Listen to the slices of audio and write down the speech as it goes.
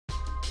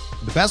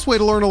The best way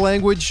to learn a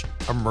language?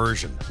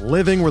 Immersion.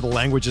 Living where the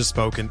language is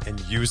spoken and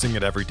using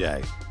it every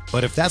day.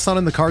 But if that's not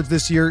in the cards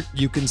this year,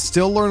 you can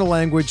still learn a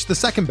language the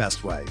second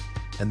best way,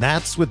 and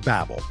that's with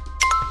Babbel.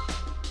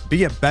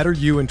 Be a better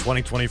you in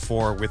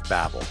 2024 with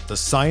Babbel, the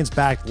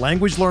science-backed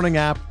language learning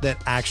app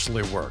that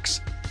actually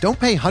works. Don't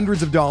pay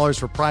hundreds of dollars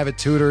for private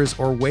tutors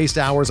or waste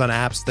hours on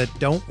apps that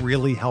don't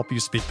really help you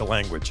speak the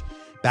language.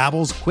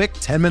 Babbel's quick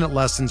 10-minute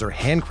lessons are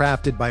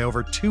handcrafted by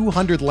over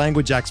 200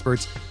 language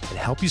experts and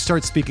help you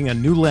start speaking a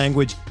new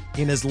language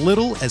in as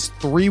little as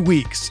 3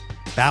 weeks.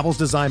 Babbel's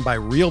designed by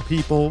real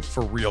people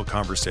for real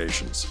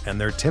conversations,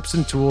 and their tips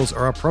and tools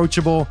are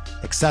approachable,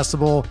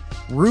 accessible,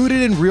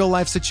 rooted in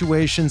real-life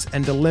situations,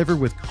 and delivered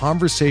with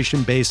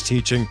conversation-based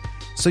teaching,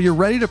 so you're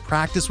ready to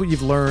practice what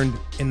you've learned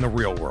in the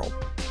real world.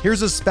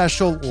 Here's a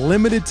special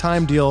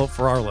limited-time deal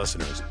for our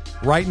listeners.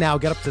 Right now,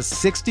 get up to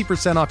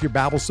 60% off your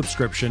Babbel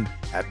subscription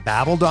at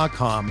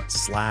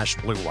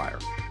babbel.com/Blue Wire.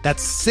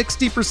 That's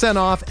 60%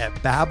 off at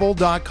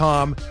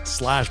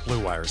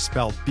babbel.com/Blue Wire,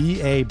 spelled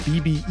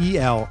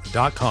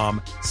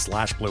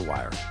BABBEL.com/Blue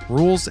Wire.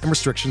 Rules and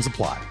restrictions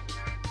apply.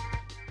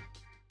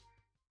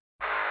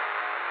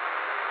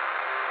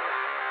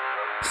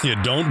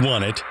 You don't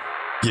want it,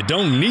 you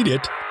don't need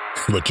it,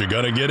 but you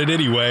gotta get it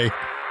anyway.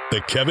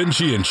 The Kevin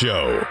Sheehan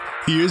Show.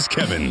 Here's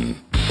Kevin.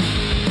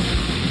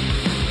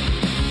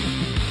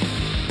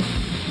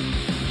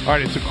 All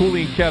right, it's a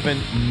Cooley and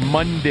Kevin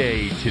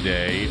Monday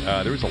today.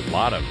 There was a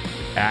lot of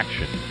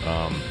action.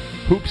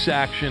 Hoops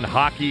action,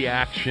 hockey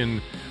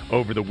action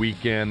over the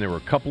weekend. There were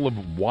a couple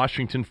of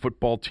Washington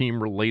football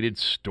team-related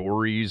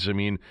stories. I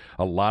mean,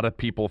 a lot of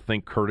people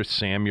think Curtis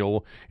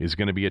Samuel is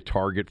going to be a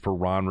target for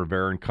Ron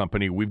Rivera and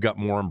company. We've got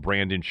more on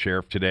Brandon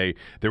Scherff today.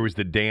 There was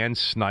the Dan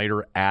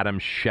Snyder, Adam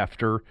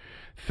Schefter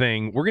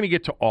thing. We're going to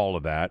get to all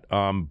of that.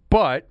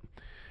 But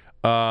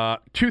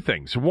two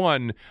things.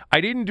 One,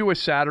 I didn't do a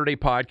Saturday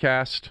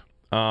podcast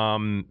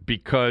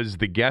because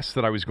the guest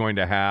that I was going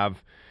to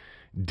have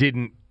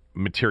didn't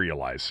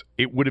materialize.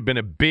 It would have been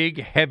a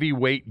big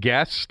heavyweight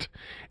guest,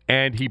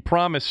 and he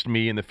promised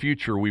me in the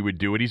future we would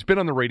do it. He's been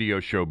on the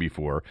radio show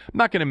before. I'm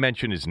not going to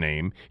mention his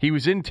name. He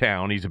was in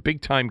town. He's a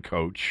big-time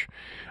coach.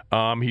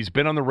 He's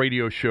been on the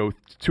radio show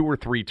 2 or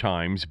 3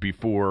 times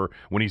before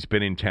when he's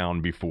been in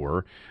town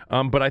before.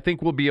 But I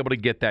think we'll be able to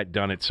get that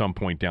done at some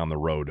point down the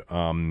road.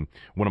 One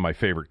of my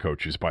favorite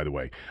coaches, by the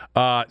way.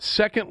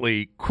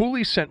 Secondly,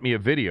 Cooley sent me a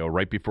video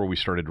right before we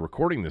started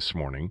recording this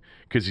morning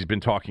because he's been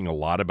talking a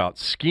lot about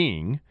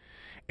skiing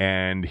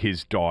and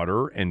his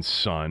daughter and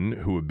son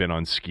who have been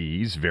on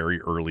skis very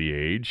early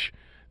age.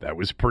 That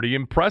was pretty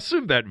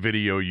impressive, that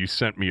video you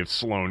sent me of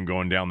Sloan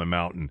going down the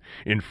mountain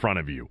in front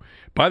of you.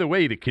 By the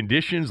way, the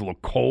conditions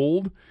look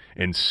cold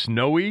and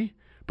snowy,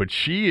 but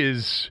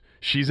she's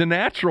a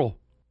natural.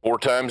 4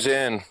 times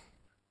in,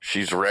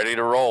 she's ready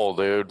to roll,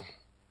 dude.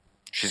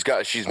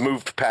 She's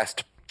moved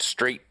past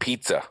straight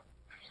pizza.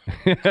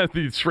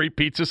 The straight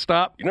pizza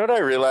stop? You know what I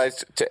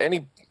realized? To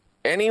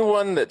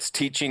anyone that's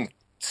teaching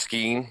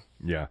skiing,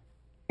 yeah,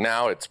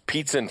 now it's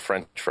pizza and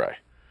French fry.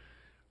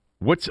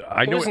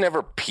 It was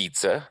never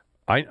pizza.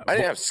 I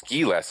didn't have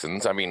ski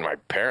lessons. I mean, my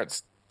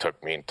parents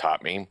took me and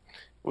taught me.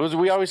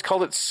 We always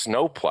called it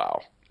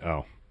snowplow.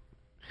 Oh.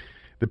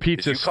 The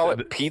pizza. Did you call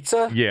it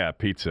pizza? Yeah,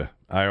 pizza.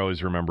 I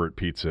always remember it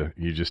pizza.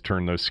 You just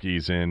turn those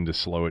skis in to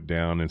slow it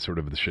down and sort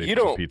of the shape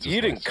of the pizza. You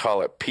didn't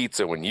call it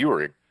pizza when you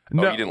were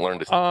no, you didn't learn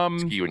to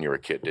ski when you were a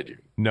kid, did you?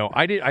 No,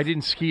 I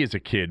didn't ski as a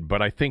kid,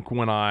 but I think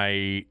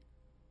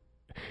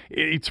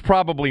it's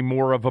probably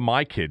more of a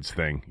my kids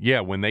thing. Yeah,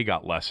 when they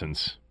got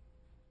lessons.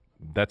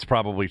 That's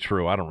probably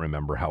true. I don't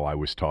remember how I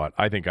was taught.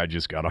 I think I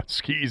just got on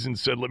skis and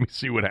said, let me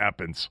see what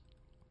happens.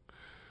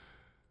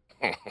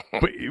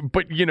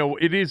 but you know,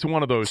 it is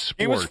one of those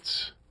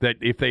sports that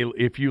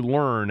if you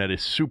learn at a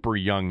super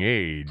young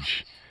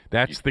age,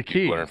 that's the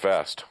key. You learn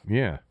fast.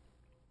 Yeah.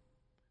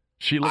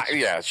 She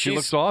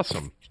looks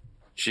awesome.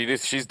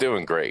 She's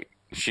doing great.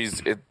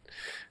 It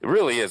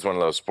really is one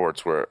of those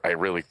sports where I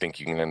really think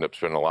you can end up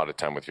spending a lot of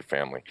time with your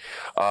family.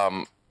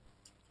 God,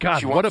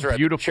 what a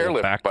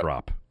beautiful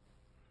backdrop.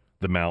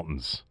 The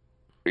mountains.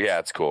 Yeah,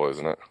 it's cool,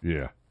 isn't it?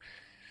 Yeah.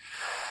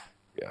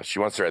 Yeah, she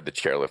wants to ride the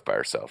chairlift by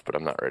herself, but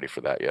I'm not ready for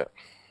that yet.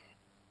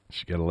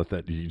 She got to let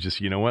that.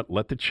 You know what?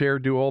 Let the chair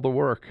do all the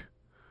work.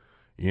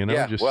 You know.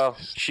 Yeah.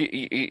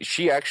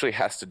 She actually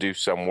has to do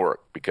some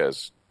work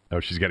because. Oh,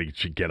 she's got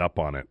to get up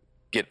on it.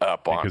 Get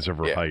up on it because of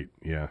her height.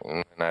 Yeah.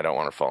 And I don't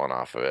want her falling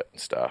off of it and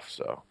stuff.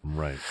 So.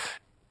 Right.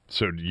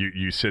 So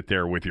you sit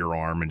there with your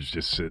arm and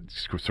just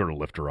sort of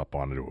lift her up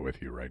onto it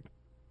with you, right?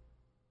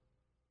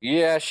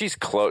 Yeah, she's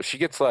close. She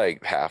gets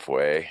like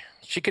halfway.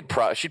 She'd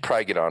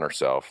probably get on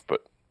herself,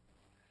 but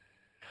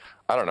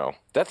I don't know.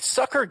 That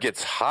sucker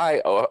gets high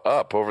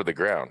up over the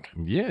ground.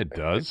 Yeah, it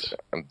does.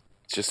 I'm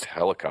just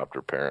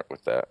helicopter parent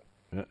with that.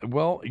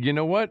 Well, you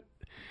know what?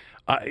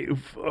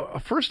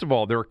 First of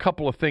all, there are a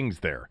couple of things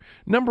there.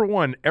 Number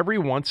one, every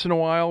once in a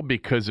while,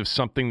 because of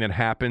something that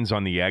happens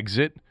on the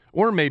exit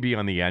or maybe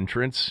on the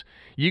entrance,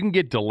 you can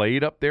get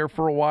delayed up there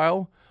for a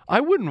while. I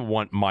wouldn't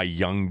want my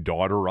young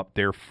daughter up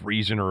there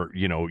freezing her,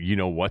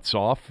 what's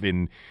off.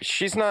 And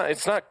she's not.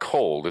 It's not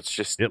cold. It's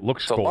just. It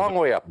looks it's cold. a long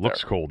way up.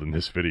 Looks cold in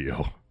this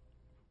video.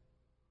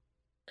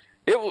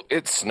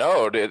 It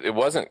snowed. It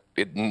wasn't.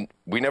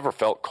 We never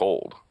felt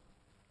cold.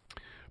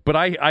 But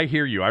I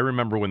hear you. I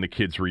remember when the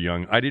kids were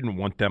young, I didn't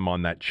want them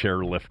on that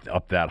chairlift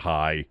up that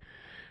high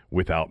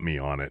without me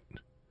on it.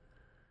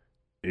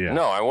 Yeah.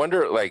 No, I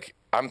wonder, like,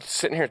 I'm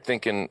sitting here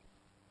thinking,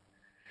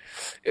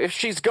 if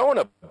she's going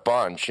a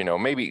bunch,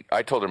 maybe,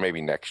 I told her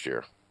maybe next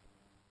year.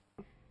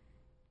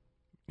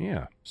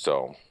 Yeah.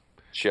 So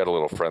she had a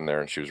little friend there,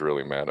 and she was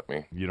really mad at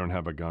me. You don't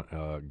have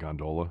a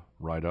gondola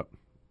ride up?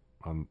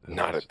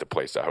 Not at the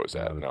place I was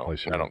at, no.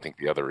 I don't think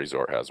the other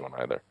resort has one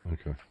either.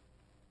 Okay.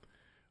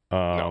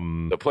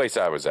 No, the place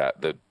I was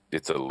at,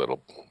 it's a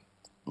little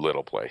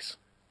place.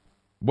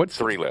 What's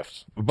 3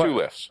 lifts? 2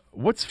 lifts.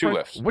 What's 2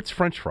 lifts? What's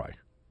French fry?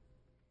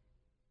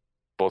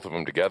 Both of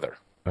them together.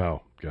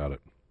 Oh, got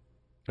it.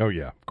 Oh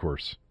yeah, of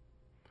course.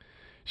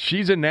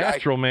 She's a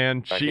natural,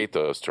 man. I hate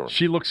those terms.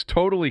 She looks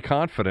totally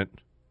confident.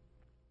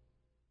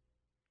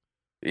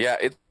 Yeah,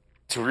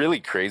 it's really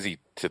crazy.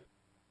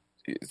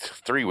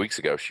 3 weeks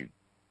ago, she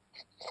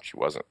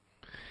wasn't.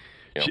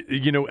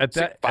 At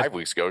that 5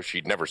 weeks ago,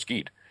 she'd never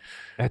skied.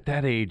 At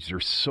that age, they're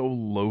so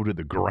low to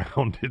the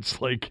ground.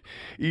 It's like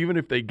even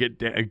if they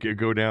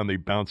go down, they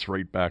bounce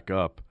right back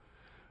up.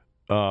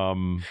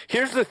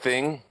 Here's the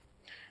thing: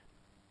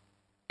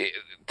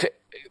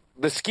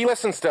 the ski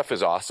lesson stuff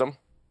is awesome.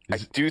 I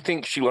do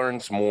think she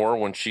learns more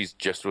when she's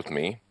just with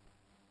me.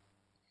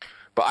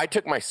 But I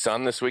took my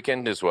son this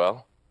weekend as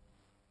well,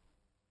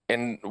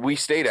 and we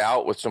stayed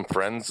out with some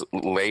friends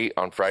late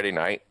on Friday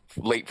night,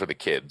 late for the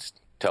kids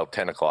till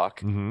 10 o'clock.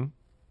 Mm-hmm.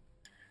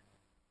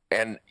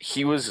 And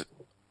he was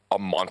a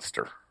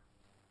monster.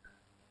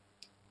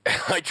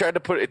 I tried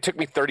to it took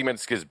me 30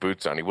 minutes to get his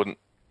boots on. He wouldn't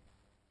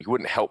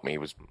help me. He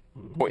was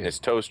pointing his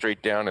toes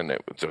straight down, and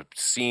it was a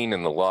scene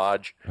in the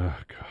lodge. Oh,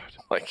 God.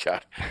 My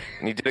God.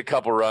 And he did a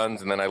couple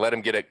runs, and then I let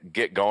him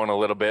get going a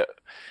little bit,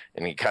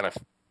 and he kind of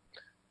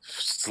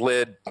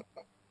slid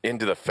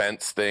into the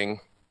fence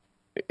thing.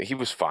 He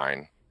was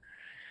fine.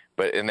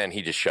 And then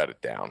he just shut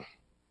it down.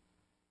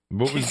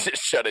 He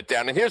just shut it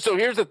down. And here's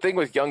the thing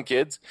with young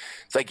kids.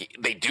 It's like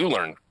they do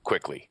learn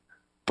quickly.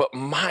 But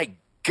my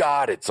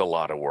God, it's a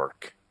lot of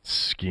work.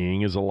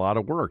 Skiing is a lot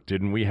of work.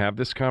 Didn't we have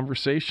this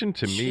conversation?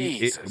 To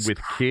me, with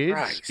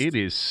kids, it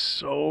is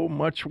so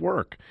much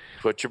work.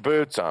 Put your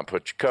boots on.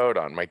 Put your coat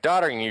on. My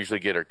daughter can usually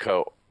get her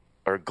coat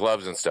or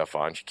gloves and stuff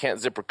on. She can't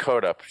zip her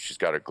coat up. She's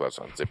got her gloves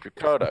on. Zip your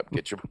coat up.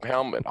 Get your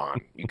helmet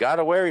on. You got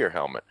to wear your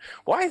helmet.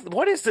 Why?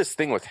 What is this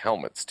thing with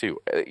helmets,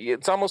 too?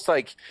 It's almost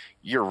like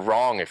you're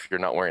wrong if you're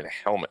not wearing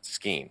a helmet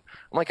skiing.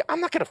 I'm like, I'm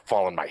not going to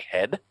fall on my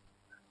head.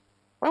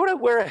 Why would I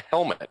wear a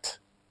helmet?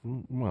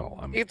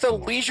 Well, it's a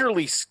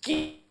leisurely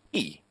ski.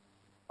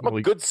 I'm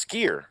a good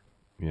skier.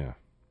 Yeah.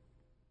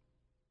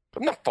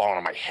 I'm not falling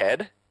on my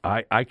head.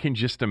 I can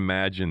just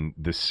imagine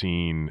the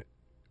scene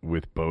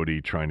with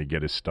Bodie trying to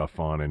get his stuff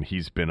on, and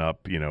he's been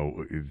up,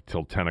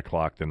 till 10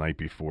 o'clock the night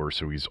before,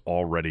 so he's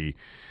already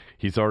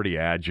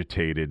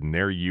agitated, and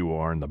there you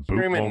are, and the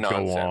boot won't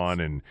go on,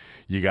 and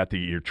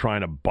you're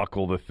trying to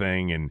buckle the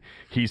thing, and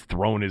he's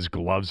throwing his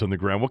gloves on the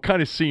ground. What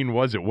kind of scene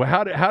was it?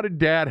 How did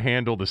Dad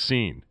handle the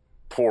scene?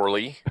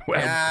 Poorly.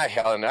 I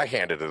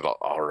handled it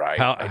all right.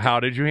 How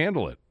did you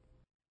handle it?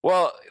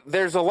 Well,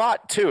 there's a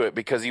lot to it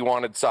because he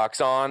wanted socks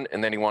on,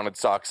 and then he wanted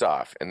socks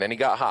off, and then he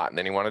got hot, and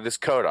then he wanted his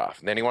coat off,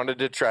 and then he wanted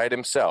to try it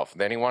himself,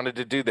 and then he wanted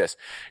to do this.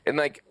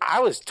 And I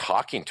was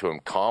talking to him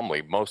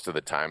calmly most of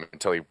the time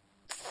until he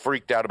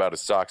freaked out about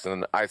his socks,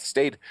 and then I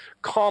stayed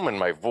calm in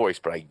my voice,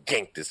 but I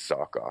yanked his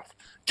sock off.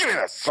 Give me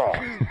that sock.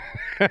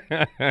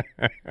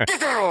 Get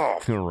that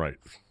off. All right.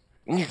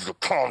 You need to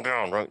calm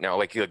down right now.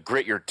 Like you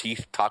grit your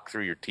teeth, talk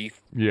through your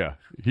teeth. Yeah,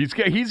 he's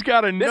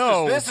got to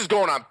know. This is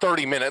going on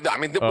 30 minutes. I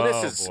mean,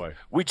 boy.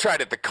 We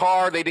tried at the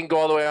car. They didn't go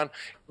all the way on.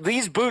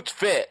 These boots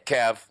fit,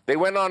 Kev. They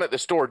went on at the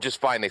store just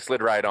fine. They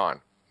slid right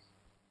on.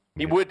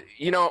 He would,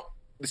 the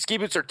ski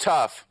boots are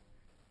tough,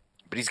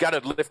 but he's got to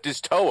lift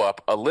his toe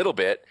up a little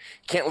bit.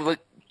 He can't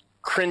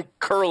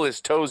curl his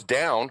toes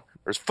down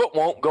or his foot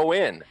won't go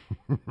in.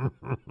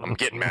 I'm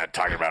getting mad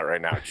talking about it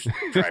right now. It's just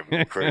driving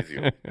me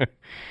crazy.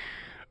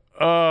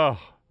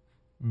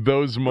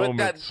 Those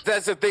moments. But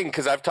that's the thing,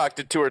 because I've talked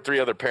to 2 or 3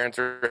 other parents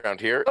around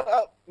here.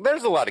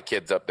 There's a lot of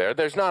kids up there.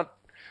 There's young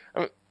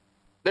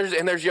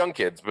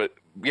kids, but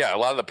yeah, a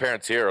lot of the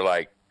parents here are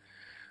like,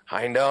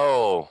 I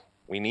know,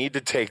 we need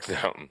to take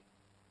them.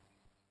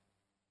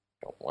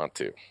 Don't want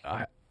to.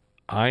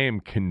 I am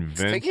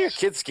convinced. Taking your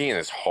kids skiing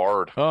is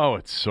hard. Oh,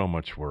 it's so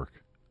much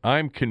work.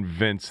 I'm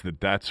convinced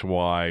that's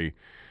why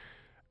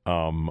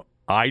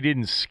I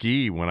didn't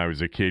ski when I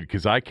was a kid,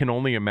 because I can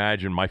only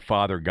imagine my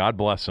father, God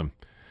bless him,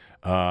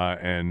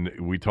 and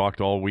we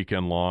talked all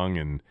weekend long,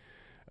 and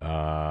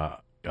I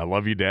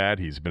love you, Dad.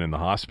 He's been in the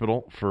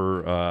hospital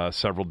for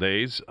several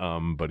days,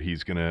 but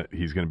he's gonna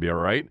be all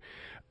right.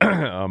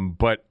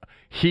 But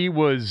he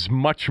was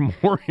much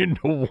more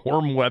into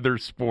warm weather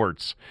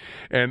sports.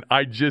 And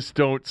I just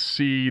don't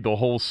see the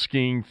whole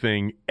skiing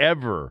thing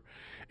ever.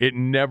 It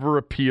never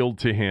appealed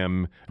to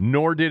him,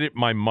 nor did it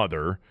my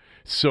mother.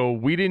 So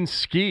we didn't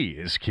ski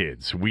as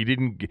kids.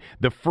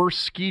 The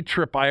first ski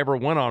trip I ever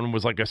went on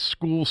was like a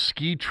school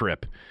ski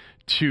trip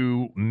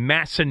to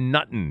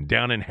Massanutten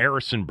down in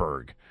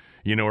Harrisonburg,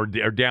 or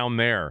down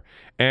there.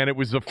 And it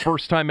was the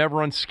first time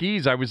ever on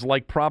skis. I was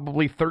like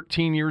probably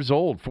 13 years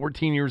old,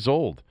 14 years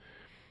old.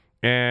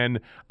 And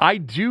I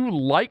do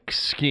like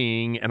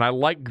skiing, and I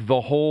like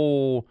the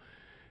whole...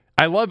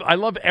 I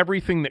love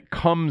everything that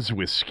comes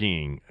with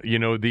skiing. The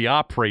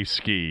après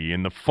ski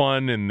and the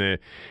fun and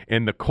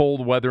the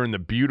cold weather and the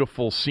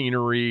beautiful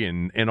scenery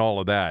and all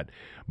of that.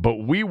 But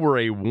we were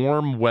a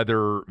warm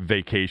weather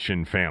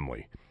vacation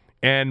family.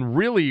 And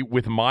really,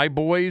 with my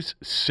boys,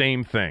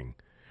 same thing.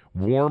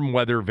 Warm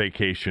weather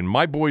vacation.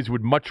 My boys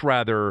would much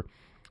rather...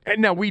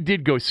 And now, we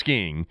did go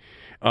skiing,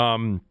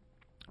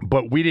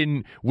 but we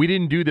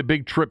didn't do the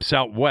big trips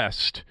out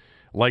west.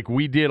 Like,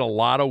 we did a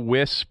lot of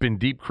Wisp and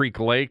Deep Creek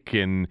Lake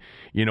and,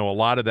 a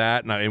lot of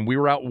that. And we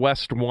were out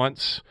west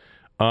once,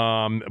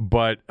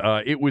 but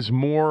it was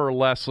more or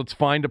less, let's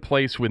find a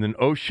place with an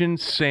ocean,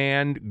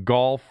 sand,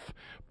 golf,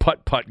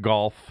 putt-putt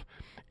golf,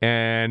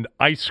 and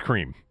ice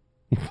cream.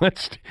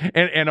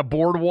 And a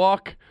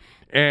boardwalk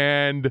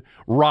and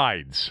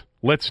rides.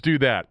 Let's do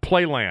that.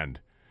 Playland.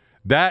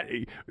 That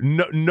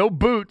no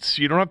boots.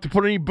 You don't have to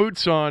put any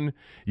boots on.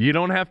 You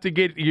don't have to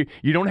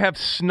you don't have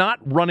snot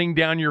running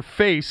down your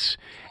face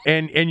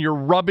and you're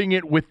rubbing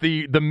it with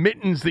the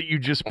mittens that you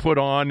just put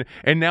on,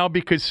 and now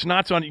because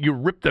snot's on it, you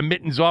rip the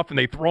mittens off and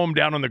they throw them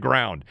down on the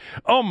ground.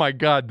 Oh my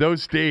God,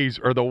 those days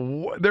are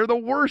they're the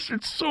worst.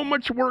 It's so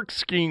much work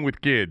skiing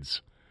with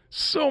kids.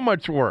 So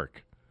much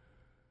work.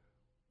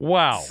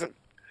 Wow.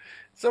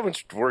 So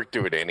much work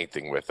doing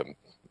anything with them.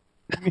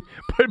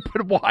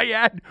 But why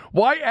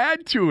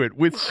add to it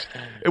with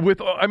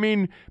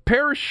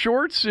pair of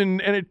shorts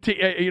and a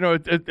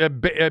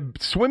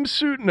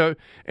swimsuit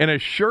and a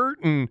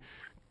shirt and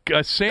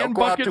a sand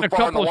bucket and a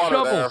couple of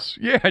shovels.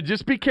 Yeah,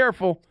 just be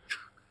careful.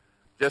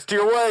 Just to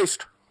your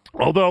waist.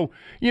 Although,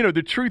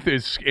 the truth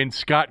is, and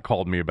Scott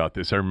called me about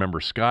this. I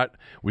remember Scott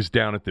was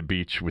down at the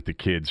beach with the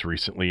kids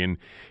recently, and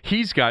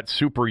he's got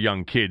super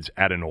young kids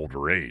at an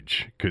older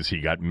age because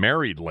he got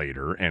married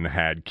later and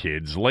had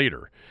kids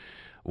later.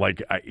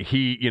 Like,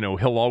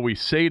 he'll always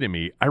say to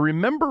me, I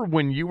remember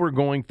when you were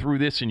going through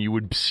this and you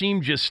would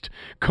seem just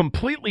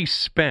completely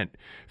spent,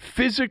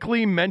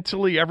 physically,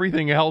 mentally,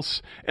 everything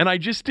else, and I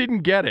just didn't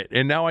get it,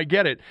 and now I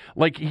get it.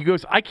 Like, he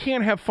goes, I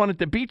can't have fun at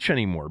the beach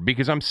anymore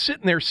because I'm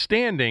sitting there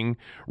standing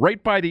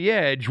right by the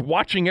edge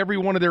watching every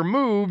one of their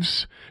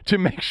moves to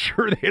make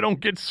sure they don't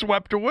get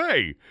swept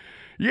away.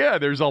 Yeah,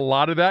 there's a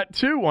lot of that,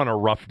 too, on a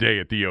rough day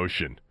at the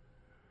ocean.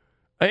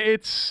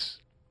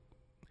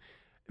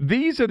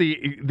 These are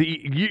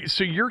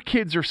so your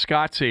kids are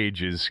Scott's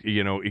ages,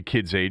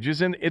 kids'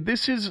 ages, and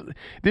this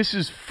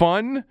is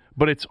fun,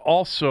 but it's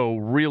also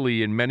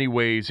really in many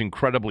ways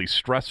incredibly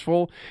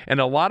stressful. And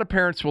a lot of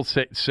parents will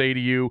say to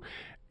you,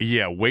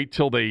 yeah, wait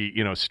till they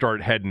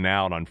start heading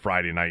out on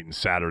Friday night and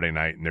Saturday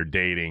night, and they're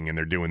dating and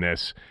they're doing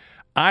this.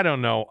 I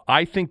don't know.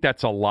 I think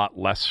that's a lot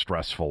less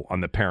stressful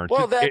on the parents.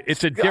 Well,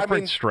 it's a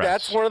different stress.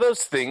 That's one of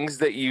those things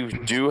that you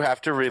do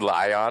have to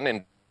rely on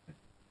and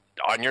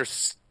on your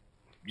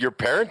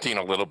parenting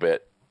a little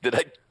bit. Did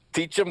I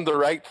teach them the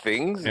right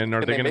things? And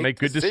are they going to make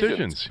good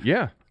decisions?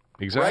 Yeah,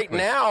 exactly. Right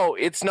now,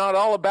 it's not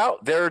all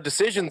about their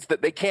decisions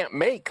that they can't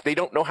make. They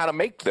don't know how to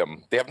make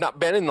them. They have not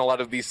been in a lot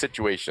of these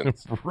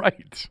situations.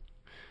 Right.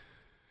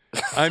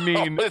 I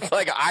mean, so it's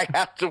like I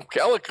have to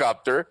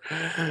helicopter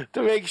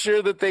to make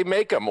sure that they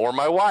make them, or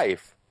my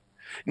wife.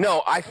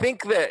 No, I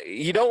think that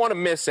you don't want to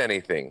miss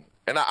anything.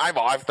 And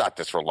I've thought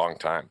this for a long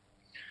time,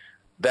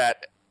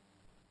 that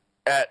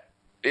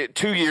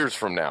 2 years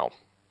from now,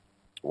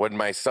 when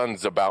my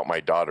son's about my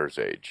daughter's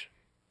age,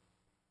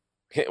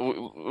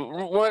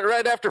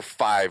 right after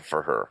 5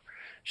 for her,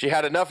 she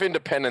had enough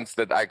independence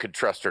that I could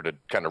trust her to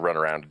kind of run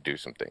around and do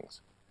some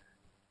things.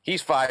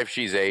 He's 5,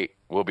 she's 8,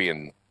 we'll be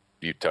in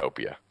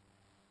utopia.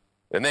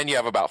 And then you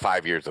have about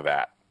 5 years of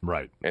that.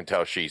 Right.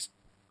 Until she's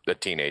a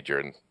teenager,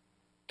 and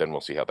then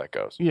we'll see how that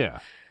goes. Yeah.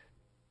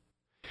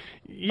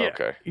 Yeah.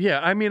 Okay. Yeah,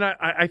 I mean,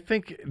 I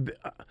think...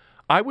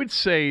 I would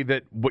say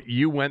that what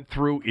you went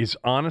through is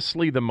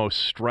honestly the most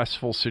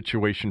stressful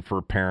situation for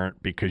a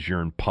parent because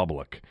you're in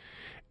public.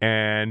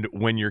 And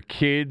when your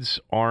kids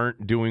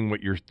aren't doing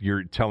what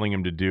you're telling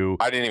them to do.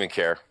 I didn't even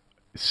care.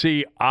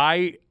 See,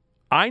 I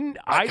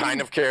kind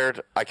of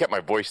cared. I kept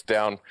my voice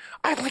down.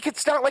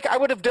 It's not like I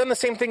would have done the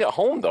same thing at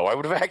home, though. I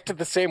would have acted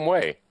the same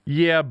way.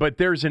 Yeah, but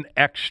there's an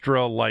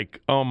extra,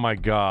 oh my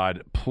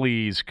God,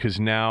 please, because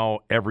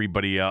now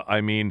everybody else,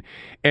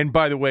 and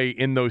by the way,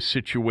 in those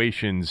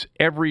situations,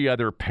 every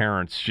other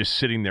parent's just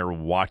sitting there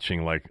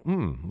watching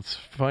let's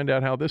find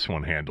out how this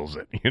one handles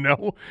it,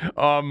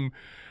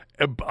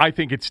 I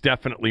think it's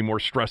definitely more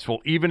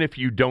stressful, even if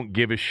you don't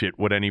give a shit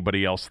what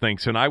anybody else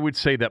thinks. And I would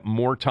say that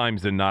more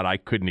times than not, I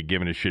couldn't have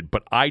given a shit,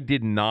 but I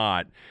did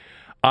not.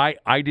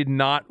 I did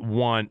not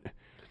want.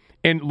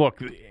 And look,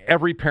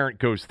 every parent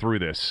goes through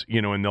this,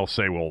 and they'll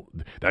say, "Well,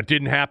 that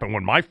didn't happen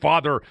when my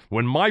father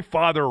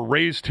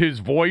raised his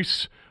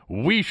voice.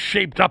 We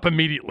shaped up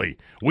immediately.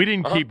 We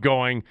didn't keep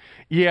going."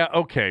 Yeah,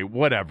 okay,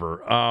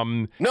 whatever.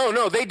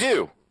 No, they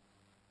do.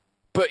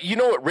 But you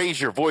know what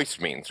raise your voice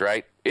means,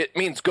 right? It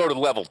means go to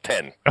level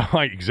 10.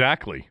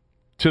 Exactly.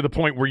 To the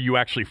point where you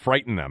actually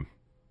frighten them.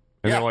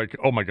 And they're like,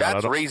 "Oh my God."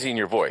 That's raising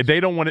your voice. They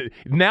don't want to.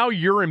 Now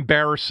you're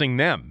embarrassing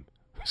them.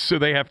 So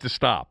they have to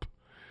stop.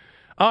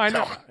 Oh, I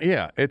know.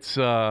 Yeah, it's...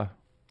 No,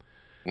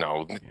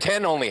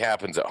 10 only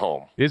happens at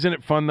home. Isn't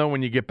it fun, though,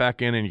 when you get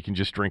back in and you can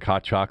just drink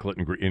hot chocolate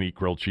and eat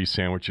grilled cheese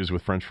sandwiches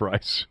with French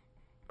fries?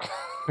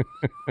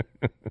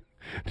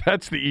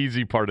 That's the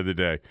easy part of the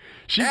day.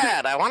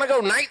 Dad, I want to go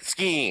night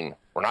skiing.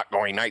 We're not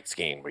going night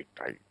skiing.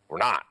 We're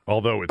not.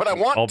 Although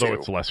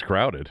it's less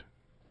crowded.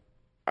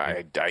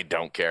 I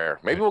don't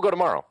care. Maybe we'll go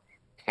tomorrow.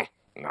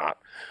 Not.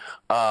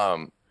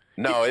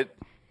 No,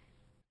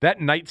 That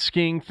night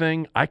skiing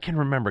thing, I can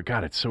remember.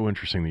 God, it's so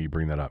interesting that you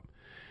bring that up.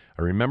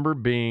 I remember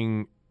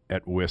being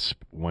at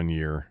WISP one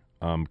year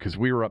because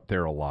we were up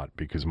there a lot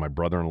because my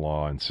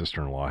brother-in-law and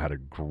sister-in-law had a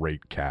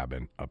great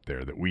cabin up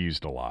there that we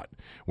used a lot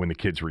when the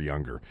kids were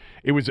younger.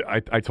 It was,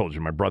 I told you,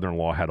 my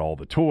brother-in-law had all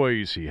the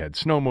toys. He had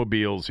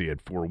snowmobiles. He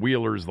had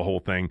four-wheelers, the whole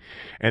thing.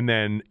 And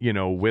then,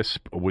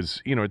 WISP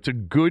was, it's a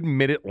good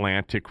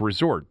mid-Atlantic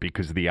resort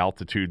because of the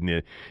altitude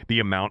and the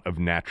amount of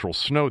natural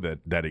snow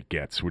that it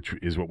gets, which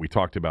is what we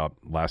talked about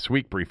last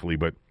week briefly.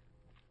 But,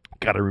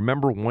 God, I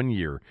remember one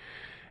year,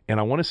 and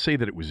I want to say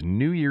that it was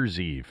New Year's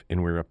Eve,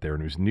 and we were up there,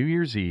 and it was New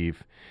Year's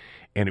Eve,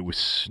 and it was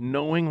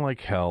snowing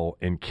like hell,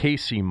 and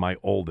Casey, my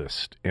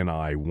oldest, and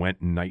I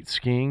went night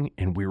skiing,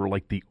 and we were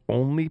like the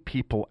only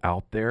people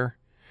out there,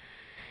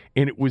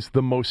 and it was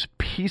the most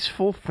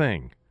peaceful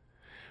thing.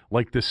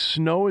 Like the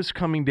snow is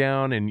coming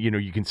down, and,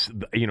 you can,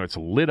 it's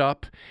lit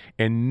up,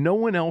 and no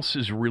one else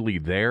is really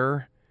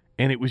there.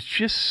 And it was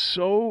just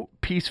so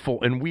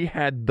peaceful, and we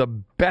had the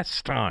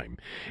best time.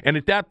 And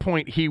at that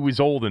point, he was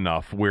old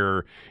enough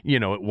where,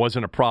 it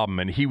wasn't a problem,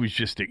 and he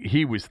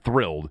was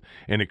thrilled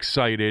and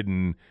excited.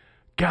 And,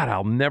 God,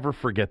 I'll never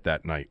forget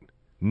that night.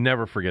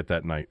 Never forget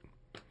that night.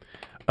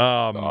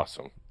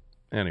 awesome.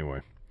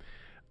 Anyway.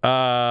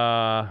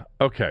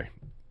 Okay.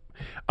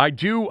 I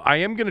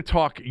am going to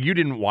talk. You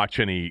didn't watch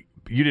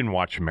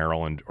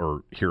Maryland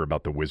or hear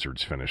about the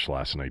Wizards finish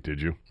last night,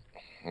 did you?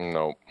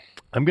 Nope.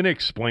 I'm going to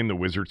explain the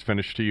Wizards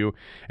finish to you,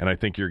 and I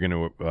think you're going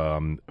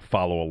to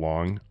follow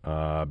along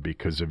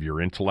because of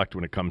your intellect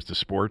when it comes to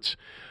sports.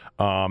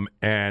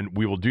 And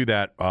we will do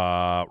that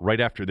right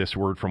after this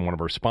word from one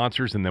of our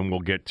sponsors, and then we'll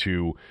get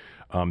to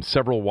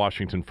several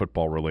Washington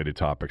football-related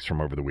topics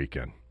from over the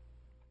weekend.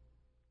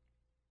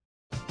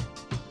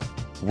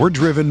 We're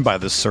driven by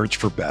the search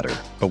for better.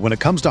 But when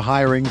it comes to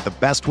hiring, the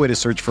best way to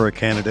search for a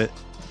candidate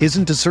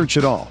isn't to search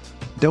at all.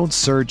 Don't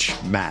search,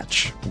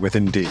 match with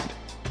Indeed.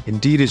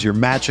 Indeed is your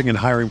matching and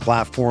hiring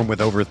platform with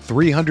over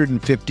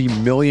 350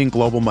 million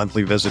global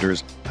monthly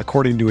visitors,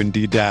 according to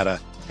Indeed data,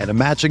 and a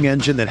matching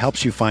engine that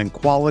helps you find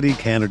quality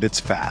candidates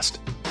fast.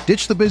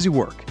 Ditch the busy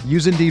work.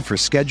 Use Indeed for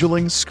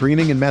scheduling,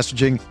 screening, and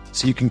messaging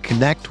so you can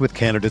connect with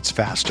candidates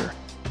faster.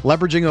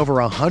 Leveraging over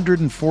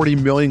 140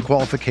 million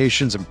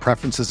qualifications and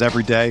preferences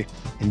every day,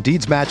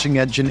 Indeed's matching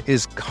engine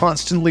is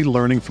constantly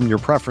learning from your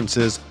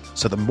preferences,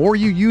 so the more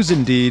you use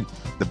Indeed,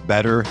 the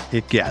better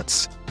it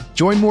gets.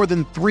 Join more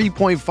than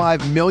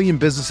 3.5 million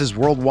businesses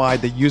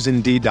worldwide that use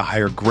Indeed to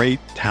hire great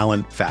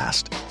talent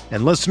fast.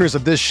 And listeners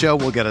of this show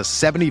will get a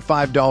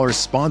 $75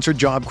 sponsored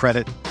job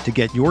credit to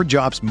get your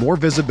jobs more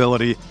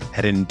visibility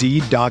at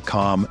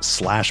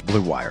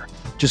Indeed.com/Blue Wire.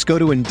 Just go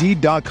to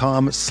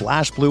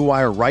Indeed.com/Blue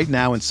Wire right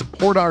now and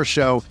support our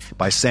show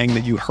by saying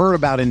that you heard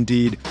about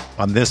Indeed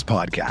on this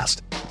podcast.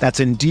 That's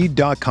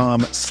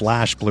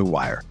Indeed.com/Blue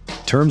Wire.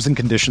 Terms and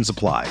conditions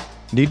apply.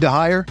 Need to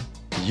hire?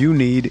 You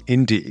need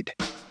Indeed.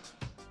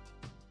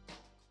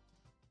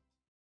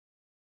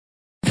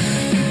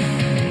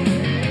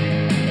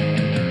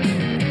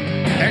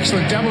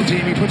 Excellent double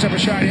team. He puts up a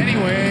shot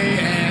anyway,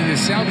 and the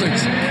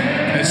Celtics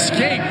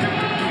escape.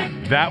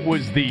 That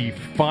was the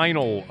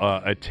final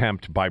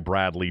attempt by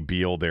Bradley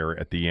Beal there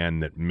at the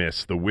end that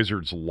missed. The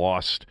Wizards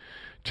lost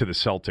to the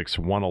Celtics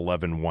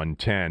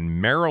 111-110.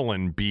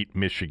 Maryland beat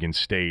Michigan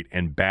State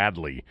and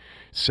badly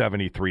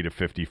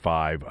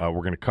 73-55.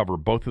 We're going to cover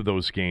both of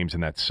those games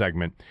in this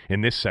segment,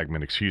 and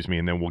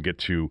then we'll get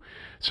to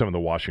some of the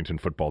Washington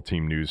football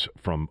team news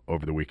from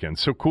over the weekend.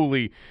 So,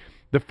 Cooley,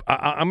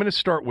 I'm going to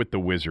start with the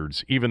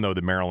Wizards, even though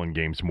the Maryland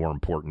game's more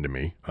important to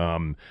me.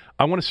 I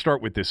want to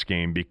start with this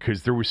game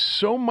because there was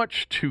so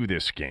much to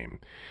this game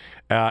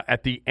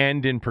at the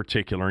end in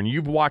particular, and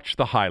you've watched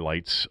the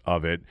highlights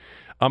of it.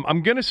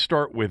 I'm going to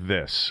start with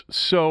this.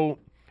 So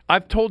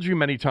I've told you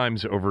many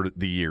times over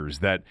the years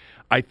that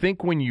I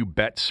think when you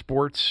bet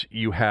sports,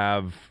 you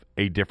have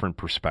a different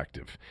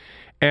perspective.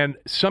 And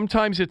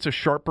sometimes it's a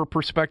sharper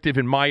perspective,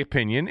 in my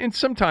opinion, and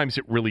sometimes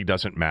it really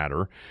doesn't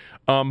matter.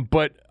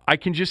 But I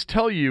can just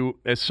tell you,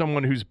 as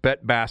someone who's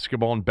bet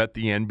basketball and bet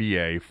the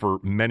NBA for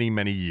many,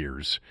 many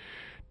years,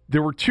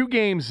 there were two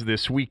games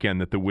this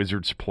weekend that the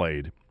Wizards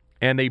played,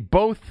 and they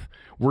both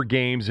were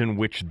games in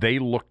which they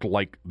looked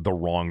like the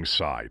wrong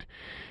side.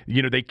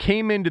 You know, they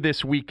came into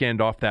this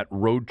weekend off that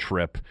road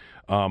trip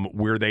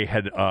where they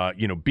had,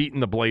 beaten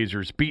the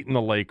Blazers, beaten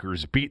the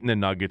Lakers, beaten the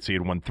Nuggets. They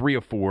had won 3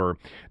 of 4.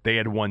 They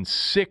had won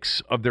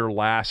 6 of their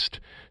last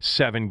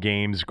 7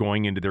 games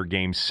going into their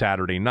game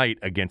Saturday night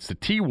against the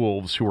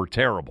T-Wolves, who are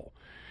terrible.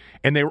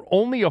 And they were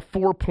only a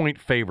 4-point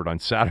favorite on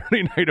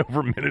Saturday night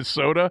over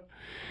Minnesota.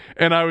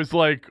 And I was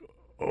like,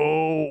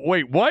 oh,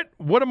 wait, what?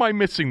 What am I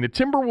missing? The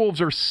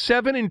Timberwolves are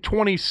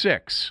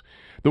 7-26.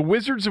 The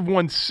Wizards have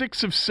won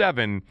 6 of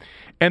 7,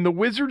 and the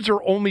Wizards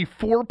are only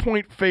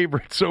 4-point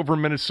favorites over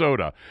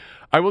Minnesota.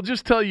 I will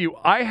just tell you,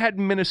 I had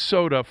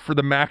Minnesota for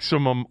the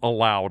maximum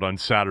allowed on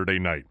Saturday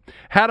night.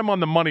 Had them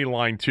on the money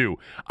line, too.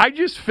 I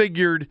just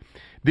figured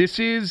this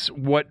is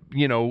what,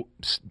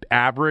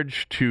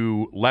 average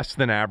to less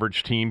than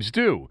average teams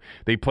do.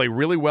 They play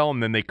really well,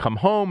 and then they come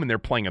home, and they're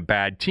playing a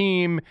bad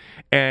team,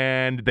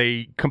 and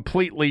they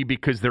completely,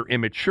 because they're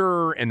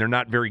immature and they're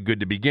not very good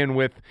to begin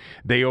with,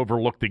 they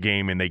overlook the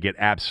game, and they get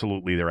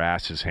absolutely their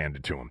asses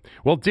handed to them.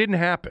 Well, it didn't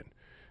happen.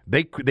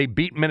 They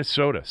beat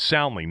Minnesota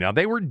soundly. Now,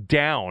 they were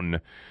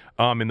down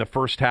in the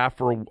first half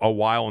for a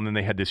while, and then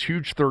they had this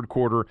huge third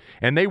quarter,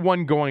 and they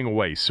won going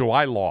away, so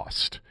I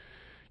lost.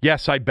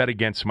 Yes, I bet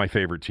against my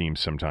favorite teams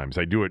sometimes.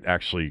 I do it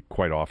actually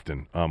quite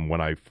often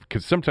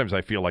because sometimes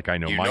I feel like I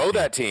know my team.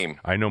 That team.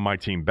 I know my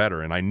team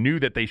better, and I knew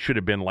that they should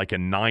have been like a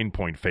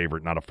 9-point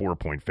favorite, not a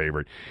 4-point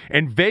favorite.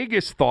 And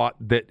Vegas thought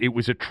that it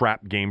was a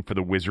trap game for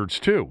the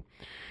Wizards too.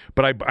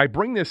 But I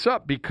bring this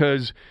up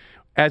because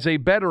as a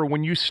bettor,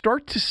 when you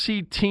start to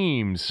see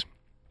teams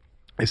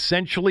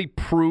essentially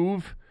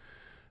prove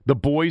the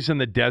boys in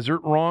the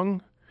desert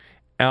wrong,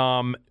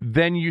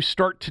 then you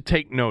start to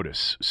take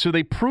notice. So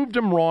they proved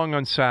them wrong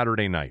on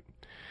Saturday night.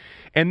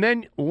 And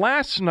then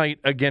last night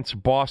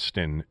against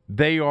Boston,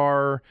 they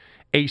are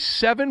a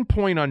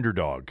 7-point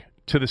underdog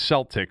to the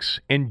Celtics.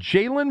 And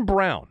Jaylen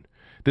Brown,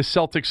 the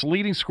Celtics'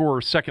 leading scorer,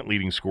 second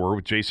leading scorer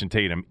with Jason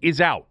Tatum, is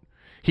out.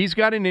 He's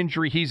got an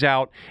injury. He's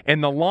out.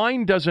 And the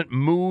line doesn't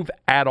move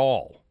at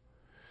all.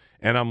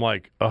 And I'm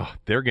like,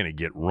 they're going to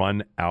get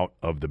run out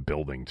of the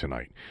building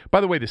tonight.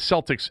 By the way, the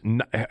Celtics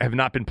have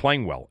not been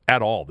playing well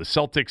at all. The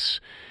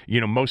Celtics,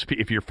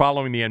 if you're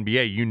following the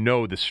NBA, you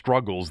know the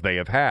struggles they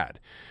have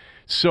had.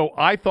 So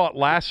I thought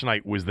last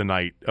night was the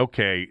night,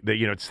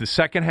 it's the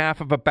second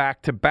half of a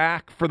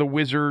back-to-back for the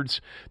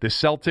Wizards. The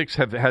Celtics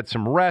have had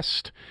some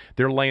rest.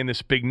 They're laying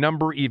this big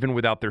number even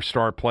without their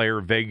star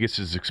player. Vegas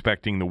is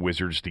expecting the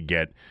Wizards to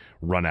get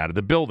run out of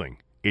the building.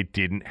 It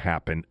didn't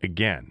happen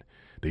again.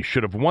 They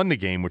should have won the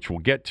game, which we'll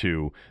get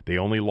to. They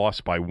only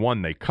lost by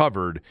 1. They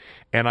covered.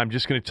 And I'm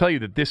just going to tell you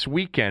that this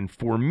weekend,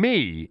 for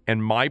me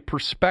and my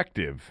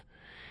perspective,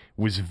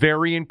 was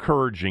very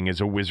encouraging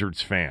as a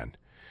Wizards fan.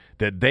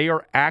 That they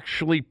are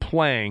actually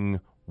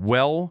playing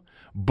well,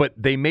 but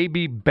they may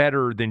be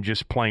better than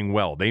just playing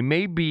well. They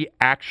may be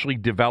actually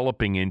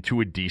developing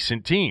into a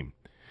decent team.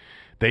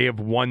 They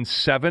have won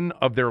 7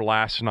 of their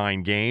last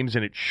 9 games,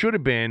 and it should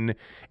have been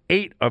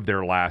 8 of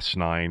their last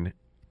 9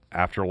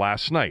 after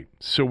last night.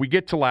 So we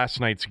get to last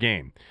night's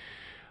game.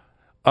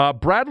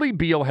 Bradley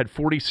Beal had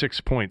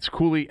 46 points.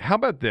 Cooley, how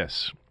about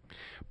this?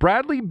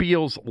 Bradley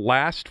Beal's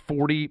last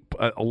 11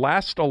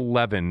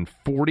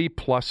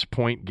 40-plus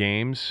point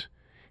games,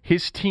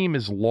 his team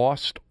has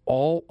lost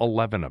all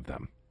 11 of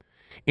them.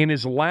 In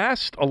his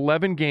last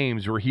 11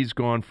 games where he's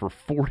gone for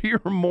 40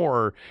 or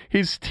more,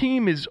 his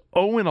team is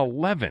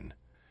 0-11.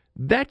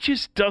 That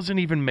just doesn't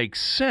even make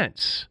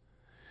sense.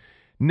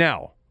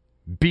 Now,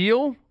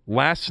 Beal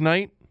last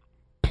night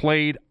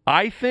played,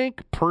 I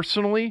think,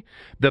 personally,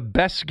 the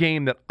best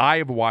game that I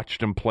have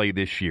watched him play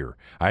this year.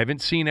 I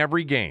haven't seen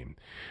every game,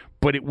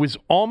 but it was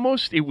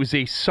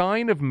a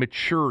sign of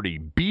maturity.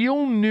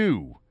 Beal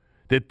knew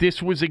that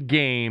this was a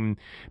game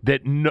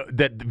that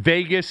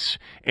Vegas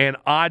and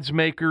odds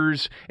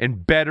makers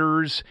and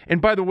bettors,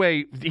 and by the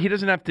way, he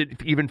doesn't have to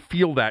even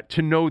feel that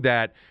to know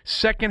that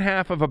second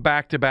half of a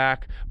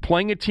back-to-back,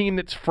 playing a team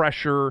that's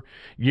fresher,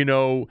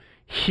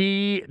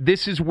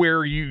 this is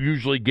where you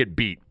usually get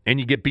beat, and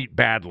you get beat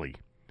badly.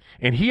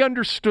 And he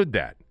understood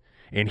that.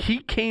 And he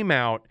came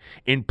out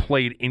and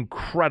played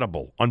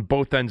incredible on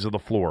both ends of the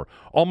floor,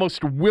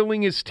 almost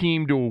willing his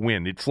team to a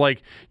win. It's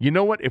like, you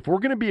know what? If we're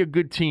going to be a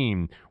good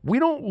team, we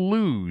don't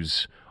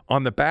lose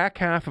on the back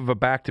half of a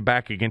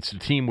back-to-back against a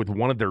team with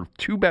one of their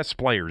 2 best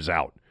players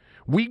out.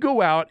 We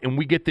go out and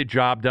we get the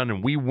job done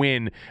and we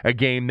win a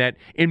game that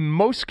in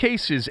most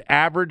cases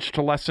average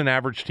to less than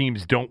average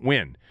teams don't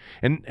win.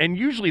 And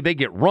usually they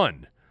get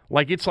run.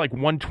 It's like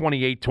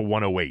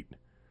 128-108.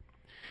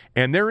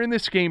 And they're in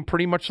this game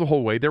pretty much the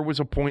whole way. There was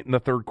a point in the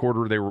third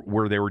quarter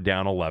where they were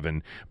down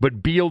 11,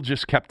 but Beal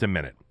just kept them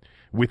in it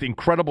with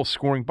incredible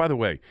scoring. By the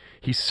way,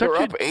 they were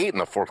up 8 in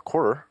the fourth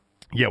quarter.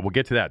 Yeah, we'll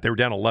get to that. They were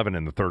down 11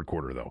 in the third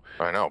quarter, though.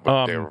 I know,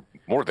 but they were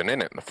more than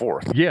in it in the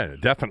fourth. Yeah,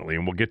 definitely,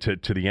 and we'll get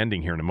to the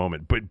ending here in a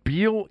moment. But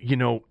Beal,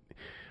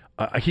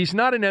 He's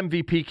not an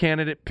MVP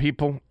candidate,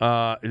 people.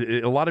 A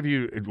lot of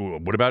you,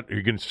 what about, are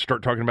you going to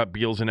start talking about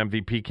Beal's an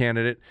MVP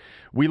candidate?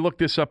 We looked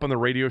this up on the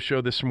radio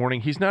show this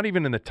morning. He's not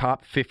even in the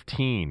top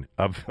 15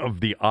 of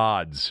the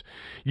odds.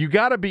 You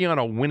got to be on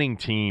a winning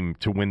team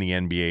to win the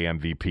NBA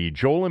MVP.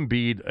 Joel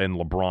Embiid and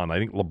LeBron. I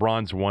think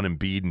LeBron's won.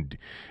 Embiid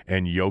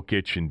and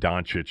Jokic and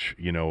Doncic,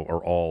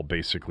 are all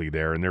basically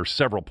there. And there's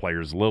several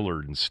players,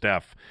 Lillard and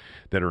Steph,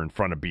 that are in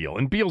front of Beal.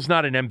 And Beal's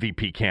not an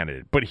MVP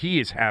candidate, but he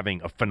is having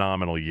a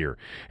phenomenal year.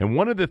 And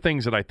one of the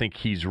things that I think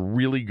he's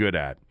really good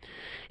at,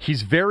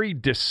 he's very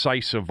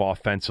decisive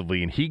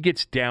offensively, and he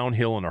gets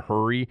downhill in a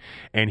hurry,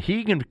 and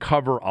he can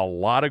cover a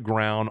lot of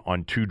ground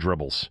on 2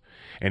 dribbles.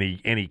 And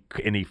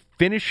he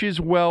finishes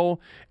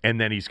well,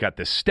 and then he's got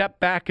the step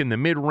back in the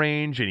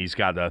mid-range, and he's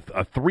got a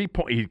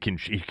 3-point. He can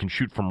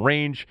shoot from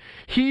range.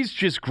 He's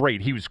just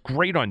great. He was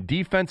great on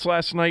defense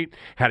last night,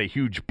 had a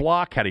huge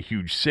block, had a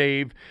huge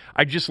save.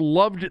 I just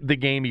loved the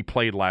game he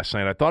played last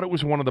night. I thought it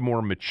was one of the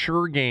more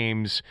mature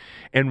games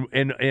and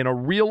a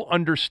real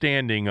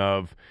understanding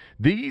of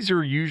these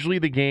are usually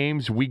the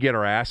games we get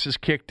our asses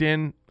kicked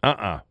in.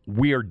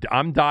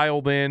 I'm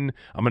dialed in.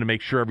 I'm going to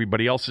make sure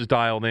everybody else is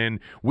dialed in.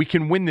 We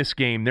can win this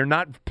game. They're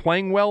not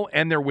playing well,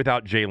 and they're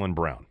without Jaylen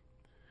Brown.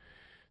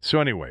 So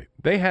anyway,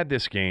 they had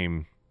this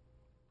game,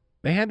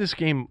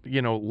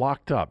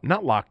 locked up.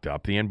 Not locked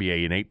up. The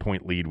NBA, an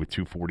 8-point lead with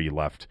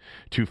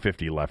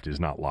 250 left is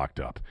not locked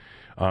up.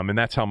 And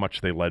that's how much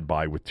they led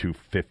by with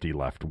 250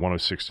 left,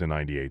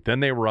 106-98.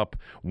 Then they were up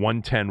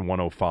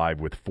 110-105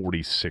 with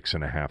 46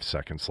 and a half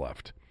seconds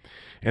left.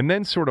 And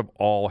then sort of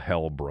all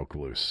hell broke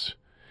loose.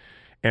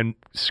 And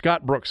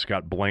Scott Brooks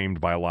got blamed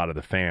by a lot of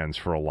the fans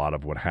for a lot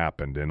of what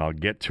happened, and I'll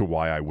get to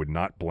why I would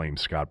not blame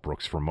Scott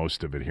Brooks for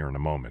most of it here in a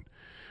moment.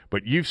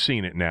 But you've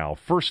seen it now.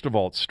 First of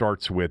all, it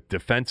starts with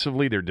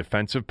defensively. Their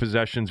defensive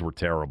possessions were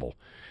terrible.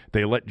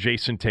 They let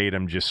Jason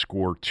Tatum just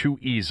score too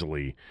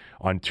easily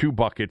on 2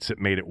 buckets that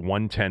made it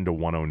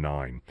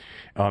 110-109.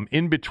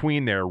 In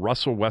between there,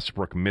 Russell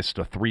Westbrook missed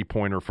a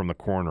 3-pointer from the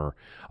corner.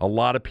 A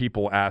lot of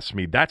people asked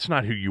me, that's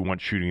not who you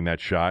want shooting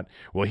that shot.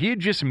 Well, he had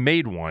just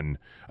made one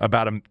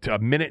about a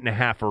minute and a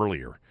half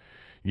earlier.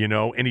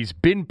 And he's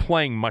been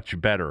playing much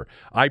better.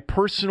 I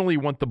personally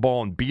want the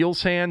ball in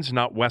Beal's hands,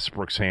 not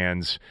Westbrook's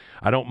hands.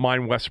 I don't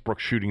mind Westbrook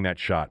shooting that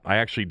shot. I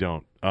actually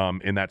don't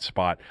in that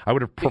spot. I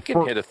would have preferred. He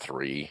can hit a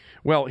 3.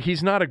 Well,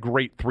 he's not a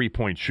great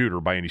 3-point shooter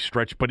by any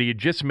stretch, but he had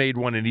just made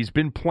one, and he's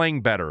been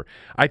playing better.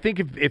 I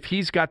think if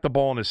he's got the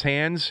ball in his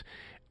hands,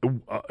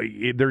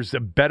 there's a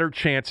better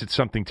chance that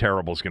something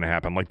terrible is going to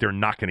happen, like they're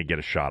not going to get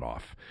a shot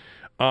off.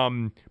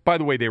 By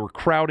the way, they were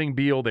crowding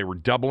Beal. They were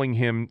doubling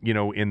him,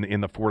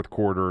 in the fourth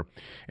quarter.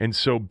 And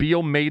so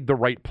Beal made the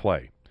right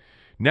play.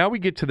 Now we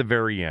get to the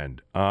very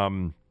end.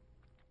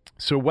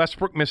 So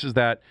Westbrook misses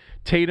that.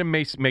 Tatum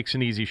makes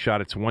an easy shot.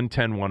 It's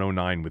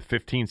 110-109 with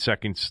 15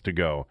 seconds to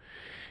go.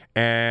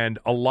 And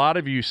a lot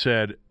of you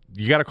said,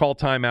 you got to call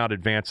timeout,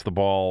 advance the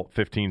ball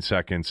 15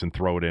 seconds, and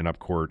throw it in up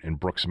court. And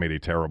Brooks made a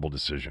terrible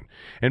decision.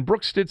 And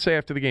Brooks did say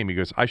after the game, he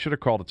goes, I should have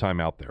called a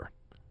timeout there.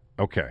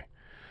 Okay.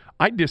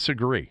 I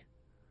disagree.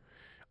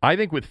 I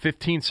think with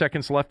 15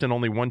 seconds left and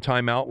only 1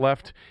 timeout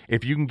left,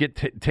 if you can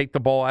take the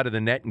ball out of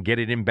the net and get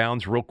it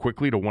inbounds real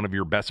quickly to one of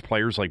your best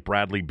players like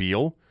Bradley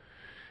Beal,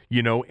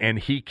 and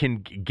he can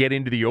get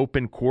into the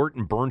open court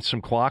and burn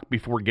some clock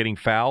before getting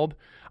fouled,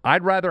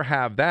 I'd rather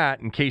have that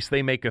in case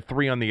they make a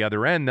 3 on the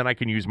other end, then I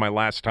can use my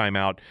last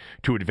timeout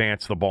to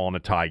advance the ball in a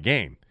tie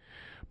game.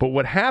 But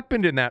what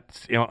happened in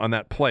that on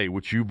that play,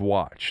 which you've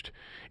watched,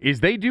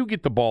 is they do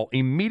get the ball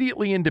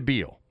immediately into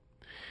Beal.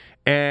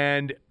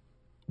 And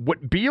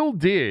what Beal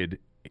did,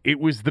 it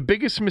was the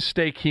biggest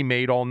mistake he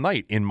made all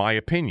night, in my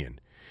opinion.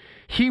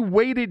 He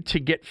waited to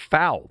get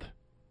fouled.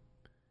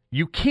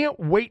 You can't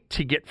wait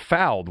to get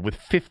fouled with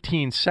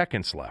 15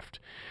 seconds left,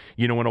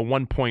 in a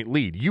 1-point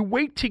lead. You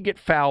wait to get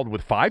fouled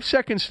with 5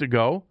 seconds to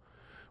go,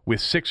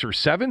 with 6 or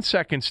 7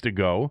 seconds to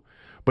go.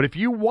 But if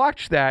you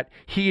watch that,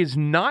 he is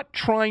not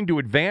trying to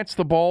advance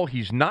the ball.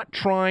 He's not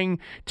trying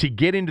to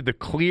get into the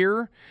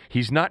clear.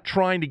 He's not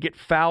trying to get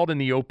fouled in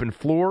the open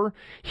floor.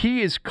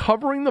 He is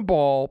covering the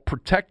ball,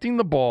 protecting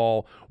the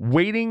ball,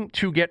 waiting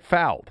to get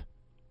fouled.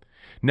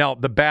 Now,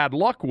 the bad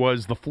luck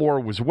was the floor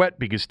was wet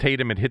because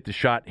Tatum had hit the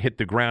shot, hit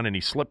the ground, and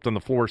he slipped on the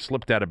floor,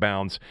 slipped out of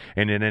bounds,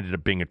 and it ended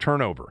up being a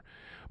turnover.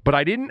 But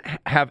I didn't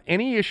have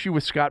any issue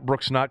with Scott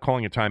Brooks not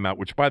calling a timeout,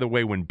 which, by the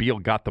way, when Beal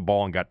got the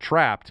ball and got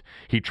trapped,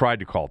 he tried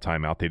to call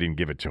timeout. They didn't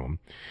give it to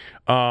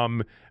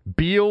him.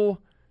 Beal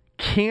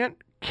can't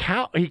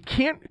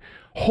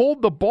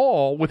hold the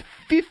ball with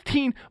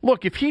 15.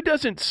 Look, if he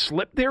doesn't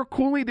slip there,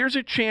 Cooley, there's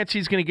a chance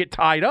he's going to get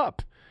tied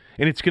up,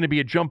 and it's going to be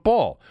a jump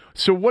ball.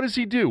 So what does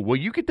he do? Well,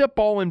 you get that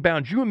ball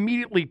inbounds, you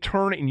immediately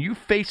turn and you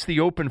face the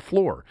open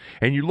floor,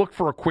 and you look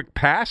for a quick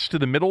pass to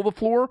the middle of the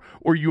floor,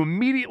 or you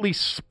immediately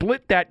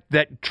split that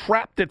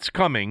trap that's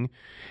coming.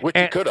 Which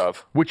he could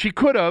have. Which he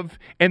could have,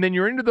 and then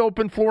you're into the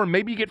open floor, and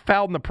maybe you get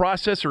fouled in the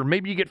process, or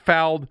maybe you get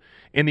fouled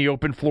in the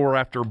open floor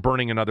after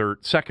burning another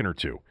second or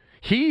two.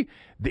 He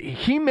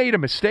made a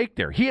mistake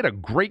there. He had a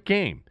great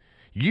game.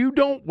 You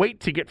don't wait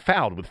to get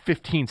fouled with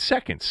 15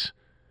 seconds.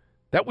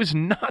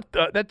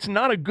 That's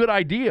not a good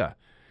idea.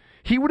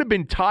 He would have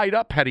been tied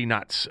up had he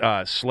not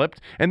slipped,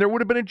 and there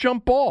would have been a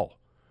jump ball.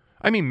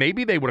 I mean,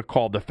 maybe they would have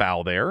called the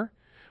foul there,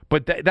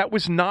 but that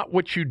was not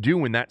what you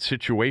do in that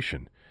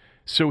situation.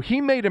 So he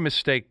made a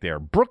mistake there.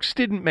 Brooks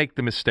didn't make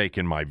the mistake,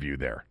 in my view,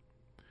 there.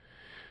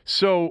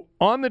 So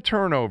on the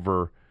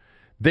turnover,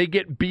 they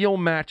get Beal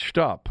matched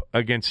up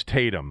against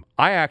Tatum.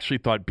 I actually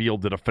thought Beal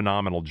did a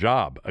phenomenal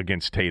job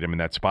against Tatum in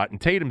that spot,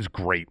 and Tatum's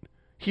great.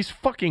 He's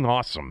fucking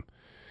awesome.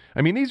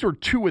 I mean, these are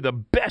two of the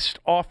best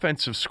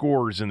offensive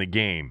scorers in the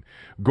game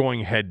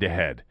going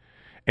head-to-head.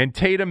 And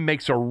Tatum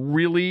makes a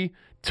really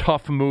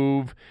tough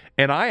move,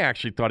 and I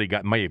actually thought he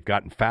may have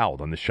gotten fouled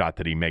on the shot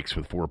that he makes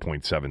with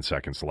 4.7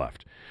 seconds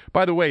left.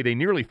 By the way, they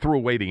nearly threw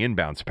away the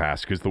inbounds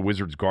pass because the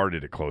Wizards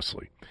guarded it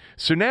closely.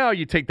 So now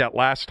you take that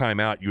last time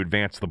out, you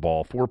advance the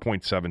ball,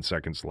 4.7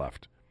 seconds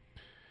left.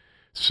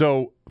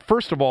 So,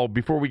 first of all,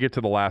 before we get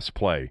to the last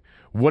play,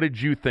 what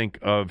did you think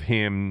of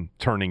him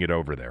turning it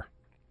over there?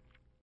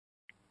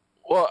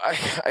 Well,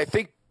 I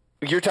think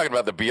you're talking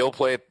about the Beal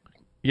play.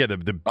 Yeah,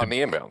 on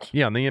the inbounds.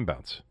 Yeah, on the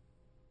inbounds.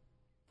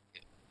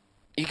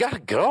 You got to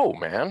go,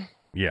 man.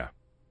 Yeah.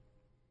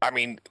 I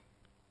mean,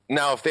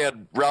 now if they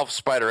had Ralph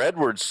Spider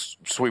Edwards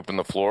sweeping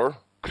the floor,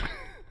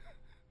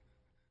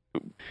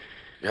 who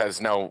has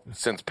now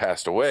since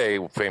passed away,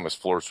 famous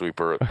floor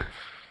sweeper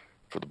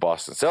for the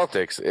Boston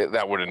Celtics,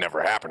 that would have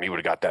never happened. He would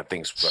have got that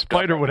thing swept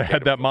Spider up. would have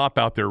had that mop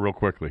out there real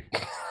quickly.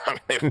 I mean,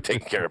 they've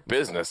taken care of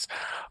business.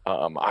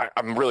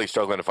 I'm really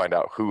struggling to find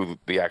out who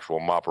the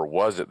actual mopper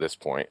was at this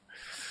point.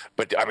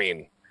 But, I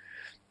mean,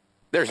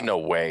 there's no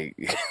way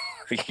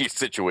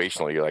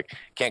situationally you're like,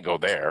 can't go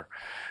there.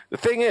 The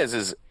thing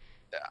is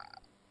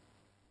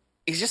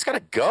he's just got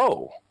to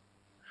go.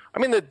 I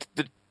mean,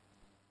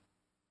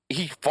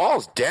 he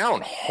falls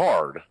down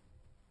hard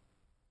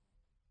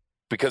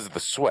because of the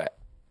sweat.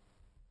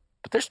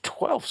 But there's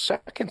 12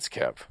 seconds,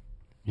 Kev.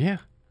 Yeah.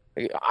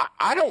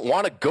 I don't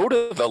want to go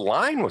to the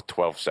line with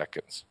 12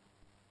 seconds.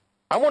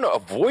 I want to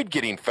avoid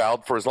getting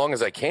fouled for as long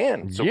as I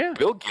can. So yeah.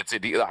 Bill gets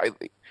it.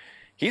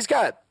 He's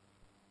got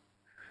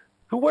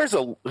who wears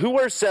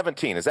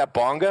 17? Is that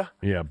Bonga?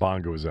 Yeah,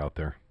 Bonga was out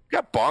there. You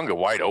got Bonga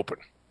wide open.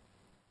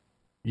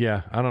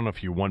 Yeah, I don't know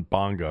if you want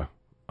Bonga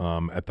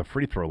at the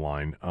free throw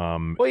line. I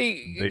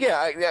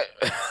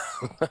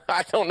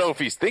don't know if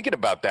he's thinking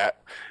about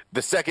that.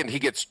 The second he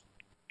gets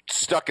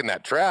stuck in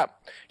that trap,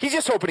 he's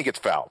just hoping he gets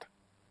fouled.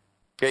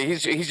 Okay,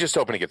 he's just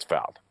hoping he gets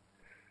fouled.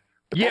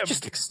 But that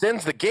just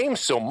extends the game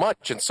so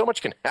much, and so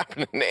much can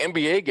happen in the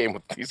NBA game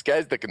with these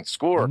guys that can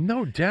score.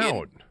 No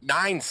doubt. In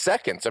 9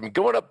 seconds. I mean,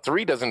 going up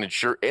 3 doesn't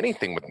ensure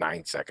anything with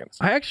 9 seconds.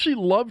 I actually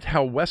loved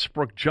how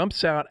Westbrook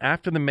jumps out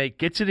after the make,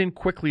 gets it in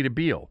quickly to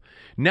Beal.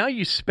 Now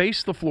you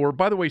space the floor.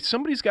 By the way,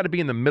 somebody's got to be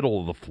in the middle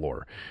of the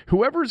floor.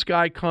 Whoever's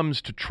guy comes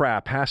to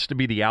trap has to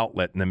be the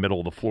outlet in the middle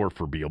of the floor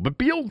for Beal. But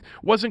Beal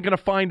wasn't going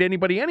to find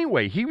anybody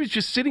anyway. He was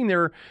just sitting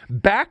there,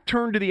 back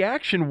turned to the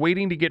action,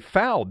 waiting to get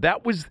fouled.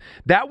 That was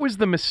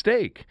the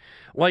mistake.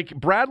 Like,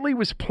 Bradley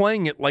was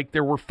playing it like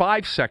there were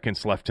 5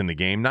 seconds left in the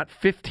game, not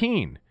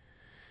 15.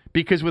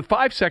 Because with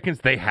 5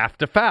 seconds, they have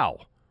to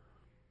foul.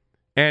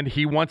 And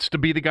he wants to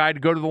be the guy to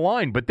go to the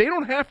line. But they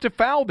don't have to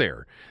foul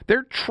there.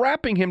 They're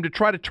trapping him to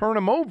try to turn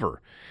him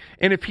over.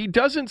 And if he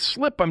doesn't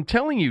slip, I'm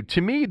telling you,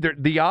 to me,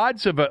 the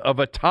odds of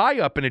a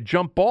tie-up and a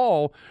jump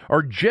ball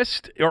are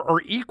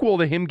equal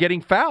to him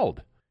getting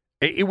fouled.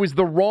 It was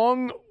the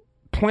wrong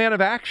plan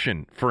of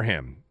action for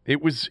him.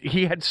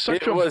 He had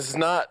such It was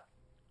not...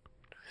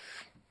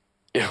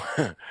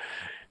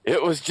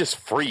 It was just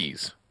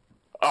freeze.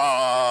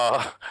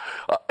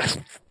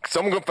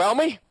 Someone gonna foul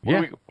me? Yeah.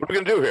 What are we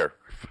gonna do here?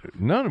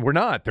 No, we're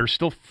not. There's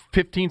still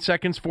 15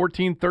 seconds,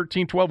 14,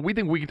 13, 12. We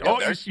think we can.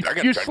 Yeah,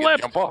 You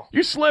slipped.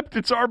 You slipped.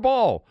 It's our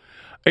ball.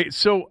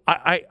 So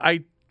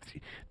I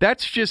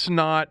that's just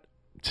not,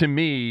 to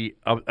me,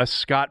 a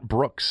Scott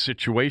Brooks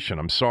situation.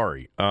 I'm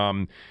sorry.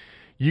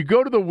 You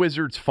go to the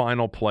Wizards'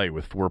 final play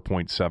with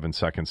 4.7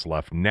 seconds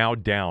left, now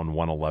down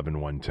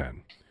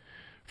 111-110.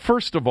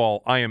 First of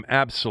all, I am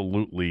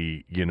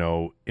absolutely,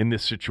 in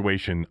this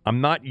situation, I'm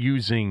not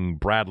using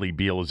Bradley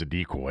Beal as a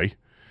decoy.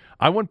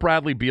 I want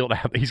Bradley Beal to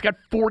he's got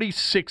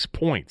 46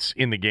 points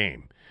in the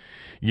game,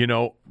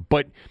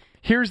 but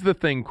here's the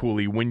thing,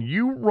 Cooley. When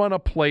you run a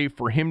play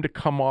for him to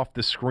come off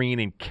the screen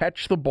and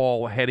catch the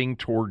ball heading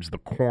towards the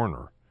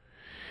corner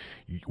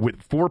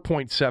with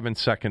 4.7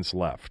 seconds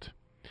left,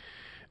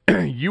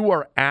 you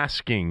are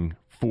asking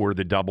for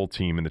the double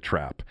team in the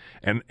trap.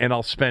 And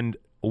I'll spend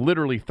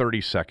literally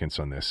 30 seconds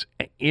on this.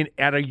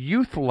 At a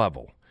youth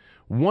level,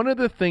 one of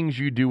the things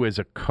you do as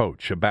a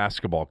coach, a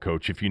basketball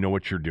coach, if you know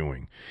what you're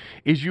doing,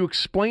 is you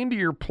explain to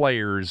your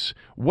players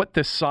what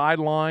the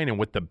sideline and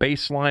what the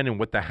baseline and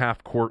what the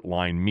half-court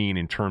line mean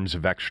in terms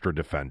of extra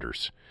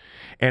defenders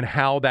and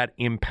how that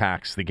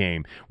impacts the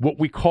game. What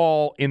we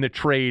call in the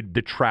trade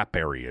the trap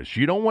areas.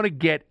 You don't want to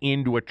get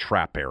into a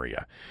trap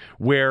area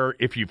where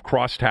if you've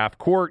crossed half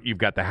court, you've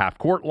got the half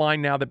court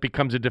line now that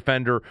becomes a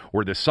defender,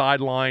 or the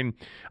sideline.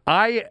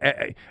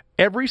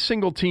 Every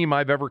single team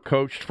I've ever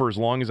coached for as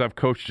long as I've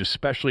coached,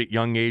 especially at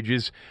young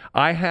ages,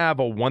 I have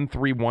a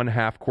 1-3-1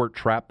 half-court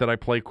trap that I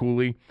play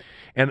coolly,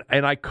 and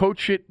I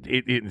coach it,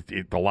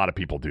 a lot of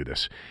people do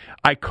this.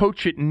 I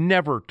coach it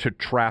never to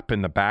trap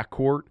in the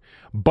backcourt,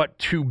 but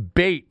to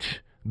bait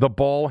the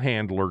ball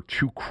handler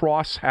to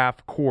cross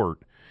half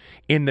court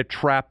in the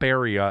trap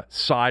area,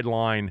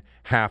 sideline,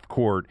 half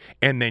court,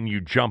 and then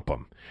you jump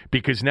them.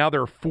 Because now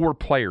there are 4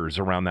 players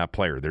around that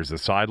player. There's the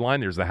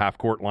sideline, there's the half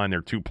court line, there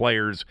are 2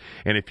 players.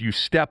 And if you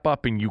step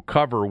up and you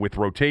cover with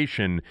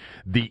rotation,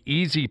 the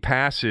easy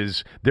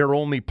passes, their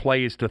only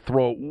play is to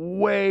throw it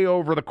way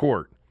over the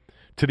court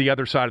to the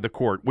other side of the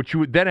court, which you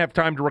would then have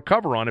time to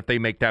recover on if they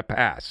make that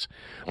pass.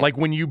 Like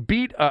when you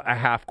beat a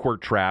half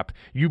court trap,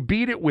 you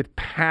beat it with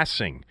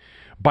passing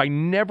by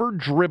never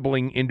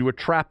dribbling into a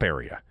trap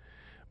area.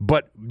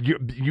 But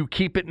you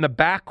keep it in the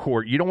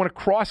backcourt. You don't want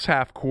to cross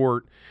half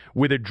court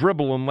with a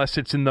dribble unless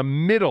it's in the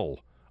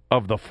middle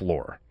of the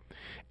floor.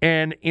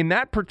 And in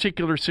that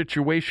particular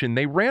situation,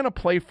 they ran a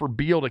play for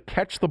Beal to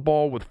catch the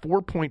ball with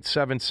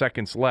 4.7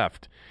 seconds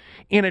left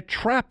in a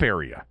trap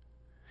area.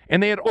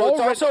 And they had Well,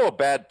 it's also a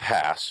bad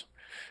pass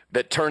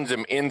that turns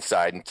him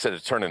inside instead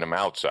of turning him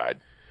outside.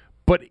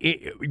 But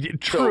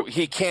so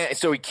he can't.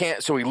 So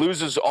he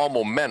loses all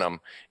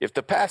momentum. If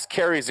the pass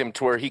carries him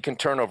to where he can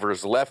turn over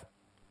his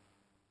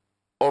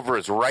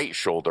right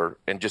shoulder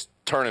and just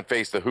turn and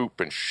face the hoop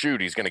and shoot,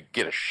 he's going to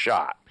get a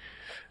shot.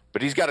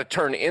 But he's got to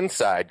turn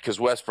inside because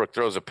Westbrook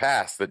throws a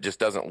pass that just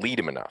doesn't lead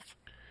him enough.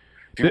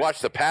 If you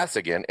watch the pass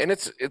again, and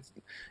it's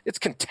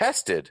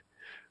contested,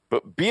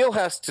 but Beal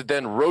has to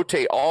then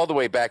rotate all the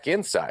way back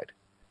inside,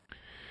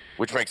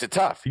 which makes it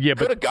tough. Yeah,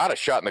 could have got a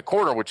shot in the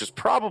corner, which is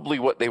probably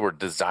what they were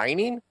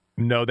designing.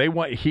 No, they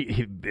want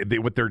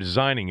what they're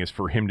designing is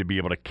for him to be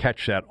able to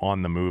catch that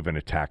on the move and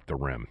attack the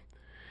rim.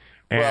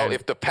 And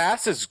if the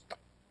pass is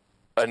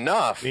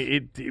enough,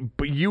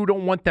 but you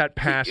don't want that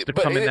pass to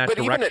come in that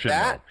direction. But even at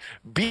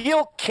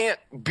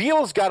that,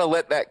 Beal's got to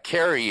let that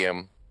carry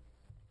him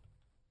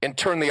and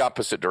turn the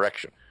opposite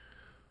direction.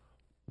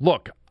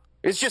 Look,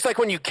 it's just like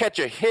when you catch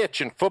a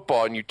hitch in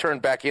football and you turn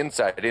back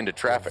inside into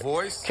traffic.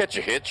 Catch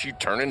a hitch, you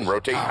turn and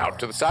rotate out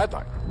to the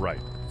sideline. Right.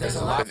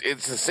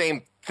 It's the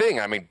same thing.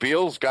 I mean,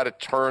 Beal's got to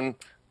turn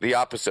the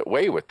opposite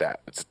way with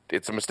that.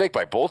 It's a mistake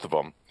by both of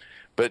them,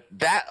 but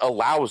that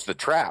allows the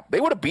trap.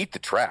 They would have beat the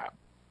trap.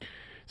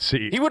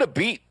 See, he would have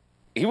beat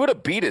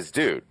his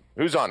dude.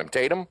 Who's on him?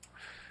 Tatum?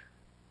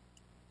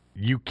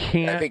 You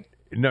can't.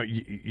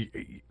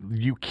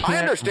 You can't. I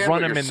understand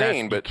run what him you're in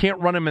saying, but you can't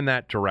run him in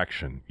that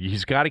direction.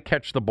 He's got to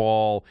catch the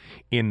ball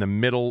in the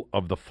middle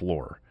of the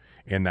floor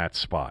in that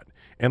spot.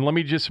 And let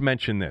me just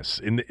mention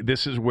this. And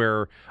this is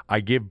where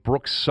I give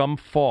Brooks some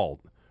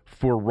fault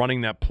for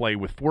running that play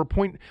with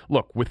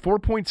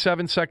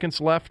 4.7 seconds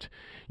left.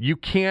 You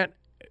can't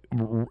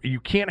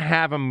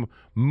have him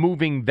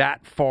moving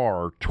that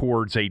far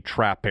towards a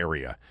trap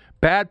area.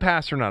 Bad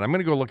pass or not, I'm going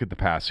to go look at the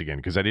pass again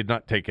because I did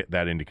not take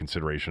that into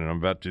consideration, and I'm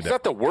about to do that. It's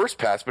not the worst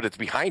pass, but it's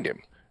behind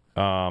him.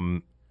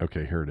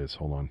 Okay, here it is.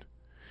 Hold on.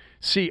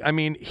 See, I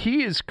mean,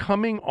 he is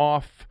coming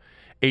off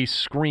a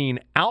screen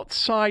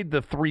outside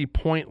the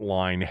three-point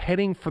line,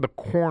 heading for the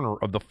corner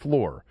of the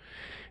floor.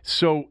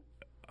 So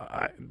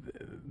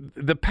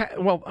the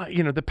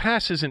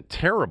pass isn't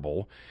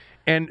terrible.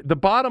 And the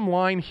bottom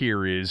line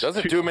here is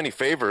doesn't do him any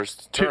favors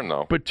to turn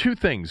though. But 2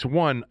 things.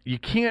 One, you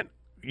can't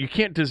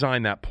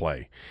design that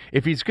play.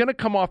 If he's going to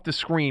come off the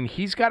screen,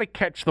 he's got to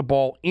catch the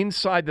ball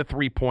inside the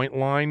three-point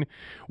line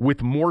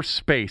with more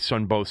space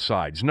on both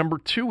sides. Number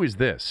 2 is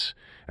this,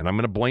 and I'm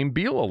going to blame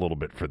Beal a little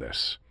bit for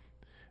this.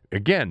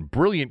 Again,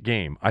 brilliant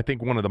game. I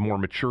think one of the more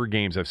mature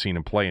games I've seen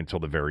him play until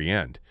the very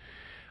end.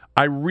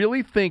 I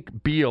really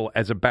think Beal,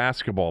 as a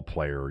basketball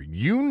player,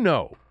 you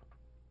know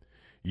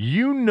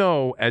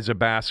as a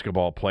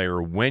basketball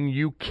player when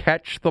you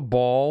catch the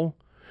ball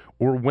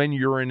or when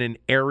you're in an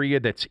area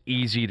that's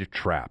easy to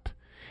trap.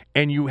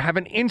 And you have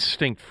an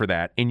instinct for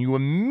that, and you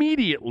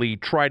immediately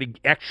try to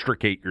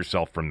extricate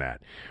yourself from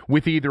that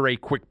with either a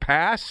quick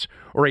pass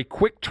or a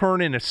quick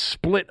turn and a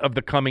split of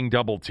the coming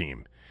double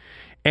team.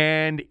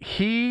 And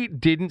he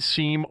didn't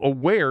seem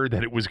aware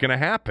that it was going to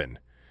happen.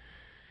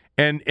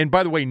 And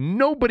by the way,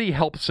 nobody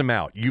helps him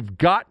out. You've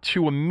got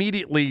to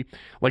immediately,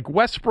 like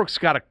Westbrook's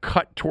got to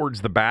cut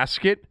towards the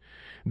basket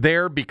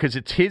there because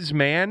it's his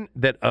man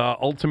that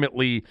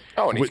ultimately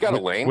and he's got a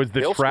lane. Was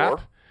the He'll trap.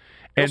 Score.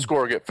 He'll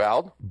score or get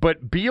fouled.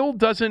 But Beal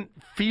doesn't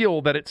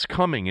feel that it's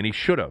coming, and he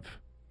should have.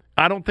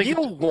 I don't think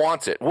Beal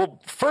wants it. Well,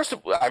 first,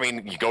 I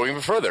mean, you go even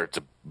further. It's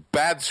a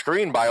bad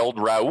screen by old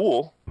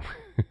Raul.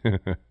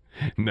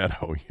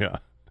 Neto, yeah.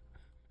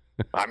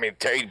 I mean,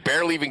 he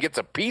barely even gets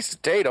a piece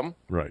of Tatum.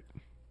 Right.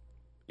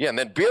 Yeah, and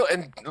then Beal,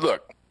 and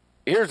look,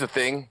 here's the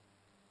thing.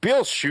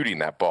 Beal's shooting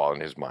that ball in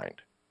his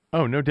mind.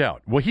 Oh, no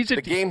doubt. Well,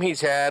 the game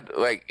he's had,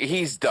 like,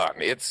 he's done.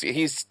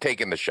 He's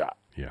taken the shot.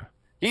 Yeah.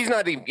 He's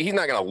not going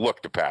to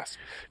look to pass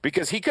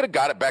because he could have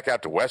got it back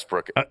out to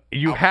Westbrook.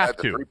 You have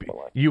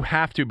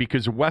to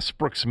because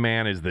Westbrook's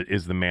man is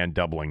the man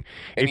doubling.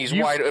 And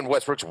and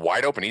Westbrook's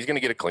wide open. He's going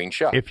to get a clean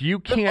shot. If you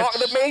can't,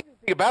 the amazing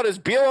thing about it is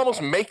Beal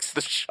almost makes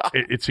the shot.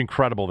 It's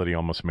incredible that he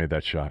almost made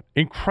that shot.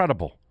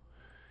 Incredible.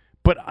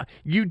 But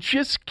you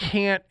just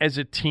can't, as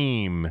a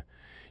team,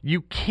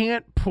 you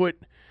can't put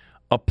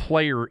a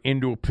player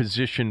into a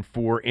position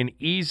for an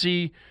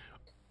easy,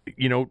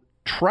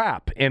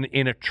 trap and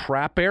in a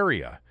trap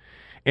area.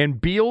 And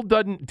Beal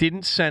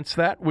didn't sense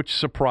that, which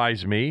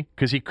surprised me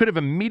because he could have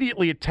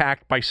immediately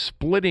attacked by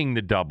splitting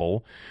the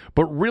double,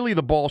 but really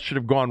the ball should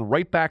have gone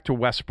right back to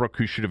Westbrook,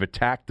 who should have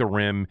attacked the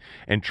rim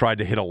and tried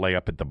to hit a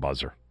layup at the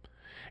buzzer.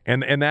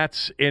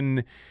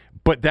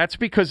 But that's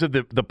because of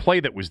the play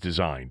that was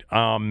designed.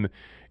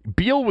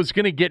 Beal was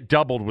going to get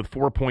doubled with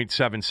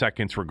 4.7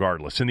 seconds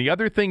regardless. And the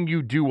other thing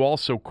you do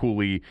also,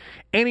 Cooley,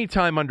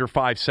 anytime under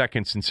 5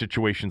 seconds in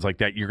situations like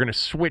that, you're going to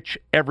switch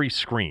every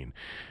screen.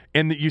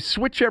 And you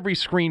switch every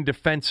screen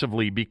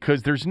defensively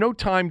because there's no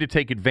time to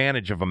take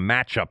advantage of a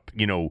matchup,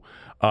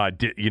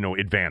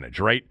 advantage,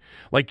 right?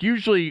 Like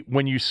usually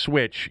when you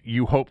switch,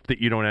 you hope that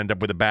you don't end up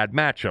with a bad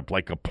matchup,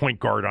 like a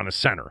point guard on a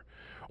center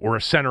or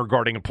a center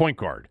guarding a point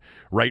guard,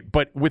 right?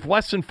 But with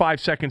less than 5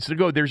 seconds to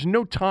go, there's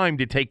no time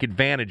to take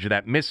advantage of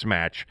that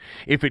mismatch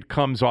if it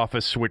comes off a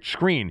switch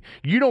screen.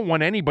 You don't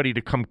want anybody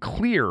to come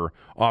clear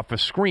off a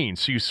screen,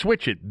 so you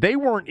switch it. They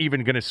weren't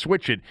even going to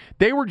switch it.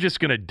 They were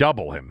just going to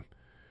double him.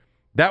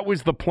 That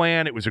was the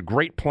plan. It was a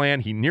great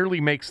plan. He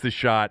nearly makes the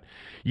shot.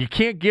 You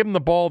can't give him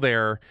the ball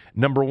there,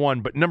 number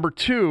one. But number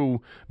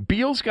two,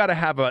 Beal's got to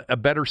have a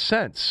better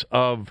sense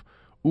of,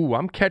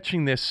 I'm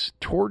catching this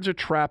towards a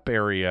trap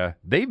area.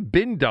 They've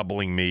been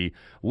doubling me.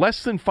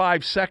 Less than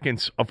 5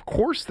 seconds. Of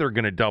course they're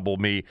going to double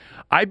me.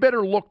 I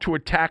better look to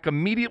attack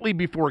immediately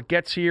before it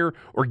gets here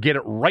or get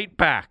it right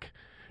back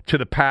to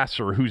the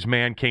passer whose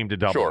man came to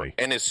double me.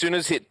 And as soon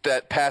as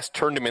that pass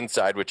turned him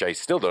inside, which I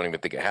still don't even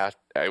think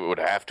I would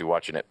have to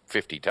watching it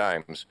 50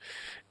 times.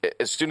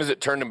 As soon as it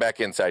turned him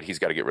back inside, he's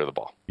got to get rid of the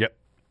ball. Yep.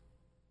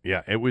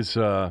 Yeah, it was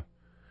a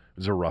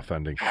rough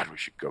ending. God, we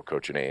should go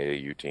coach an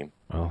AAU team.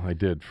 Well, I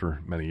did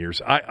for many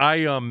years.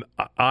 I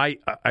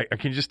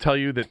can just tell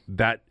you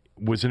that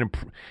was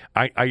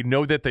I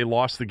know that they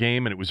lost the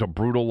game and it was a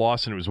brutal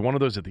loss and it was one of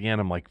those at the end.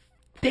 I'm like,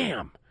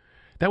 damn,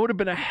 that would have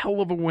been a hell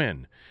of a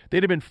win.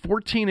 They'd have been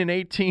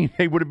 14-18.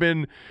 They would have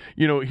been,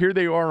 here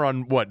they are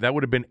on what? That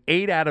would have been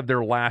 8 out of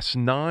their last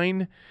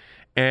 9.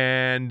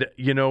 And,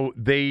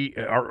 they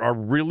are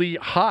really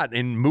hot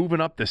in moving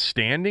up the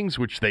standings,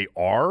 which they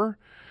are.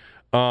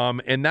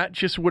 And that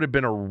just would have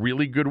been a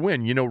really good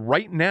win.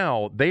 Right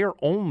now, they are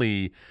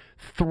only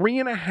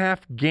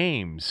 3.5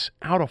 games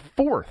out of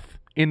 4th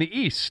in the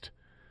East.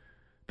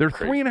 They're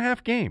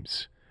 3.5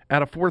 games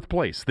out of 4th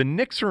place. The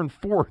Knicks are in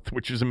 4th,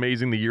 which is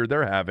amazing the year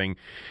they're having.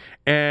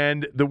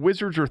 And the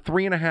Wizards are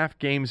 3.5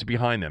 games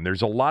behind them.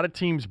 There's a lot of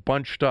teams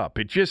bunched up.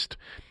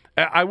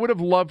 I would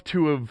have loved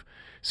to have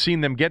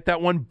seen them get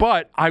that one,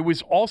 but I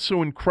was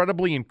also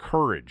incredibly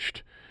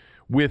encouraged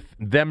with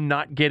them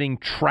not getting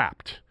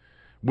trapped,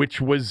 which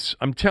was,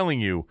 I'm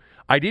telling you,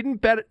 I didn't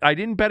bet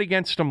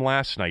against them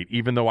last night,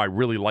 even though I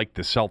really liked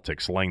the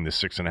Celtics laying the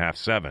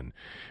 6.5-7,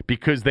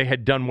 because they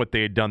had done what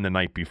they had done the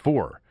night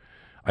before.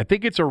 I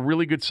think it's a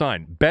really good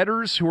sign.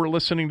 Bettors who are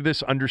listening to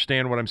this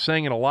understand what I'm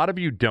saying, and a lot of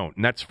you don't,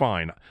 and that's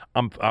fine.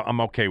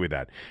 I'm okay with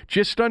that.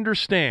 Just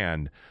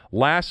understand,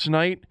 last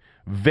night,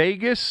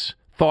 Vegas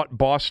thought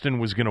Boston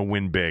was going to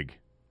win big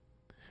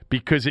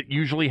because it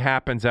usually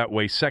happens that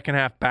way. Second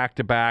half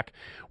back-to-back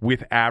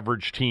with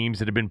average teams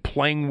that have been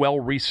playing well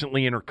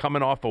recently and are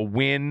coming off a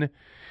win.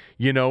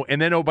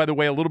 And then, by the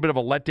way, a little bit of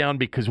a letdown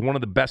because one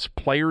of the best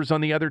players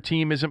on the other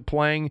team isn't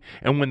playing.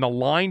 And when the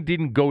line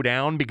didn't go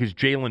down because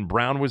Jaylen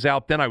Brown was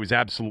out, then I was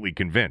absolutely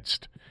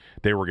convinced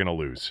they were going to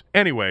lose.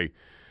 Anyway,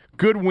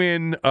 good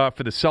win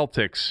for the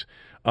Celtics.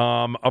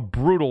 A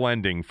brutal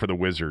ending for the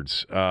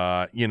Wizards.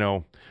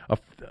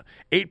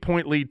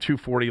 8-point lead,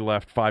 2:40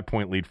 left,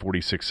 5-point lead,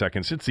 46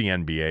 seconds. It's the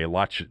NBA.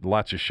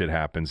 Lots of shit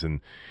happens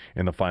in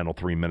the final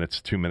 2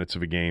 minutes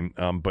of a game.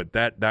 But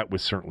that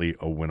was certainly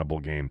a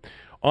winnable game.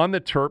 On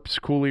the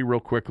Terps, Cooley, real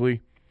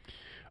quickly,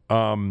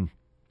 for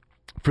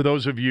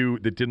those of you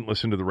that didn't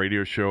listen to the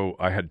radio show,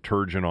 I had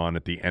Turgeon on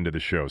at the end of the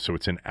show. So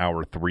it's in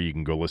hour 3. You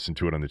can go listen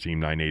to it on the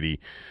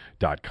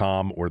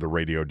team980.com or the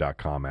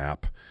radio.com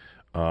app.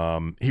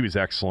 He was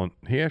excellent.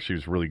 He actually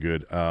was really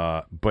good.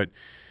 But,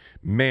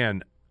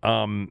 man,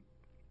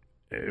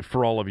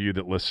 for all of you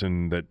that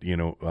listen that,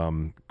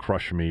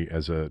 crush me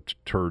as a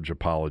Turge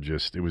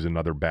apologist, it was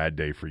another bad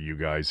day for you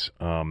guys.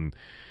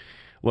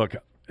 Look,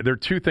 there are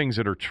two things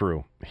that are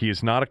true. He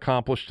is not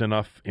accomplished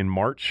enough in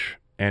March,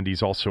 and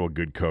he's also a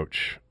good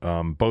coach.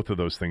 Both of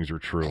those things are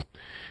true.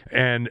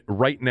 And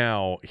right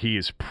now, he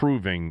is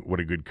proving what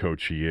a good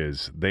coach he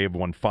is. They have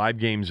won 5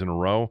 games in a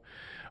row.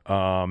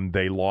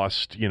 They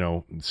lost,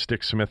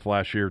 Stick Smith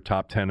last year,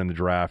 top 10 in the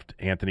draft.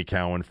 Anthony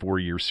Cowan,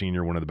 4-year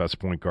senior, one of the best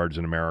point guards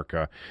in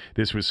America.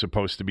 This was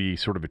supposed to be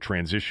sort of a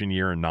transition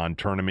year, a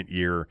non-tournament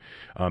year.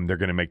 They're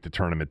going to make the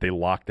tournament. They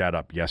locked that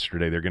up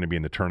yesterday. They're going to be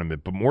in the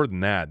tournament. But more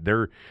than that,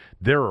 they're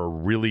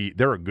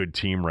a good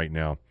team right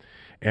now.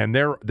 And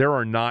they're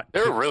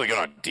really good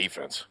on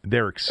defense.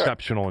 They're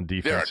exceptional in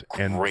defense,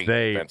 they're a great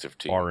defensive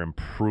team. Are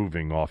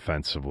improving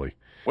offensively.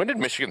 When did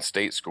Michigan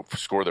State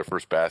score their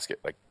first basket?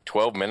 Like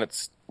 12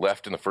 minutes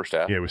left in the first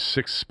half? Yeah, it was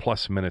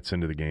 6+ minutes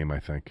into the game, I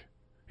think.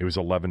 It was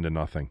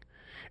 11-0.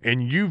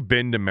 And you've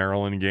been to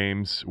Maryland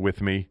games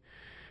with me.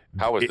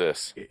 How was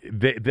this?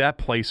 That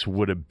place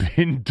would have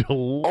been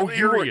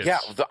delirious.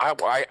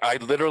 I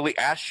literally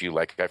asked you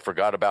like I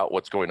forgot about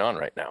what's going on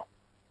right now.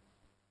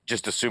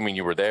 Just assuming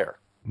you were there.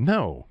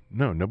 No,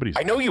 nobody's.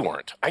 I know you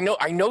weren't. I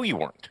know you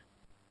weren't.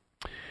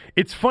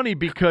 It's funny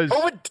because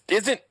it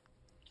isn't.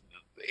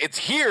 It's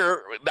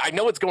here. I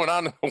know what's going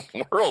on in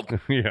the world.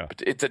 Yeah,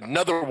 but it's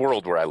another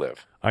world where I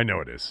live. I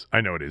know it is.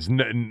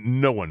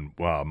 No one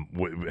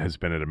has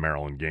been at a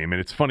Maryland game,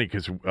 and it's funny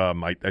because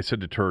I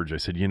said to Turge, I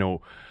said, and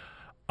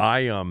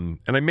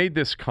I made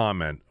this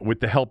comment with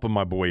the help of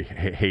my boy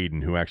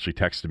Hayden, who actually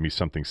texted me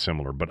something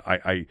similar, but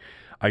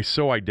I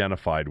so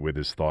identified with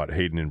his thought,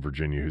 Hayden in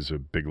Virginia, who's a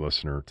big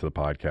listener to the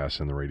podcast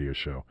and the radio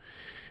show.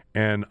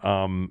 And,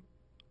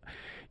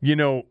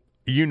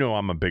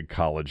 I'm a big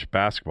college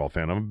basketball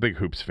fan. I'm a big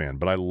hoops fan,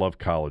 but I love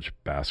college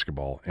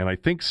basketball. And I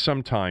think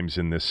sometimes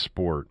in this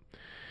sport,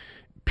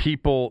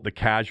 people, the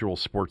casual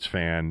sports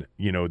fan,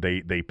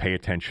 they pay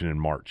attention in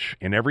March.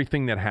 And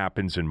everything that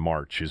happens in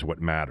March is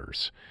what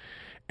matters.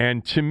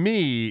 And to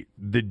me,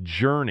 the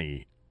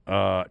journey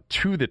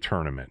to the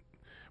tournament,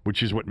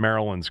 which is what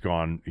Maryland's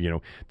gone,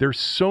 there's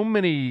so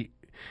many,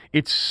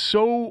 it's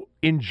so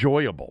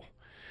enjoyable.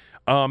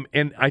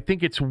 And I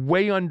think it's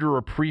way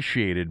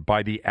underappreciated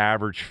by the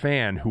average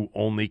fan who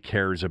only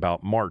cares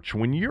about March.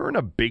 When you're in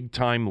a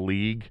big-time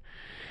league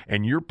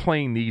and you're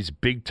playing these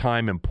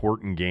big-time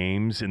important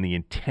games and the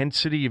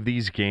intensity of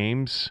these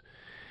games,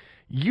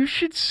 you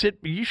should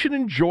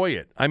enjoy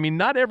it. I mean,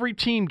 not every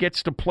team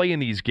gets to play in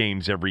these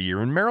games every year,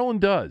 and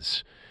Maryland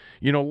does.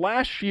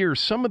 Last year,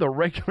 some of the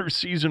regular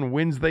season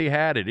wins they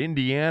had at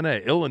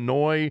Indiana,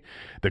 Illinois,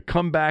 the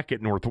comeback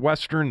at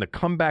Northwestern, the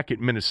comeback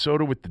at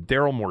Minnesota with the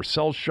Daryl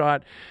Morcell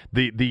shot,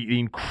 the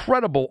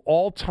incredible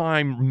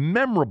all-time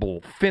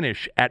memorable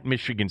finish at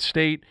Michigan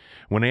State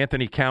when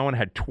Anthony Cowan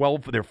had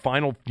 12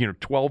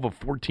 of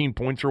 14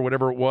 points or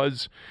whatever it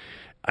was.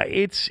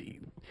 It's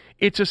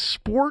a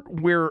sport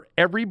where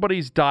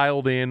everybody's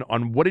dialed in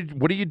on what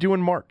do you do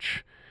in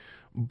March,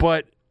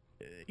 but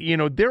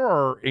there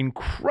are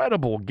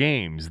incredible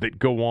games that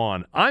go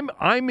on.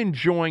 I'm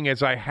enjoying,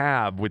 as I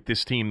have with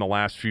this team the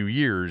last few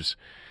years,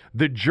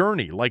 the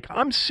journey. Like,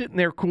 I'm sitting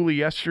there, Cooley,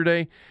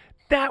 yesterday.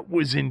 That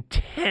was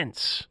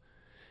intense.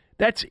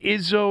 That's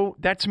Izzo.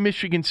 That's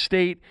Michigan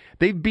State.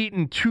 They've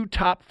beaten 2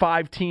 top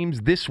 5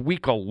 teams this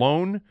week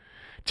alone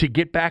to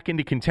get back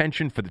into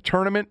contention for the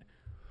tournament.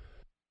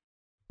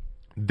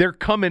 They're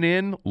coming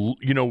in,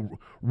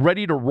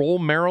 ready to roll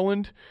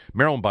Maryland.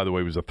 Maryland, by the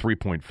way, was a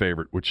 3-point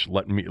favorite, which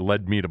led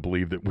me to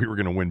believe that we were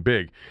going to win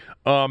big.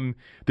 The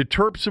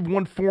Terps have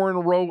won 4 in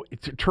a row.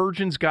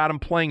 Turgeon's got them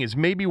playing as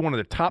maybe one of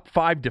the top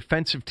 5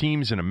 defensive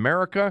teams in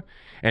America,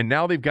 and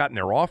now they've gotten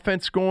their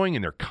offense going,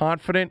 and they're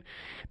confident.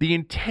 The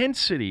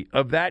intensity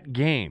of that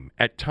game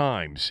at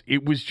times,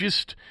 it was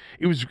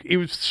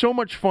so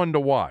much fun to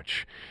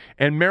watch.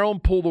 And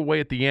Maryland pulled away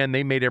at the end.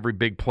 They made every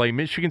big play.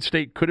 Michigan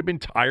State could have been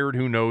tired.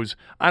 Who knows?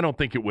 I don't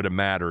think it would have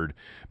mattered.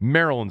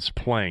 Maryland's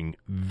playing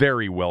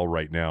very well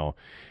right now.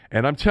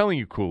 And I'm telling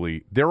you,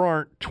 Cooley, there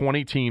aren't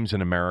 20 teams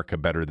in America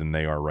better than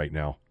they are right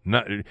now.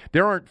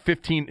 There aren't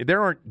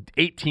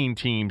 18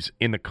 teams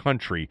in the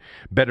country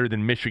better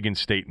than Michigan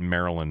State and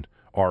Maryland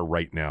are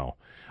right now.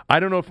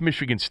 I don't know if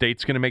Michigan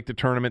State's going to make the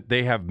tournament.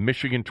 They have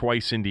Michigan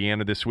twice,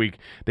 Indiana this week.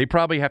 They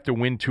probably have to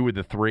win 2 of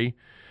the 3.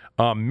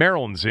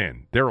 Maryland's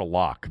in. They're a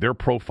lock. They're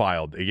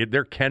profiled.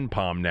 Their Ken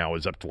Palm now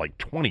is up to like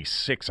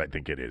 26, I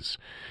think it is.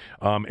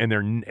 And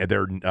their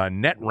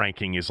net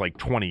ranking is like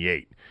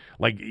 28.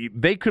 Like,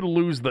 they could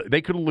lose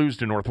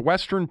to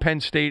Northwestern, Penn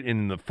State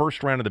in the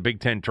first round of the Big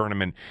Ten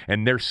tournament,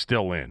 and they're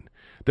still in.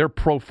 Their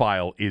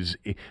profile is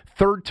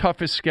 3rd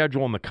toughest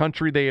schedule in the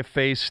country they have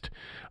faced,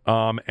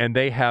 and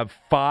they have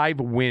 5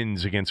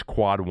 wins against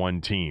Quad 1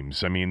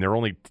 teams. I mean, there are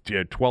only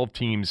 12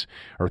 teams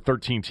or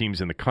 13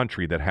 teams in the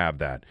country that have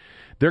that.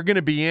 They're going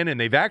to be in, and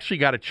they've actually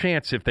got a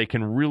chance if they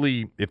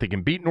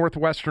can beat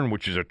Northwestern,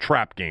 which is a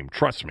trap game.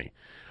 Trust me.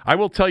 I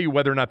will tell you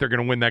whether or not they're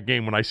going to win that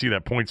game when I see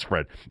that point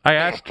spread.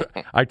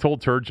 I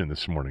told Turgeon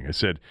this morning, I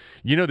said,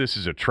 this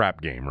is a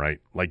trap game, right?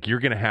 Like, you're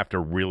going to have to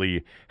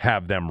really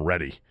have them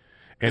ready.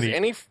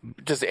 And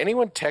does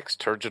anyone text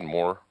Turgeon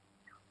more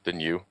than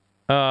you?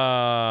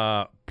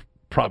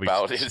 Probably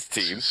about his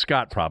team.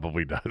 Scott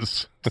probably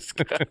does.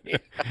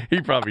 He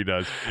probably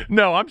does.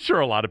 No, I'm sure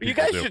a lot of people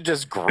do. You guys should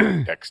just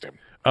group text him.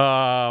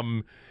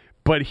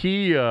 But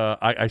he,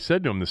 I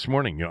said to him this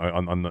morning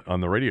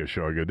on the radio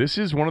show, I go, this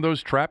is one of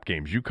those trap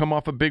games. You come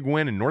off a big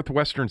win, and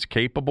Northwestern's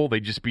capable.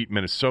 They just beat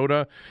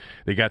Minnesota.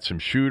 They got some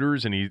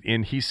shooters,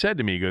 and he said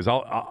to me, he goes,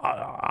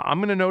 I'm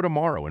going to know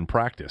tomorrow in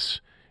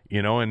practice.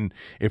 And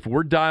if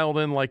we're dialed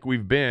in like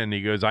we've been,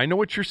 he goes, I know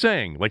what you're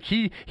saying. Like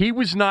he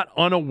was not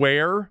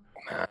unaware.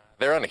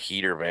 They're on a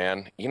heater,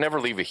 man. You never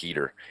leave a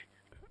heater.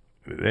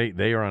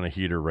 They are on a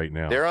heater right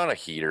now. They're on a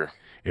heater.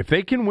 If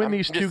they can win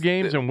these two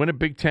games and win a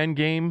Big Ten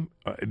game,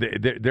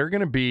 they're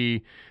going to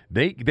be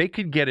they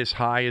could get as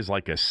high as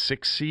like a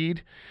 6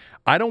 seed.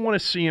 I don't want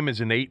to see him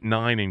as an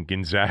 8-9 in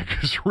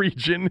Gonzaga's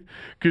region,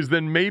 because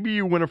then maybe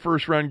you win a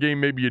first-round game,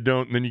 maybe you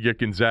don't, and then you get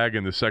Gonzaga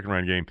in the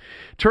second-round game.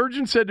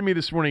 Turgeon said to me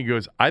this morning, he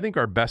goes, I think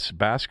our best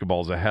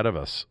basketball is ahead of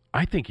us.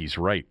 I think he's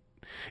right.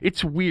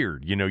 It's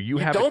weird.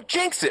 Don't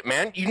jinx it,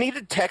 man. You need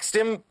to text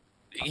him.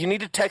 You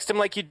need to text him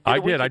like you did. I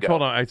did. I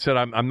told him. I said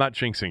I'm not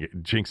jinxing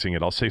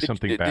it. I'll say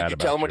something bad about it. Did you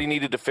tell him what he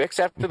needed to fix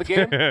after the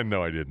game?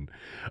 No, I didn't.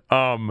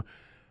 But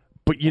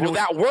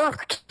that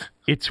worked.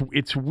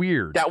 It's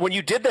weird. That when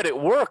you did that,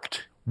 it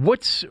worked.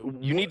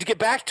 You need to get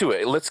back to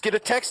it. Let's get a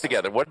text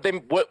together. What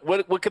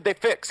could they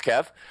fix,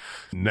 Kev?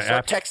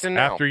 Start texting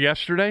now. After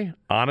yesterday,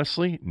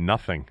 honestly,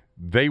 nothing.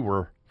 They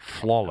were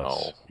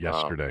flawless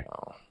yesterday.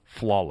 No.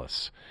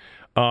 Flawless.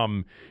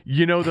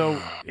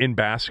 Though, in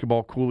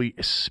basketball, Cooley,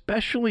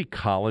 especially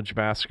college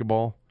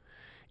basketball,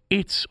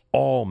 it's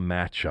all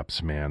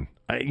matchups, man.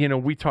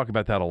 We talk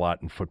about that a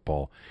lot in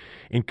football.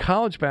 In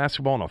college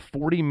basketball, in a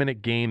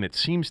 40-minute game that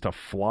seems to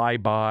fly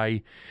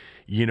by,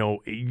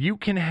 you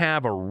can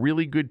have a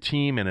really good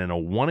team and in a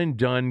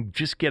one-and-done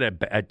just get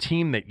a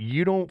team that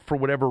you don't, for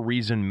whatever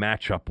reason,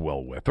 match up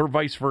well with, or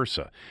vice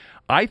versa.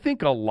 I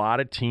think a lot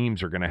of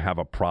teams are going to have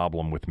a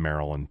problem with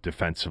Maryland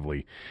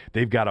defensively.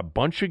 They've got a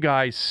bunch of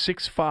guys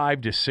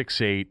 6'5" to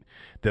 6'8"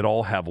 that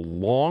all have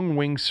long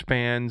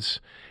wingspans,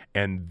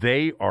 and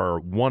they are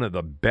one of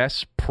the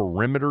best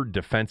perimeter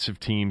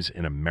defensive teams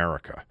in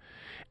America.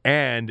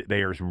 And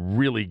they are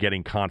really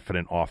getting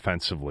confident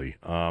offensively.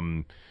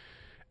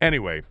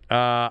 Anyway,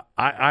 I'm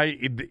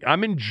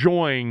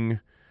enjoying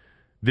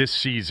this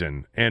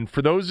season. And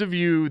for those of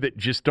you that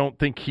just don't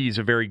think he's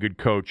a very good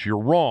coach, you're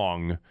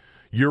wrong.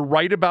 You're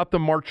right about the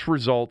March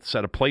results.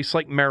 At a place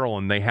like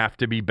Maryland, they have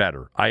to be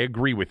better. I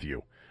agree with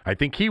you. I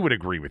think he would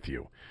agree with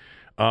you.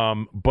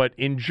 But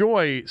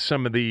enjoy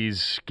some of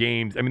these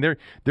games. I mean,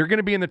 they're going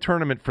to be in the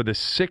tournament for the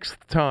 6th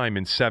time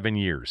in 7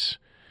 years.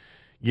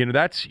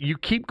 You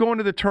keep going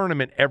to the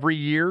tournament every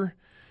year.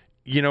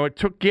 It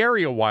took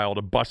Gary a while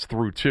to bust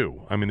through,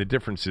 too. I mean, the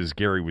difference is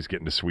Gary was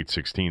getting to Sweet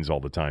 16s all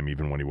the time,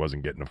 even when he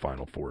wasn't getting to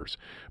Final Fours.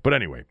 But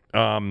anyway,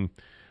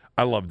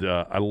 I loved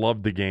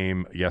the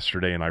game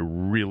yesterday, and I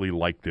really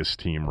like this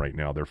team right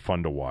now. They're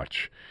fun to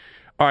watch.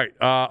 All right,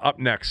 up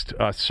next,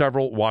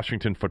 several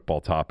Washington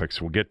football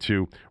topics we'll get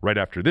to right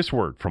after this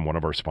word from one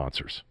of our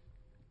sponsors.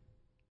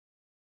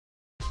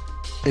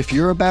 If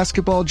you're a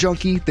basketball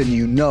junkie, then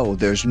you know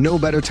there's no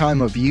better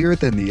time of year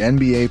than the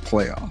NBA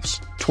playoffs.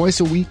 Twice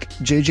a week,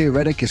 JJ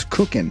Redick is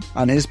cooking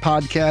on his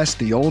podcast,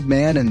 The Old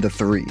Man and the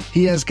Three.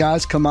 He has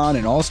guys come on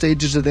in all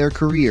stages of their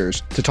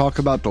careers to talk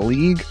about the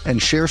league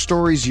and share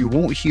stories you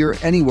won't hear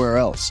anywhere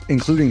else,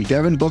 including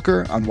Devin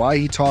Booker on why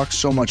he talks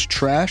so much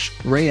trash,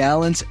 Ray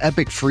Allen's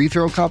epic free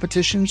throw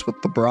competitions with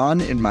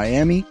LeBron in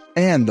Miami,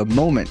 and the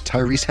moment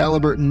Tyrese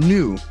Halliburton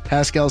knew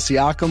Pascal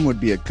Siakam would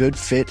be a good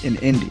fit in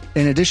Indy.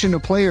 In addition to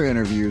player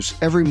interviews,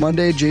 every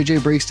Monday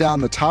JJ breaks down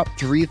the top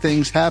 3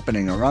 things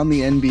happening around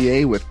the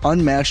NBA with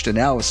unmatched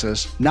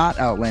analysis, not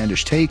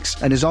outlandish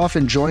takes, and is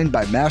often joined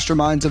by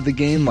masterminds of the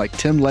game like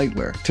Tim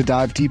Legler to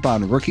dive deep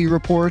on rookie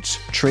reports,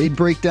 trade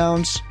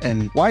breakdowns,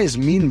 and why is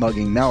mean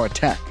mugging now a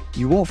tech?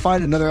 You won't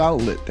find another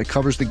outlet that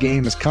covers the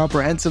game as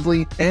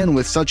comprehensively and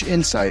with such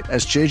insight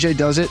as JJ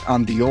does it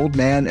on The Old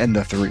Man and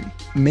the Three.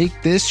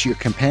 Make this your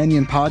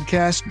companion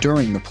podcast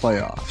during the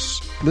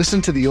playoffs.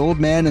 Listen to The Old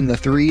Man and the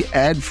Three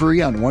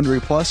ad-free on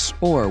Wondery Plus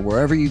or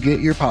wherever you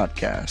get your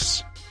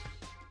podcasts.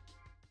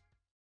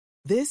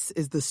 This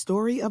is the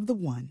story of the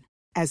one.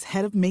 As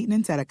head of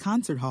maintenance at a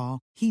concert hall,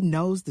 he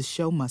knows the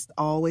show must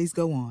always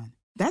go on.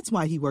 That's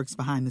why he works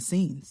behind the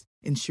scenes,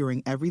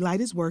 ensuring every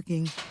light is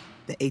working,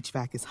 the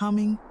HVAC is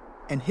humming,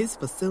 and his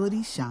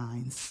facility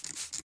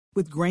shines.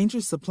 With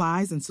Grainger's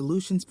supplies and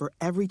solutions for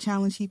every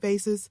challenge he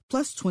faces,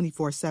 plus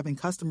 24/7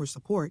 customer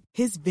support,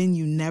 his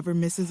venue never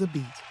misses a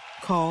beat.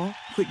 Call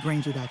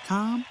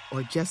quickgrainger.com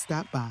or just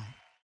stop by.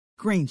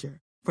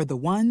 Grainger, for the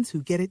ones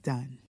who get it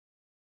done.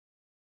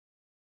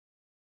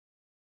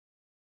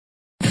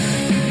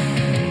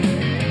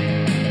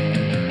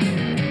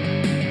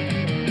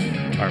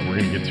 All right, we're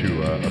going to get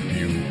to a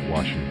few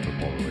Washington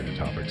football-related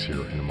topics here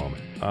in a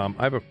moment.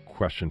 I have a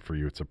question for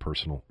you. It's a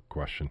personal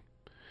question.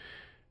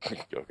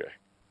 Okay.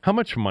 How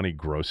much money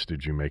gross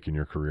did you make in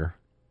your career?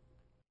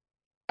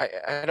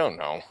 I don't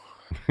know.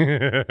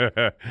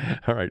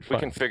 All right, fine. We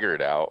can figure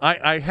it out.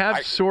 I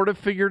have sort of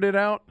figured it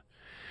out.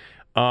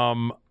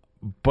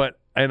 But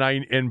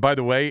by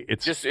the way,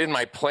 it's just in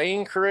my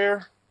playing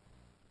career.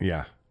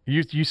 Yeah.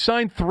 You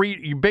signed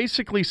 3. You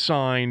basically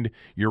signed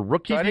your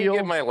rookie So I deal.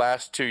 didn't get my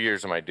last 2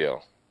 years of my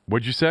deal.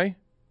 What'd you say?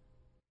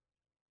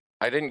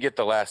 I didn't get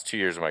the last 2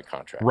 years of my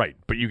contract. Right,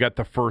 but you got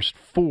the first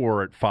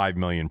 4 at $5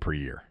 million per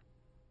year.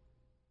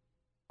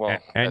 Well,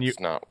 and that's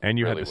not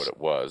you really had what it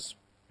was.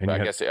 And I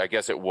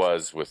guess it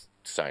was with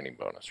signing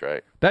bonus,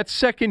 right? That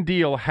second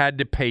deal had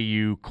to pay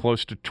you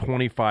close to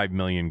 $25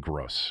 million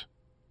gross.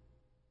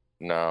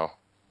 No,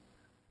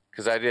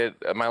 because I did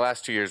my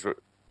last 2 years.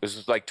 This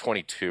was like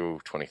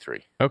 22,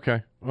 23.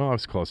 Okay, well, that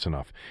was close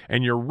enough.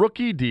 And your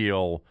rookie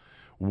deal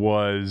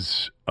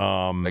was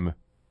like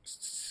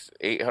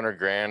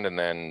 $800,000, and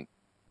then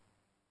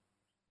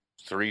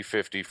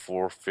 350,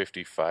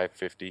 450,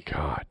 550.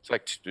 God, it's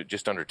like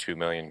just under $2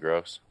 million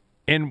gross.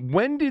 And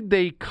when did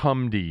they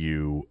come to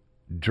you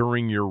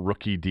during your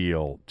rookie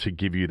deal to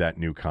give you that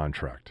new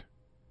contract?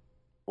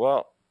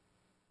 Well,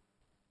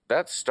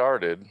 that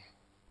started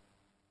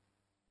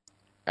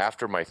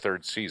after my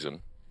third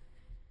season.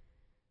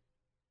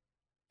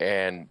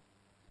 And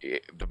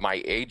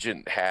my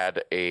agent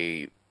had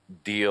a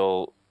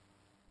deal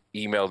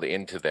emailed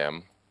into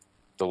them,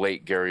 the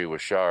late Gary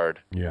Wishard,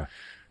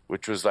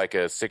 which was like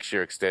a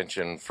 6-year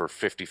extension for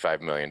 $55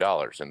 million.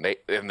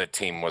 And the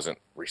team wasn't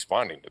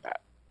responding to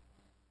that.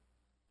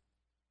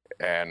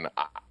 And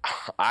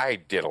I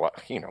did a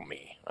lot,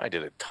 me. I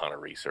did a ton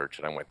of research,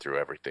 and I went through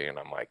everything, and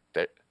I'm like,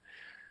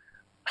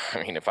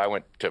 if I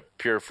went to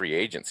pure free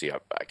agency,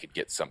 I could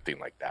get something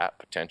like that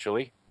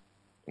potentially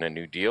in a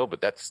new deal,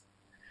 but that's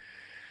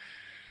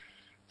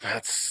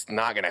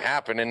not going to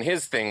happen. And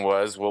his thing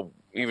was, well,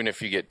 even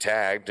if you get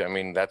tagged,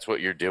 that's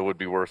what your deal would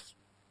be worth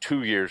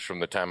 2 years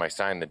from the time I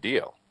signed the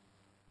deal.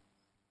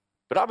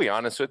 But I'll be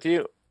honest with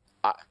you,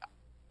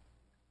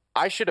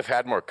 I should have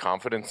had more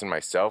confidence in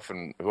myself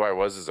and who I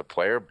was as a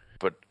player,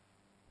 but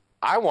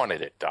I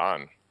wanted it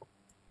done.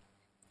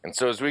 And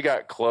so as we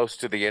got close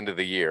to the end of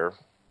the year,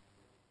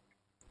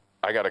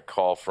 I got a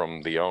call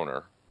from the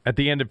owner. At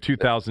the end of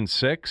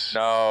 2006?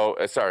 No,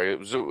 sorry. It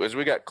was as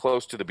we got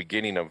close to the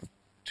beginning of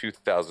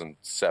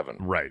 2007.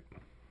 Right.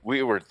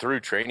 We were through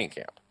training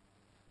camp.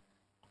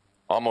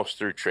 Almost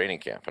through training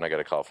camp. And I got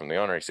a call from the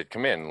owner. He said,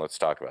 come in, let's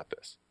talk about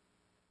this.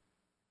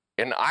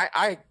 And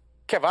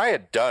Kev, I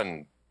had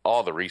done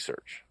all the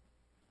research.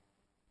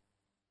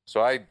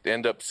 So I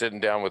end up sitting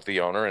down with the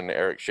owner and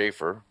Eric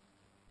Schaefer.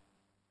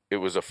 It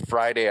was a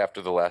Friday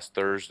after the last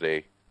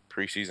Thursday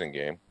preseason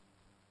game.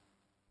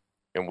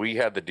 And we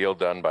had the deal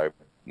done by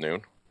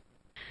noon.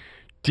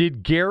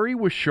 Did Gary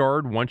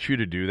Wishard want you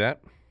to do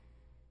that?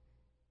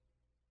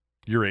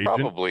 Your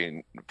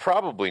agent?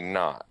 Probably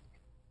not.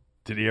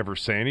 Did he ever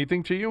say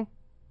anything to you?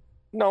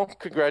 No,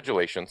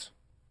 congratulations.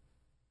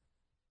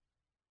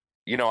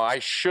 I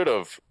should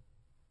have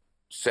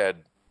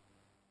said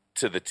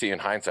to the team, in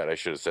hindsight, I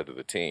should have said to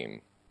the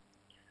team,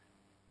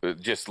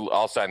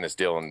 I'll sign this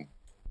deal in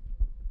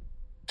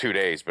 2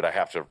 days, but I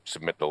have to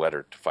submit the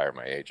letter to fire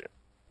my agent.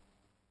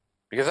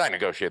 Because I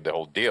negotiated the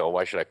whole deal.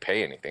 Why should I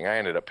pay anything? I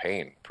ended up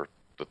paying for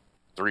the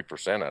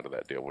 3% out of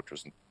that deal, which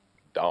was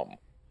dumb.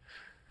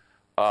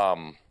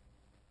 But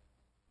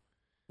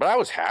I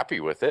was happy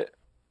with it.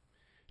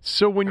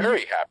 So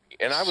very happy.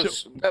 And I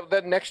was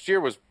that next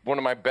year was one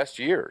of my best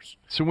years.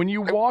 So when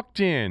you walked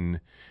in,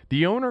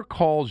 the owner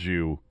calls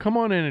you, come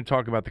on in and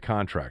talk about the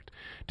contract.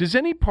 Does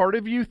any part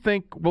of you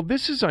think, well,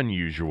 this is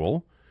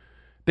unusual.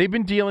 They've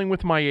been dealing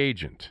with my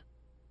agent.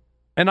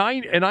 And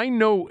I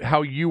know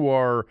how you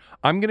are.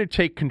 I'm going to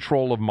take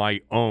control of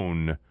my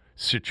own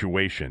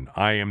situation.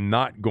 I am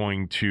not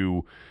going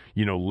to,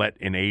 let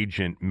an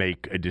agent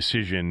make a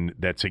decision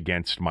that's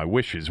against my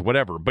wishes,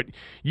 whatever. But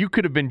you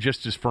could have been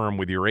just as firm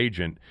with your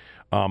agent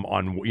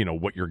on,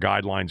 what your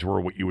guidelines were,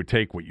 what you would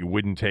take, what you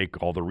wouldn't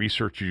take, all the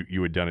research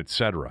you had done, et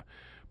cetera.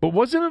 But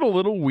wasn't it a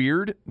little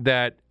weird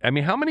that,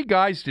 how many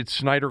guys did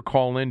Snyder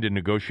call in to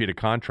negotiate a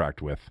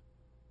contract with?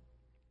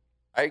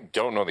 I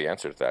don't know the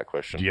answer to that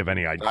question. Do you have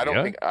any idea?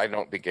 I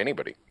don't think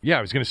anybody. Yeah,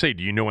 I was going to say,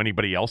 do you know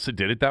anybody else that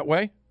did it that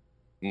way?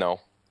 No.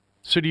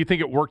 So do you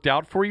think it worked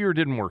out for you or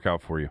didn't work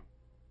out for you?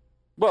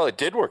 Well, it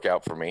did work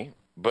out for me,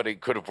 but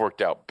it could have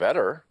worked out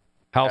better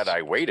had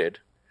I waited.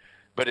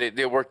 But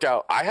it worked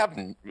out.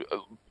 I'm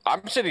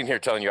sitting here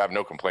telling you I have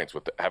no complaints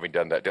with having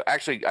done that deal.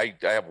 Actually, I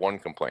have one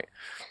complaint.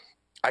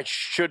 I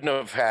shouldn't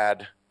have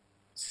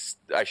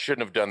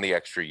done the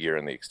extra year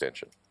in the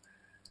extension.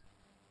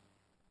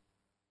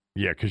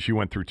 Yeah, because you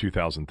went through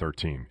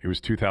 2013. It was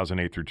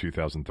 2008 through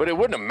 2013. But it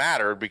wouldn't have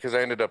mattered because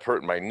I ended up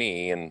hurting my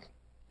knee, and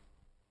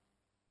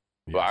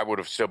I would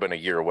have still been a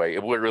year away.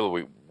 It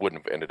really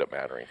wouldn't have ended up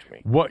mattering to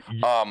me.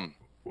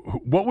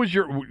 What was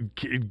your?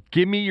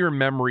 Give me your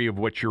memory of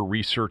what your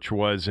research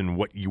was and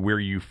where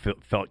you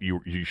felt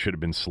you should have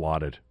been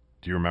slotted.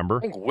 Do you remember? I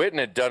think Witten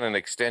had done an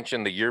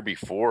extension the year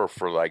before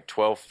for like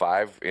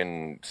 12.5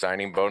 in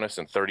signing bonus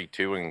and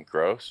 32 in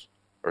gross,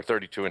 or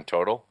 32 in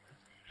total.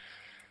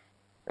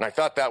 And I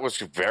thought that was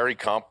very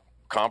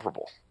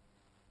comparable.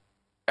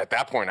 At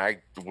that point,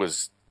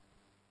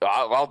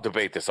 I'll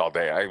debate this all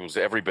day. I was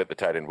every bit the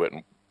tight end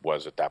Witten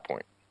was at that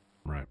point.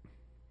 Right.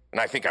 And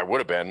I think I would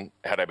have been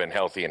had I been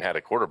healthy and had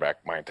a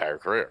quarterback my entire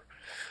career.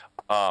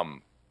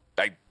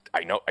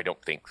 I know I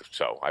don't think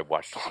so. I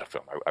watched a lot of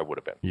film. I would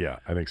have been. Yeah,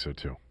 I think so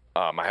too.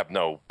 I have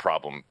no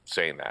problem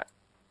saying that.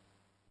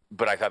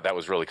 But I thought that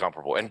was really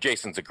comparable. And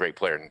Jason's a great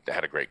player and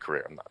had a great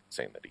career. I'm not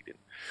saying that he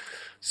didn't.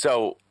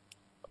 So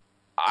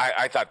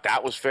I thought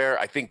that was fair.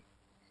 I think,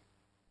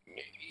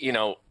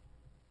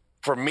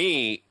 for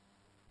me,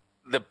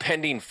 the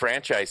pending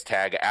franchise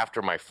tag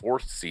after my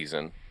fourth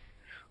season,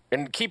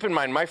 and keep in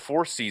mind, my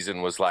fourth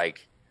season was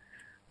like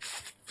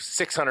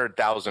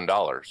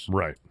 $600,000.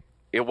 Right.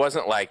 It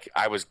wasn't like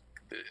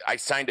I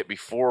signed it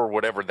before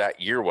whatever that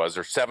year was,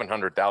 or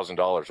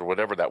 $700,000 or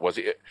whatever that was.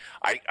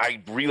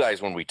 I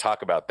realize when we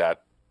talk about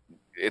that,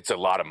 it's a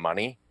lot of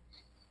money.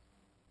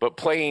 But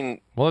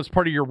well, it's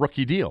part of your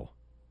rookie deal.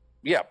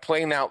 Yeah,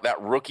 playing out that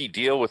rookie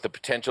deal with the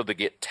potential to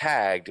get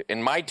tagged,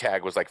 and my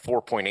tag was like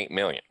 $4.8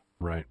 million.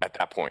 Right. At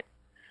that point.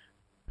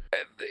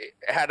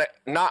 Had it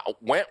not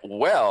went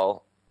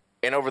well,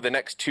 and over the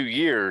next 2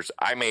 years,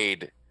 I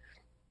made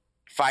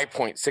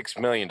 $5.6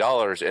 million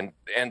and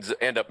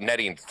end up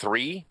netting $3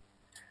 million.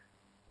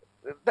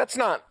 That's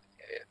not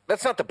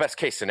the best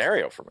case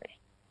scenario for me.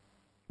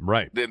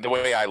 Right. The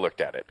way I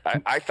looked at it,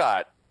 I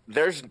thought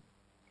there's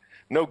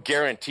no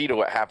guarantee to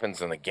what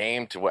happens in the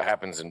game, to what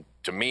happens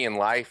to me in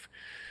life.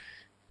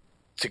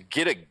 To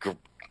get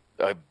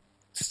a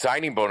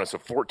signing bonus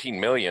of $14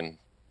 million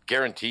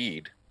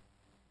guaranteed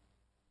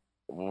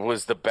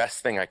was the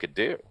best thing I could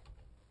do,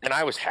 and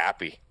I was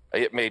happy.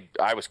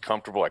 I was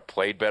comfortable. I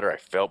played better. I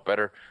felt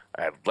better.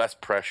 I had less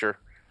pressure.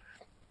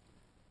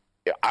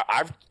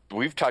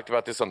 We've talked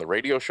about this on the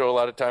radio show a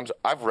lot of times.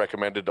 I've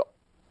recommended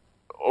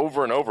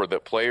over and over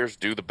that players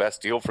do the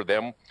best deal for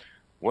them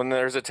when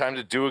there's a time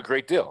to do a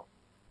great deal.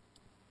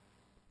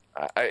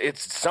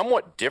 It's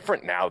somewhat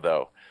different now,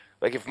 though.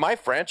 Like, if my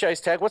franchise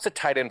tag, what's a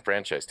tight end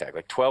franchise tag?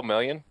 Like $12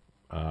 million?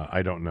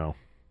 I don't know.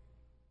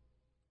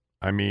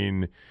 I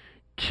mean,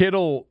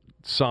 Kittle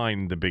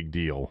signed the big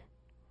deal,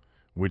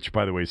 which,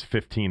 by the way, is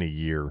 $15 a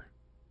year.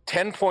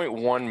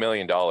 $10.1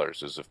 million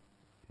is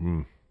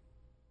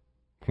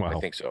Wow. I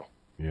think so.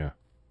 Yeah.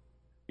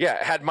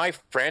 Yeah. Had my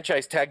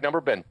franchise tag number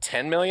been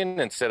 $10 million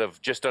instead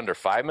of just under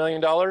 $5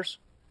 million,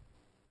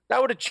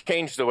 that would have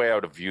changed the way I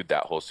would have viewed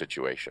that whole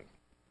situation.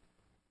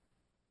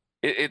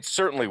 It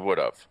certainly would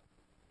have.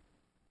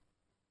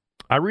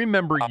 I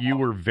remember you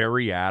were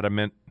very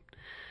adamant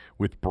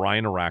with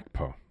Brian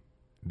Arakpo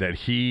that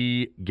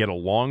he get a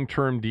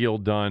long-term deal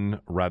done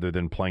rather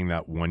than playing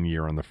that 1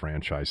 year on the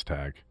franchise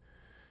tag.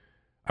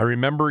 I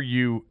remember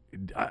you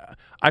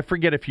 – I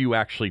forget if you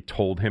actually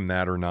told him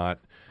that or not.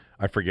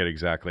 I forget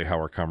exactly how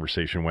our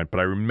conversation went, but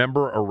I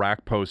remember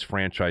Arakpo's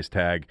franchise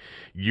tag.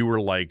 You were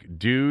like,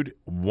 dude,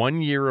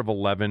 1 year of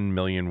 $11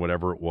 million,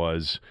 whatever it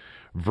was,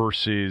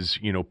 versus,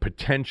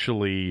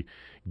 potentially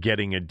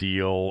getting a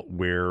deal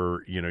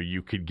where,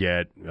 you could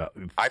get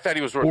I thought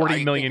he was worth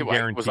 $40 million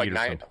guaranteed was like or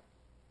something.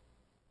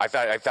 I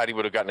thought he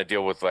would have gotten a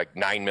deal with like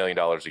 $9 million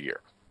a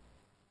year,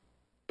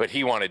 but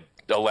he wanted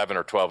 11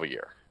 or 12 a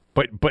year.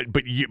 But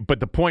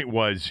the point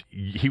was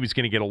he was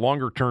going to get a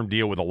longer term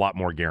deal with a lot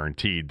more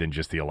guaranteed than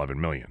just the $11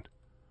 million.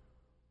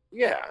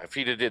 Yeah, if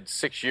he'd have did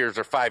 6 years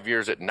or 5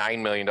 years at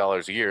 $9 million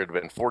a year, it'd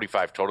have been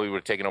 45 total. He would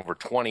have taken over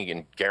 20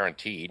 in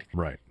guaranteed.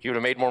 Right. He would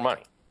have made more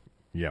money.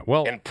 Yeah.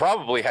 Well, and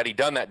probably had he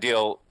done that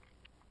deal,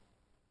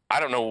 I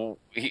don't know,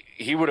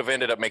 he would have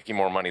ended up making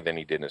more money than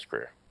he did in his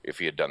career if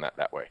he had done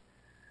that way.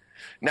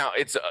 Now,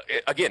 it's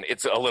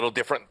a little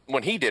different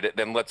when he did it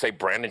than, let's say,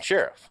 Brandon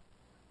Scherff.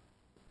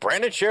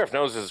 Brandon Scherff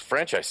knows his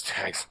franchise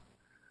tags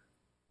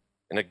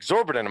an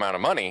exorbitant amount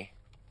of money,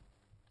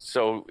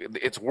 so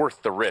it's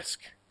worth the risk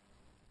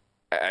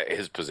at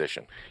his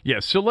position. Yeah,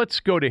 so let's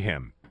go to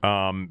him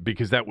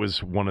because that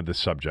was one of the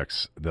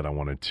subjects that I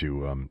wanted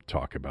to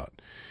talk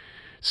about.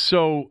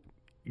 So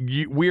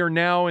we are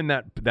now in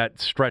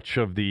that stretch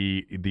of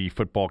the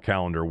football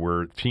calendar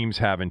where teams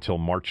have until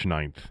March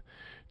 9th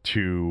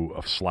to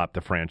slap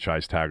the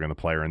franchise tag on the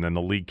player, and then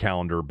the league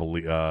calendar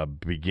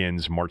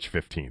begins March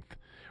 15th.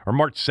 Or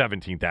March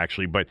 17th,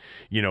 actually, but,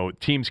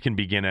 teams can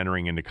begin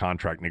entering into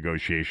contract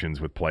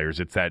negotiations with players.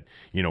 It's that,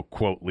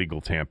 quote,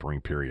 legal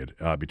tampering period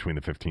between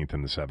the 15th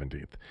and the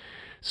 17th.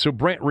 So,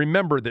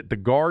 remember that the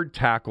guard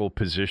tackle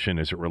position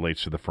as it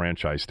relates to the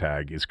franchise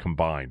tag is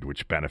combined,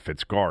 which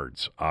benefits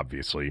guards,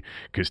 obviously,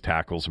 because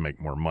tackles make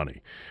more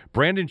money.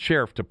 Brandon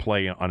Scherff to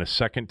play on a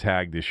second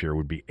tag this year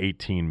would be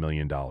 $18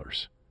 million.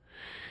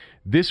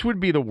 This would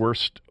be the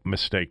worst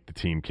mistake the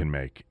team can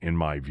make, in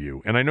my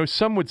view. And I know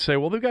some would say,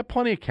 well, they've got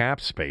plenty of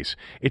cap space.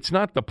 It's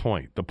not the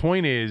point. The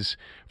point is,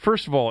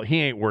 first of all, he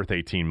ain't worth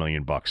 $18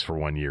 million for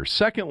 1 year.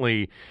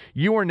 Secondly,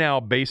 you are now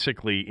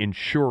basically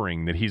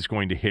ensuring that he's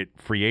going to hit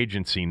free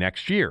agency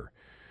next year.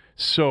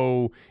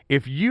 So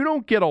if you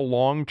don't get a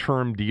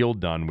long-term deal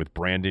done with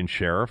Brandon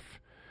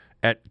Scherff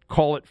at,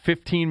 call it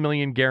 $15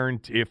 million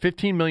guarantee,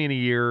 $15 million a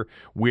year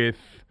with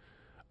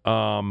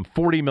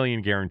 $40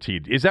 million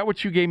guaranteed. Is that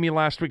what you gave me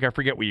last week? I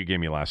forget what you gave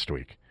me last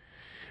week.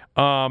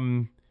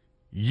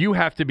 You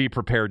have to be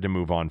prepared to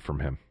move on from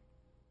him.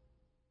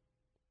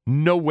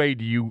 No way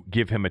do you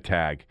give him a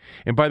tag.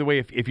 And by the way,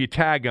 if you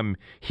tag him,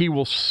 he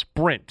will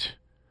sprint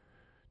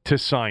to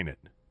sign it.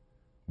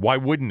 Why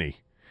wouldn't he?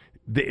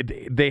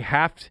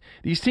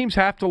 These teams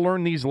have to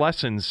learn these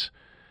lessons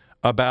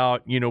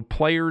about,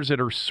 players that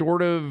are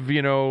sort of,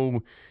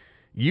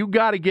 you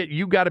got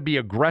to be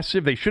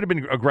aggressive. They should have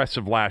been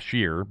aggressive last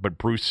year, but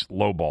Bruce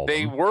lowballed them.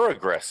 They were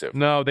aggressive.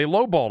 No, they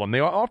lowballed him. They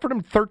offered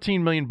him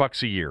 $13 million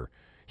a year.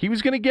 He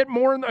was going to get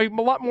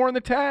a lot more in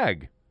the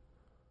tag.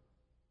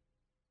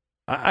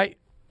 I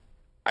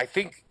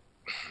think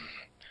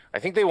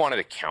they wanted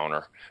a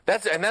counter.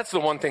 That's the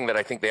one thing that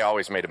I think they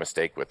always made a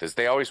mistake with, is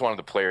they always wanted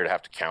the player to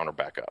have to counter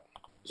back up.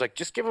 It's like,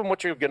 just give him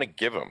what you're going to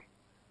give him.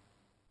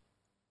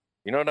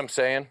 You know what I'm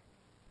saying?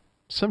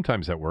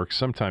 Sometimes that works.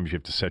 Sometimes you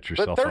have to set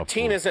yourself up. But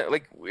 13 isn't,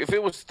 like, if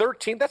it was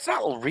 13, that's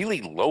not really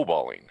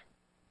lowballing.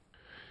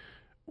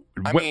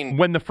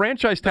 When the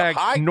franchise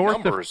tag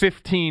north of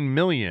 $15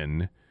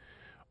 million,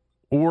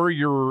 or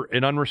you're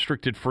an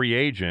unrestricted free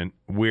agent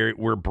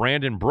where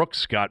Brandon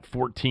Brooks got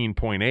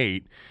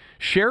 14.8,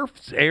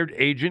 Scherff's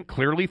agent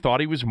clearly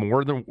thought he was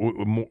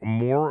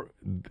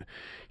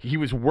he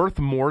was worth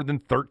more than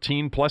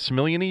 $13+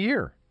 million a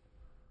year.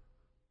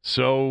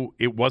 So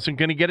it wasn't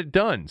going to get it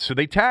done. So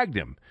they tagged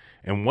him.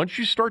 And once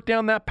you start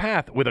down that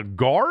path with a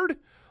guard,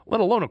 let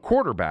alone a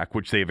quarterback,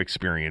 which they have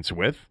experience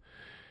with,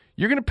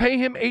 you're going to pay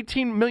him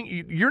 $18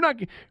 million. You're not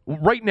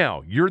right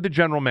now. You're the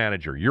general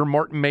manager. You're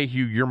Martin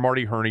Mayhew. You're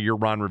Marty Herney. You're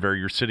Ron Rivera.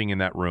 You're sitting in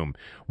that room.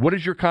 What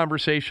is your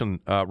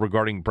conversation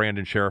regarding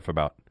Brandon Scherff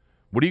about?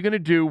 What are you going to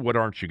do? What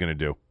aren't you going to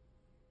do?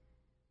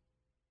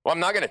 Well, I'm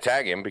not going to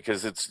tag him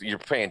because you're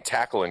paying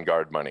tackle and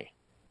guard money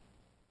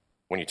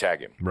when you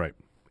tag him. Right,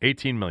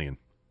 $18 million.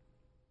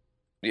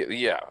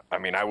 Yeah. I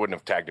mean, I wouldn't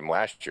have tagged him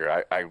last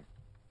year.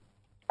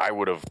 I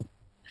would have.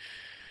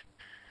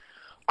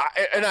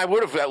 I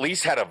would have at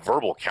least had a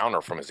verbal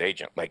counter from his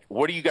agent. Like,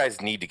 what do you guys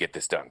need to get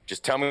this done?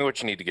 Just tell me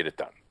what you need to get it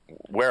done.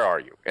 Where are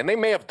you? And they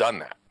may have done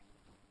that.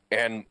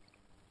 And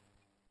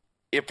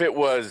if it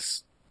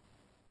was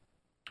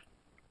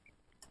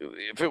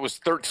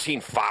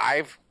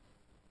 13.5,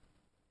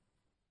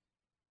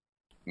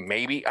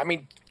 maybe. I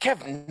mean,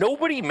 Kev,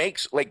 nobody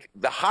makes, like,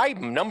 the high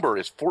number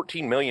is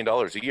 $14 million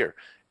a year.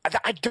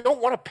 I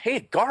don't want to pay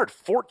a guard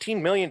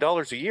 $14 million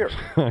a year.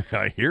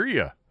 I hear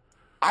you.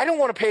 I don't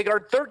want to pay a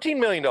guard $13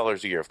 million a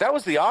year. If that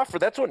was the offer,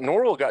 that's what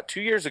Norwell got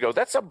 2 years ago.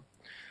 That's a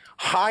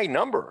high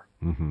number.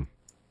 Mm-hmm.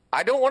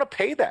 I don't want to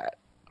pay that.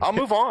 I'll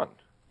move on.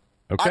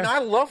 Okay. And I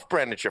love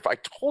Brandon Scherff. I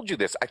told you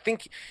this. I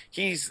think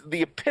he's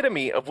the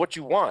epitome of what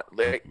you want.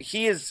 Like,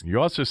 he is. You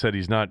also said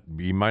he's not.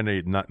 He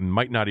might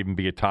not even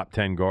be a top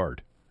 10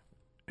 guard.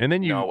 And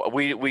then you. No,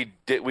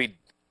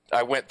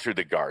 I went through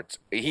the guards.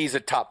 He's a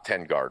top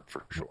 10 guard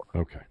for sure.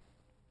 Okay.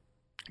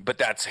 But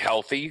that's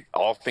healthy,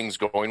 all things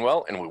going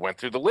well. And we went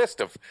through the list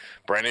of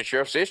Brandon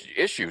Scherff's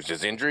issues,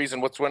 his injuries,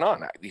 and what's went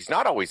on. He's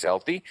not always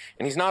healthy,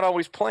 and he's not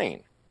always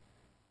playing.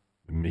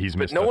 He's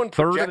missed no one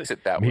projects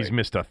it that way. He's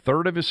missed a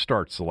third of his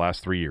starts the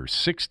last 3 years.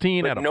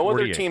 16 out of 48. No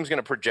other team's going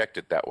to project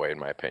it that way, in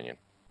my opinion.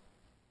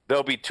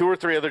 There'll be 2 or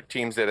 3 other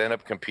teams that end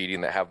up competing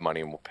that have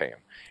money and will pay him.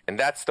 And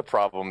that's the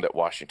problem that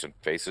Washington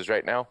faces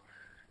right now.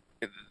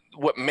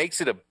 What makes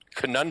it a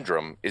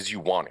conundrum is you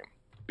want him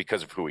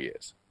because of who he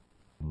is.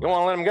 You don't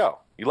want to let him go.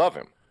 You love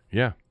him.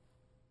 Yeah.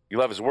 You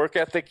love his work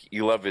ethic.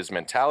 You love his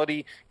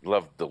mentality. You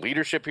love the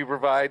leadership he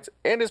provides.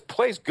 And his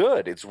play's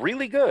good. It's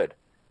really good.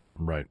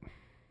 Right.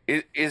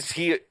 Is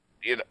he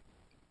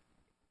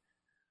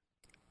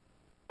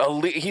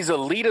he's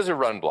elite as a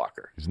run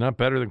blocker. He's not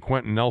better than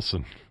Quentin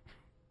Nelson.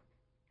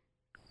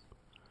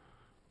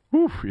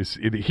 Whew,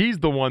 he's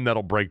the one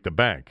that'll break the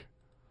bank.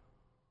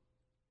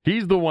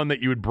 He's the one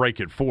that you would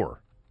break it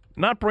for,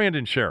 not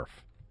Brandon Scherff.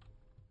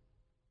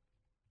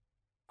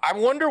 I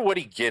wonder what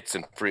he gets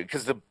in free,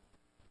 because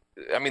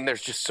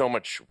there's just so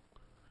much.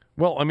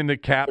 Well, I mean, the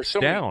cap's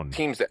so down. Many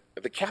teams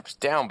the cap's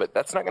down, but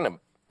that's not going to.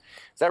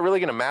 Is that really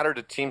going to matter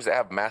to teams that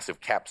have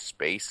massive cap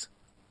space?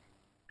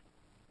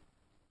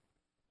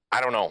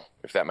 I don't know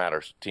if that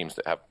matters to teams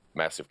that have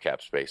massive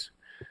cap space.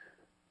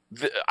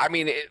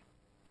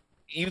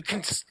 You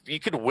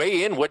could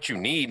weigh in what you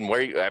need and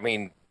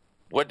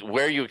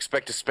where you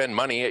expect to spend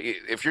money.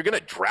 If you're going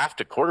to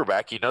draft a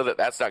quarterback, you know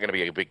that's not going to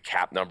be a big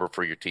cap number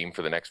for your team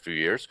for the next few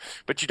years,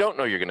 but you don't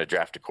know you're going to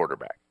draft a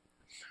quarterback.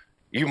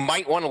 You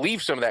might want to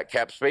leave some of that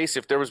cap space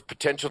if there was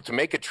potential to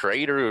make a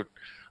trade or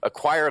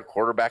acquire a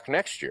quarterback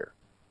next year.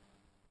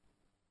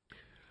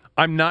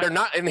 I'm not. They're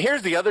not. And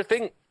here's the other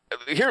thing.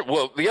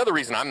 The other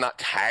reason I'm not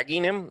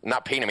tagging him,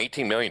 not paying him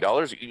 $18 million,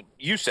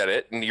 you said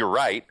it, and you're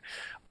right.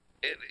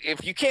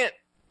 If you can't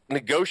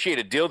negotiate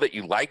a deal that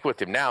you like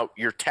with him now,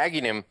 you're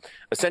tagging him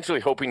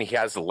essentially hoping he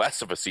has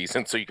less of a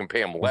season so you can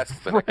pay him less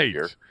the next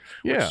year,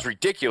 which is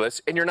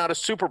ridiculous. And you're not a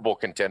Super Bowl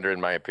contender,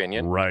 in my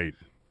opinion. Right.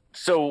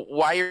 So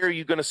why are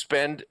you going to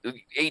spend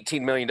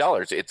 $18 million?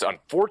 It's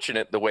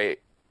unfortunate the way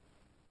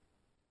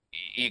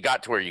you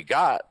got to where you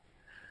got.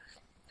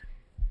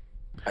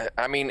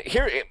 I mean,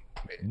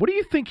 what do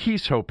you think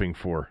he's hoping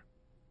for?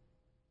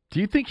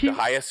 Do you think the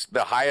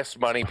highest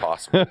money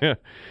possible?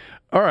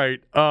 All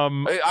right.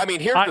 I mean,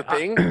 here's the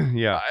thing.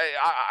 Yeah.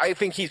 I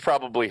think he's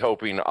probably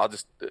hoping I'll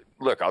just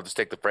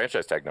take the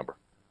franchise tag number.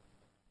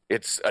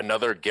 It's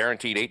another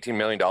guaranteed $18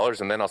 million,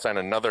 and then I'll sign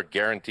another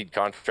guaranteed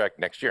contract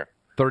next year.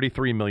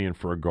 $33 million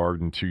for a guard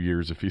in 2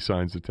 years if he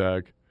signs the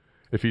tag.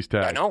 If he's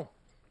tagged. I know.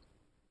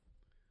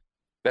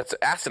 That's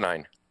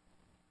asinine.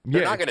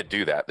 They're not going to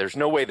do that. There's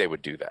no way they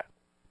would do that.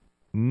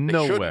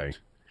 No way.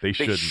 They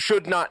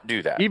should not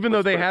do that. Even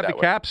though they have the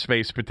cap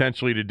space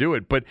potentially to do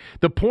it. But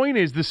the point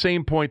is the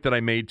same point that I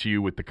made to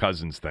you with the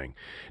Cousins thing.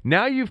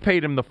 Now you've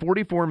paid him the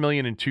 $44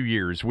 million in 2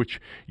 years, which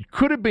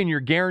could have been your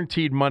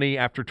guaranteed money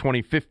after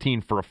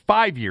 2015 for a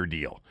 5-year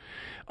deal.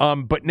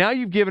 But now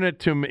you've given it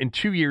to him in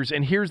 2 years,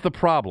 and here's the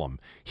problem.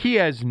 He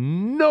has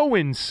no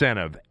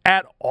incentive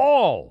at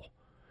all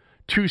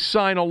to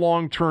sign a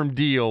long-term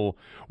deal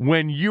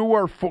when you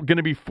are going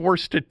to be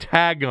forced to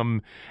tag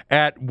him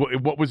at,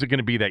 what was it going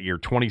to be that year,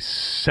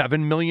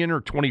 $27 million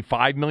or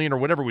 $25 million or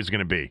whatever it was going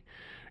to be.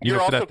 You're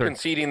also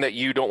conceding that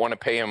you don't want to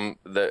pay him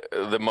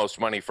the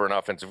most money for an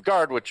offensive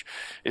guard, which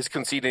is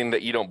conceding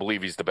that you don't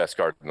believe he's the best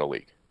guard in the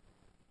league.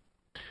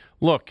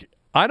 Look,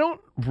 I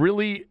don't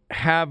really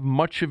have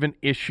much of an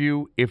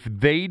issue if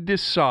they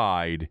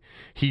decide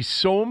he's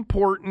so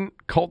important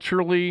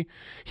culturally,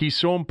 he's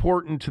so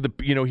important to the,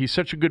 he's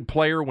such a good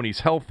player when he's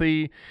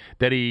healthy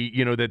that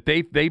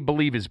that they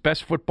believe his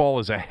best football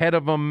is ahead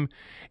of him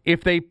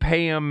if they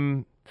pay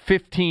him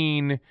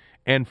 15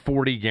 and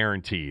 40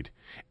 guaranteed.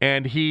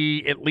 And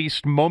he, at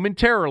least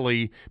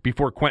momentarily,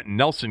 before Quentin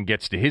Nelson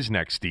gets to his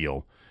next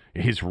deal,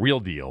 his real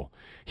deal,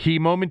 he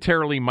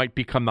momentarily might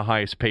become the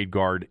highest paid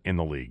guard in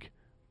the league.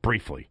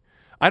 Briefly.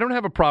 I don't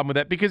have a problem with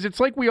that because it's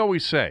like we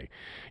always say,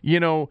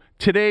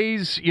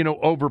 today's,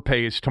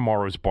 overpay is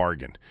tomorrow's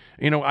bargain.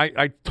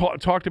 I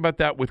talked about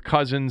that with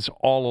Cousins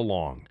all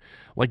along.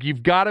 Like,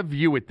 you've got to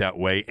view it that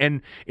way.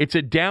 And it's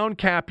a down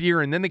cap year,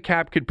 and then the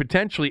cap could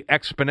potentially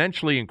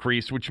exponentially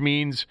increase, which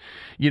means,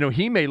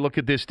 he may look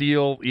at this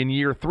deal in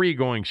year 3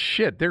 going,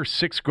 shit, there's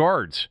 6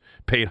 guards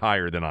paid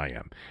higher than I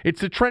am. It's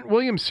the Trent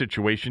Williams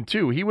situation,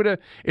 too. He would have,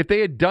 if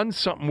they had done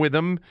something with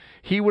him,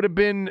 he would have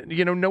been,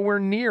 nowhere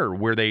near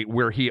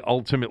where he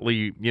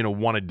ultimately,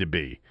 wanted to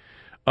be.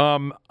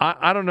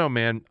 I don't know,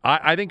 man.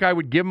 I think I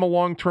would give him a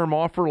long-term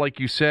offer,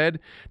 like you said,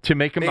 to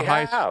make him the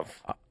highest.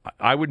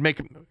 I would make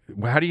him.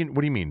 What do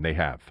you mean they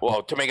have?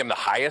 Well, to make him the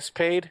highest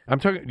paid. I'm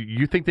talking.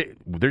 You think that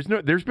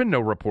there's been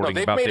no reporting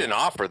they've about made an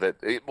offer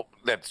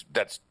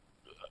that's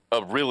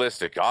a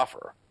realistic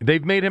offer.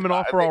 They've made him an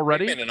offer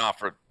already. They've made an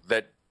offer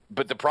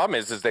but the problem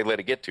is they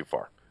let it get too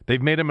far.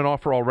 They've made him an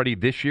offer already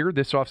this year,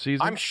 this offseason?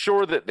 I'm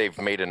sure that they've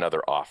made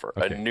another offer.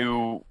 Okay. A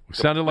new.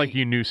 Sounded like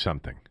you knew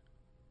something.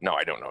 No,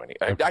 I don't know any.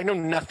 Okay. I know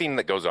nothing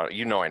that goes on.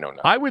 I know nothing.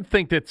 I would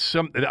think that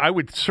I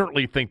would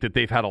certainly think that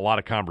they've had a lot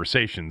of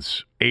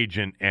conversations,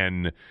 agent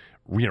and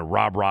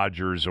Rob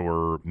Rogers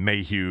or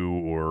Mayhew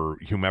or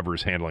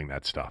whomever's handling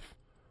that stuff.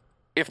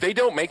 If they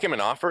don't make him an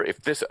offer,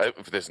 if this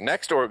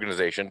next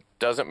organization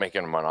doesn't make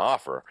him an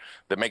offer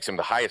that makes him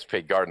the highest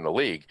paid guard in the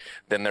league,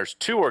 then there's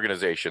 2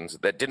 organizations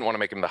that didn't want to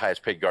make him the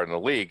highest paid guard in the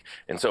league.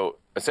 And so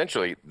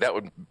essentially that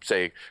would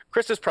say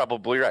Chris is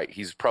probably right.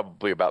 He's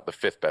probably about the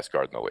 5th best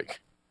guard in the league.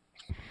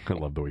 I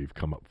love the way you've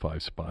come up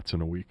 5 spots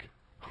in a week.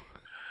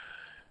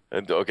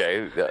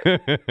 Okay.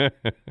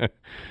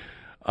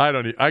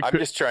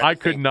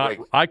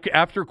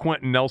 After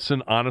Quentin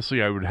Nelson,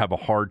 honestly, I would have a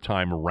hard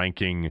time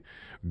ranking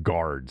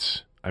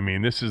guards. I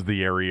mean, this is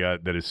the area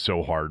that is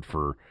so hard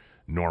for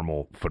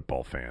normal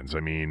football fans. I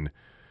mean,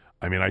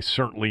 I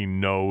certainly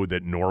know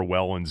that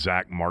Norwell and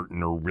Zach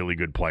Martin are really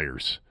good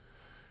players,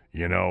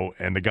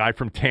 and the guy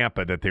from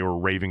Tampa that they were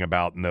raving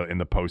about in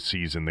the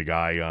postseason, the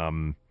guy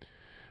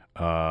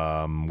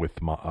with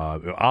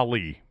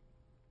Ali,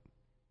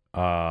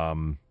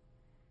 Marpet.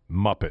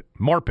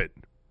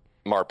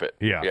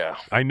 Yeah.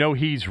 I know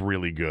he's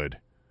really good.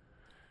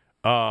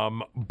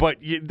 But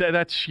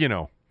that's,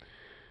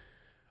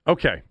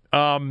 okay.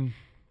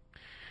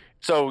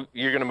 So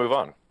you're going to move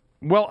on.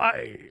 Well,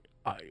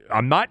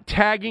 I'm not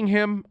tagging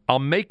him. I'll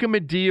make him a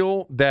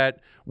deal that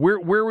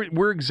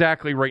where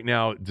exactly right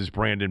now does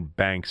Brandon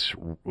Banks,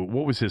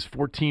 what was his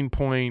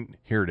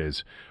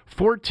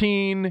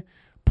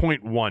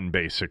 14.1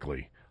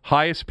 basically.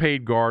 Highest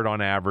paid guard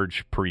on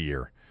average per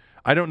year.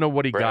 I don't know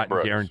what he got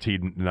in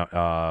guaranteed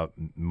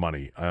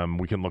money.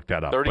 We can look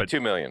that up.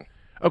 $32 million.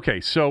 Okay,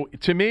 so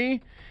to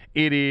me,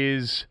 it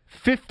is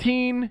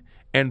 15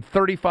 and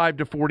 35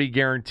 to 40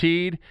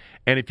 guaranteed.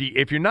 And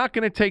if you're not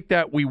going to take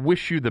that, we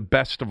wish you the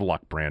best of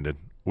luck, Brandon.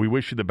 We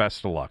wish you the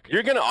best of luck.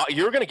 You're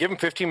gonna give him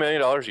 $15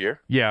 million a year?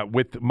 Yeah,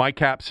 with my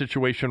cap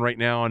situation right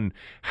now and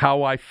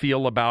how I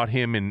feel about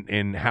him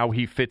and how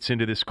he fits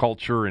into this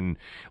culture and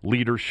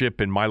leadership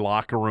and my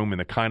locker room and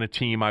the kind of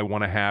team I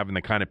want to have and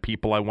the kind of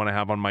people I want to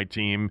have on my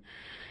team.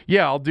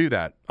 Yeah, I'll do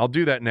that. I'll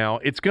do that now.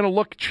 It's going to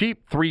look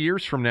cheap 3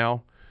 years from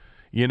now,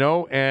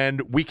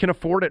 and we can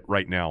afford it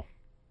right now.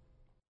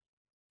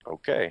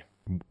 Okay.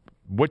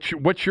 What's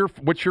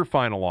your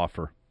final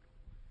offer?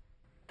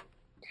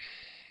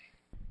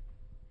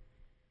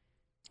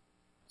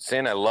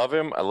 Saying I love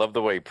him. I love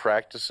the way he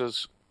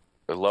practices.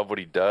 I love what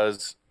he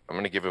does. I'm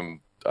going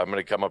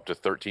to come up to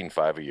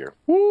 13.5 a year.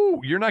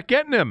 Ooh, you're not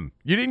getting him.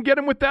 You didn't get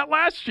him with that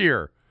last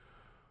year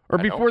or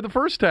before the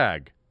first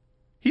tag.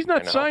 He's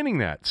not signing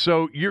that.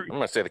 So I'm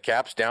going to say the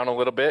cap's down a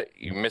little bit.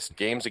 You missed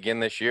games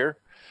again this year.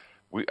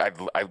 We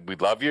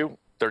love you.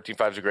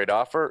 13.5 is a great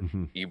offer.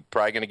 Mm-hmm. You're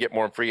probably going to get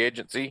more in free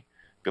agency.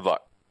 Good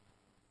luck.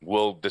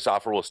 This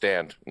offer will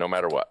stand no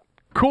matter what.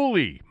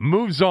 Cooley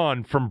moves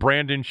on from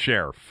Brandon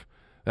Scherff.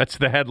 That's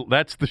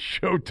the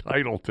show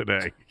title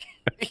today.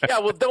 Yeah,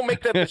 well, don't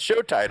make that the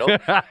show title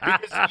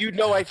because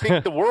I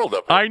think the world of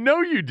it. I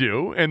know you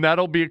do, and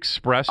that'll be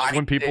expressed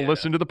when people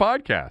listen to the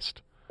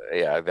podcast.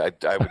 Yeah,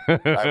 I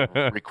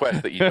would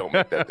request that you don't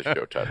make that the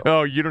show title.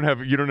 Oh, you don't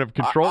have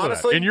control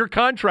honestly, of that. In your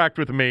contract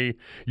with me,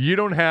 you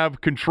don't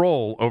have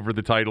control over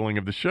the titling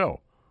of the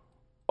show.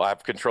 Well, I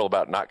have control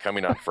about not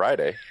coming on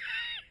Friday.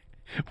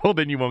 Well,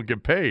 then you won't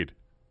get paid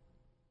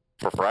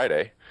for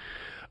Friday.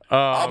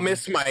 I'll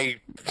miss my.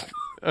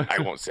 I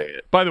won't say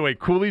it. By the way,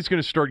 Cooley's going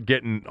to start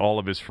getting all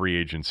of his free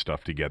agent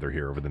stuff together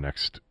here over the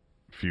next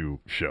few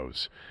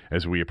shows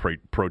as we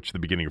approach the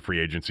beginning of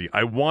free agency.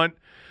 I want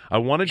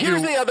to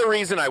Here's the other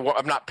reason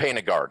I'm not paying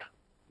a guard,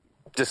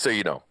 just so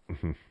you know.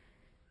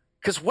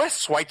 Because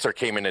Wes Schweitzer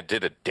came in and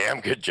did a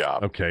damn good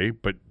job. Okay,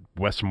 but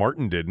Wes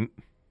Martin didn't.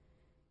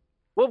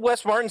 Well,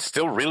 Wes Martin's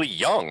still really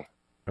young.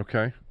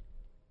 Okay.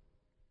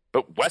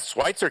 But Wes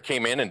Schweitzer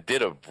came in and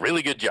did a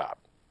really good job.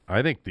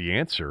 I think the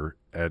answer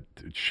at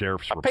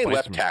Sheriff's I pay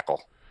left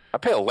tackle. I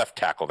pay a left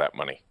tackle that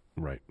money.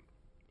 Right.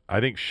 I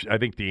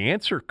think the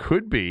answer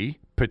could be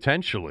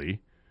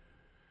potentially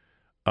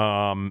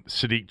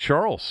Sadiq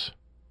Charles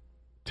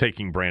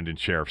taking Brandon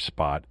Sheriff's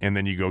spot, and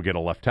then you go get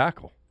a left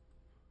tackle.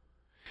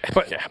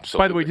 But yeah,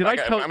 absolutely. By the way, did I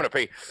tell? I'm going to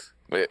pay.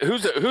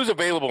 Who's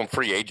available in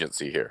free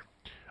agency here?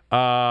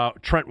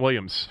 Trent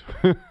Williams.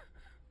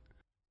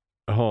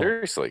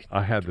 Seriously,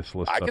 I had this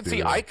list. I can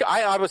see.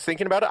 I was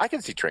thinking about it. I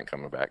can see Trent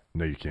coming back.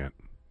 No, you can't.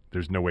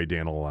 There's no way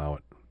Dan will allow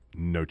it.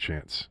 No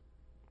chance.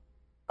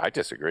 I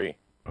disagree.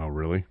 Oh,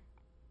 really?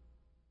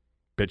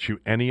 Bet you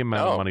any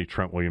amount of money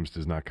Trent Williams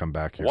does not come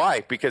back here.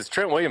 Why? Because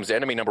Trent Williams'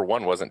 enemy number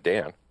one wasn't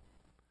Dan.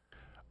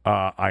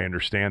 I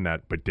understand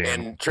that, but Dan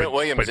and Trent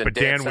Williams but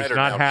Dan Snyder was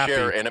not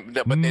happy.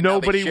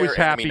 Nobody was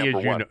happy.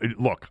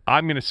 Look,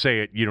 I'm going to say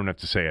it. You don't have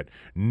to say it.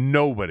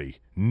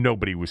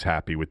 Nobody was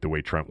happy with the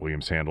way Trent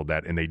Williams handled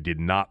that, and they did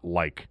not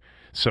like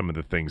some of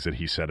the things that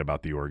he said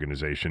about the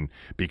organization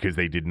because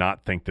they did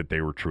not think that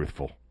they were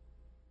truthful.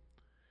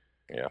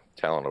 Yeah,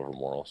 talent over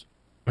morals.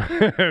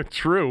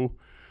 True,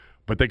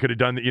 but they could have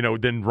done that.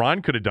 Then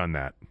Ron could have done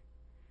that.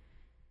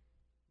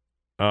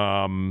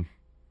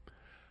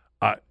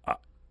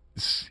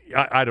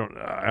 I don't.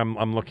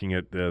 I'm looking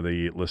at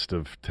the list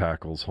of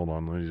tackles. Hold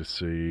on, let me just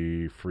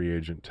see free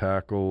agent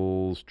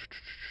tackles.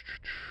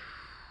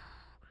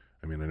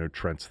 I mean, I know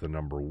Trent's the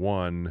number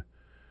one.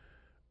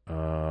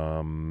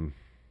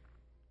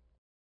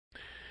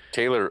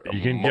 Taylor,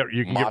 you can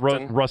get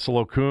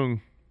Russell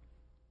Okung.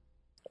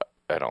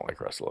 I don't like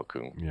Russell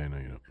Okung. Yeah, I know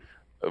you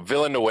don't.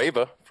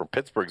 Villanueva from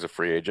Pittsburgh's a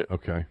free agent.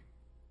 Okay.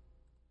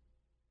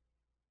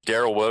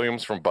 Darrell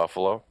Williams from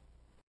Buffalo.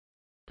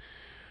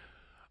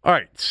 All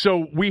right,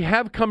 so we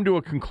have come to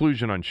a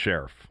conclusion on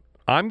Scherff.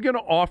 I'm going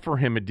to offer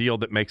him a deal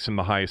that makes him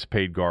the highest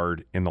paid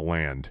guard in the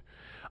land.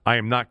 I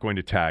am not going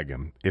to tag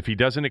him. If he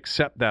doesn't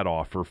accept that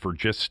offer for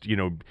just,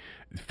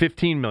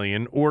 $15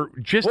 million or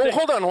just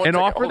an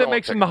offer that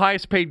makes him the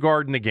highest paid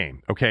guard in the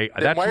game, okay?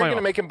 Then that's why are you going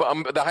to make him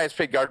the highest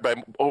paid guard by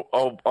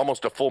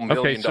almost a full $1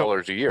 million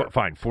a year?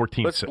 Fine,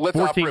 14.7. Let's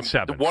offer him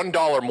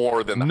 $1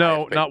 more than the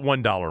No, not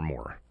 $1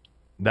 more.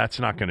 That's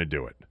not going to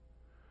do it.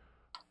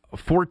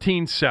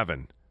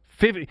 14.7.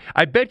 50,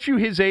 I bet you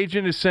his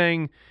agent is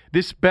saying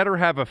this better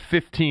have a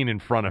 15 in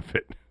front of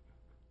it.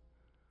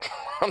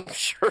 I'm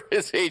sure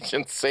his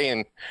agent's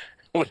saying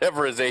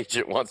whatever his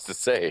agent wants to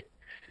say.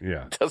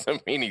 Yeah.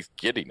 Doesn't mean he's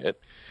getting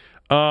it.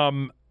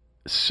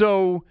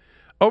 So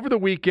over the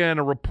weekend,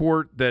 a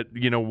report that,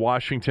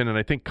 Washington, and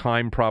I think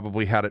Keim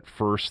probably had it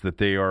first, that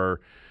they are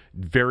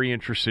very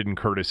interested in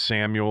Curtis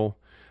Samuel.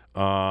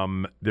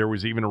 There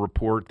was even a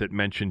report that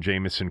mentioned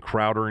Jamison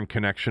Crowder in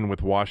connection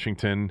with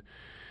Washington.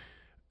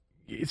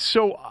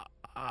 So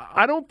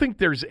I don't think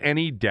there's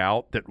any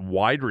doubt that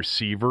wide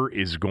receiver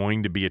is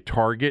going to be a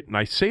target, and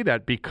I say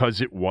that because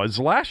it was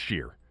last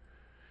year.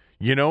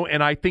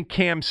 And I think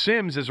Cam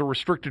Sims as a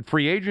restricted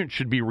free agent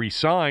should be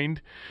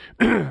re-signed.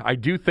 I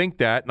do think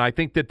that, and I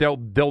think that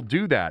they'll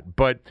do that.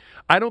 But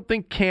I don't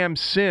think Cam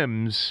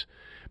Sims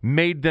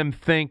made them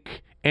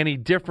think any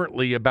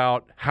differently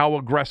about how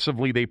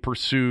aggressively they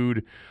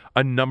pursued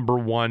a number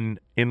one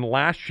in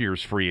last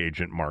year's free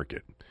agent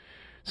market.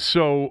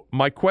 So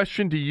my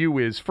question to you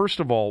is,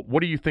 first of all, what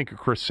do you think of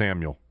Curtis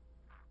Samuel,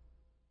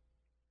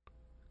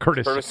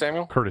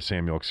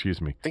 excuse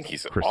me. I think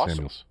he's Chris awesome.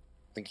 Samuels.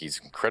 I think he's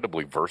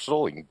incredibly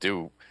versatile. He can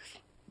do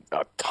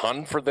a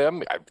ton for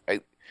them.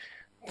 I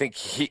think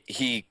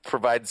he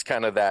provides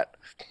kind of that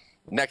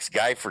next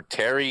guy for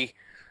Terry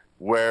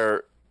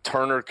where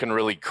Turner can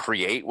really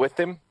create with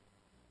him.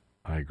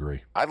 I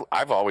agree.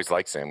 I've always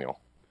liked Samuel.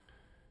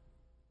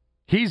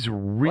 He's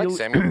really like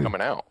Samuel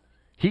coming out.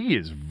 He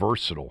is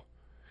versatile.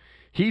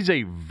 He's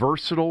a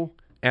versatile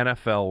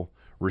NFL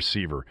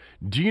receiver.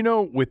 Do you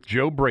know, with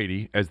Joe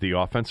Brady as the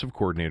offensive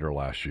coordinator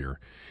last year,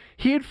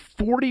 he had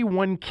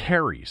 41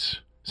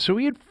 carries. So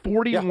he had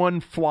 41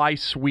 fly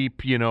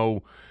sweep,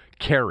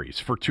 carries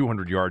for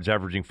 200 yards,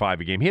 averaging 5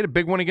 a game. He had a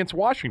big one against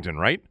Washington,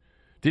 right?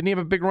 Didn't he have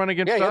a big run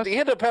against us? He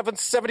ended up having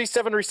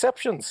 77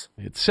 receptions.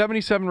 It's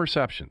 77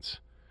 receptions.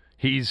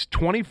 He's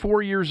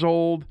 24 years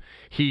old.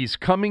 He's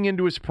coming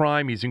into his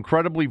prime. He's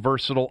incredibly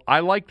versatile. I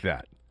like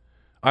that.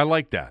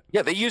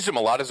 Yeah, they used him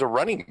a lot as a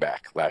running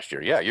back last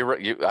year. Yeah, you're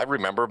right. I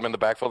remember him in the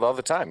backfield all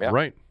the time. Yeah,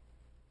 right.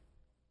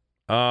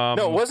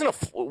 No, was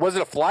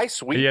it a fly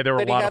sweep? Yeah, there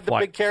were a lot of the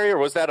big carry, or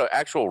was that an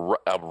actual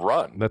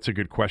run? That's a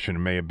good question. It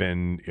may have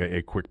been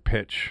a quick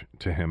pitch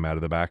to him out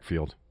of the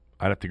backfield.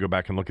 I'd have to go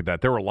back and look at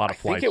that. There were a lot of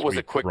fly sweep runs. I think it was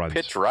a quick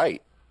pitch,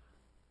 right?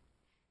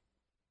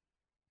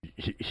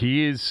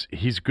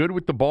 He's good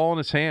with the ball in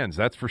his hands.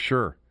 That's for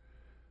sure.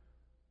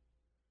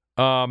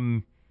 I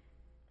mean,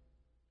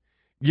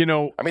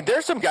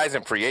 there's some guys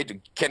in free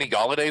agent. Kenny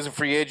Galladay's a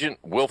free agent.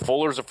 Will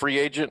Fuller's a free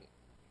agent.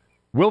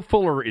 Will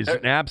Fuller is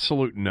an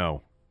absolute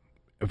no.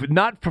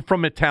 Not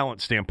from a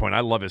talent standpoint. I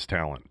love his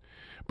talent,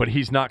 but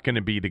he's not going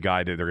to be the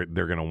guy that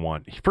they're going to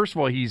want. First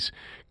of all,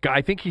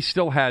 I think he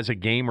still has a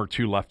game or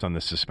two left on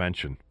the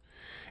suspension,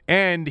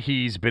 and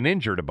he's been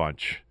injured a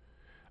bunch.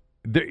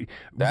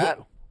 That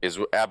is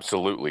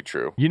absolutely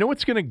true. You know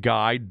what's going to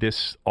guide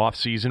this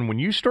offseason? When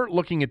you start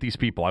looking at these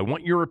people, I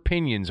want your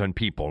opinions on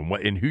people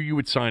and who you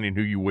would sign and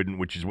who you wouldn't,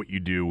 which is what you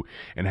do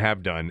and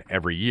have done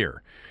every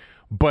year.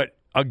 But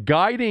a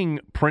guiding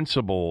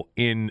principle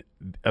in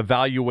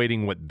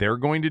evaluating what they're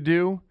going to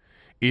do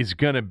is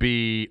going to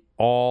be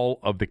all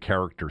of the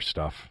character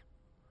stuff.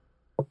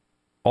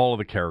 All of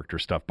the character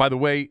stuff. By the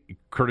way,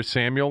 Curtis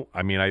Samuel,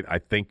 I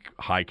think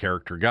high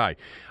character guy.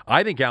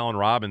 I think Allen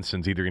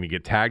Robinson's either going to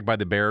get tagged by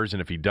the Bears, and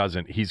if he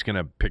doesn't, he's going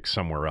to pick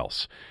somewhere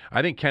else.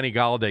 I think Kenny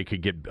Galladay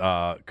could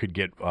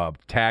get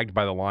tagged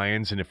by the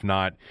Lions, and if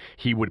not,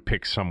 he would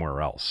pick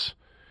somewhere else.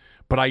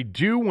 But I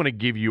do want to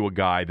give you a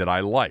guy that I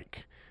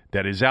like,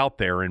 that is out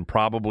there and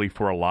probably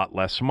for a lot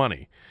less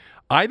money.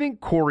 I think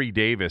Corey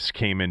Davis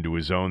came into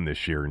his own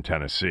this year in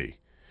Tennessee.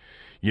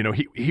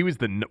 He was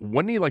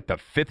wasn't he like the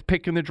 5th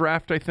pick in the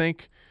draft, I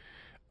think,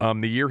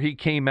 the year he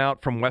came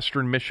out from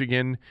Western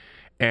Michigan.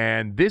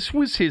 And this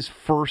was his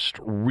first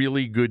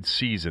really good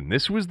season.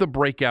 This was the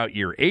breakout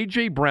year.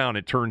 A.J. Brown,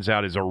 it turns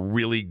out, is a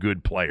really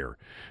good player.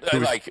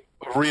 So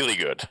really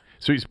good.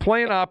 So he's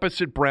playing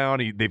opposite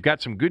Brown. They've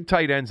got some good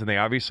tight ends, and they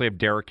obviously have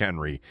Derrick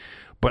Henry.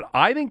 But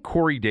I think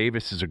Corey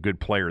Davis is a good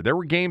player. There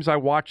were games I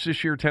watched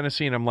this year,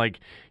 Tennessee, and I'm like,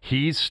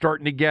 he's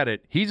starting to get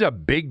it. He's a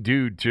big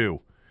dude,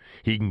 too.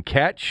 He can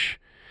catch.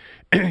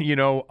 I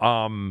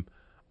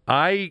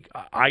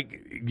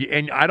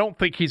don't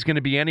think he's going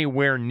to be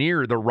anywhere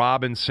near the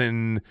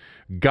Robinson,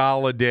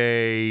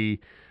 Galladay,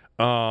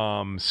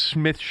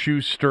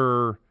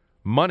 Smith-Schuster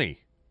money.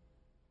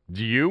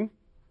 Do you?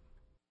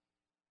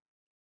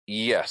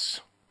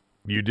 Yes.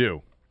 You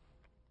do?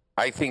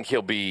 I think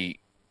he'll be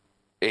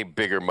a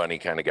bigger money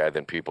kind of guy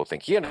than people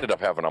think. He ended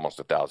up having almost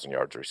 1,000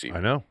 yards receiving. I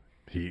know.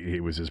 He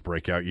was his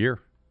breakout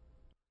year.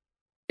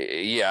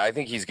 Yeah, I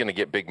think he's going to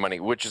get big money,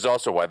 which is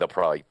also why they'll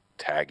probably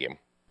tag him.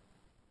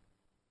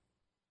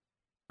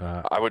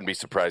 I wouldn't be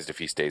surprised if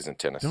he stays in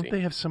Tennessee. Don't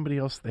they have somebody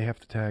else they have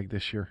to tag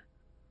this year?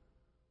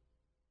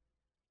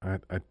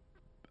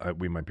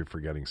 We might be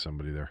forgetting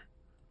somebody there.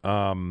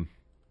 I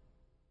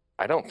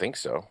don't think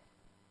so.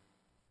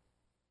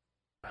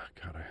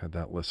 God, I had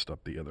that list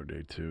up the other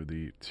day too.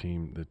 The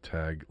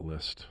tag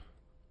list,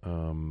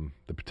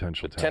 the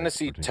potential. The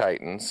Tennessee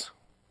Titans,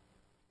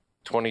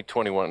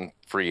 2021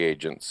 free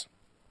agents: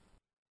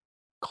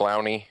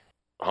 Clowney,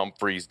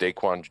 Humphreys,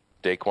 Daquan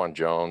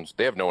Jones.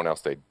 They have no one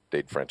else they'd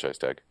franchise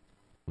tag.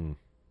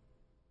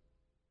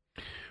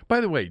 By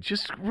the way,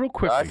 just real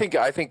quick, I think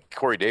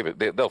Corey Davis.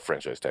 They'll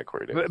franchise tag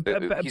Corey Davis.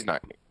 He's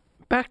not.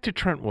 Back to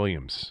Trent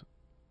Williams.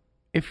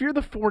 If you're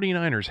the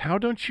 49ers, how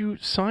don't you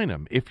sign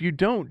him? If you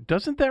don't,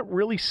 doesn't that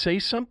really say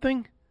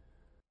something?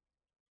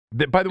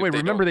 By the way,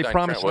 remember they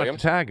promised not to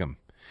tag him.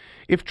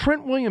 If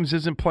Trent Williams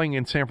isn't playing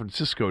in San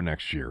Francisco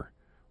next year,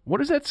 what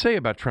does that say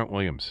about Trent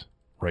Williams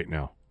right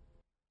now?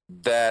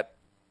 That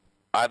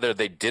either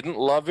they didn't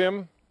love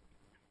him,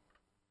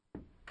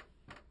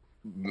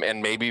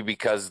 and maybe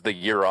because the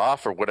year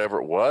off or whatever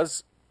it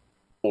was,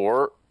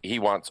 or he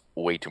wants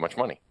way too much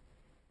money.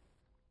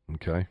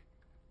 Okay.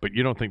 But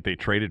you don't think they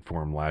traded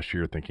for him last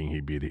year thinking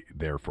he'd be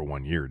there for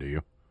 1 year, do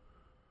you?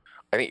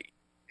 I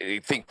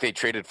think they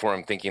traded for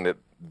him thinking that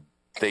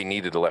they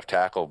needed a left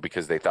tackle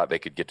because they thought they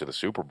could get to the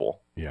Super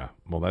Bowl. Yeah,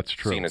 well, that's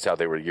true. Seeing as how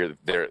they were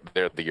there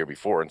the year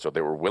before, and so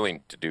they were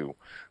willing to do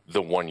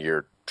the 1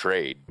 year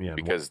trade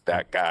because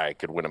that guy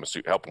could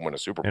help him win a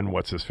Super Bowl. And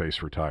what's his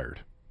face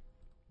retired?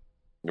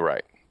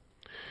 Right.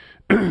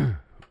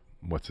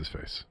 What's his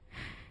face?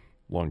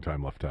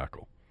 Longtime left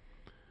tackle.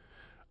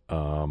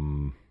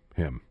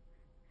 Him.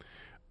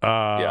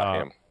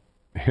 Yeah,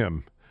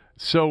 him.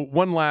 So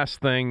one last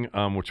thing,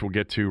 which we'll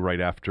get to right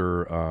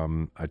after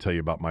I tell you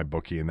about my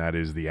bookie, and that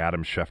is the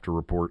Adam Schefter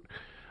report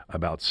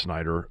about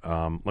Snyder.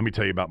 Let me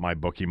tell you about my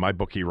bookie. My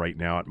bookie right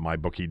now at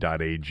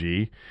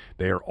mybookie.ag,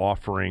 they are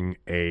offering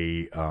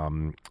a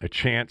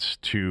chance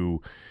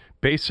to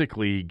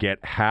basically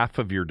get half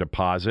of your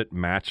deposit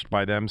matched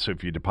by them. So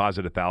if you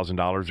deposit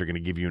 $1,000, they're going to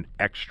give you an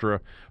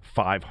extra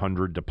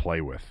 $500 to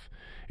play with.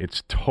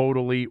 It's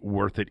totally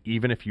worth it,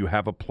 even if you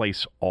have a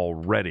place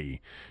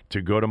already,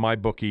 to go to my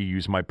bookie,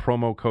 use my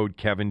promo code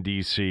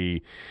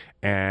KevinDC,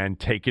 and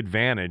take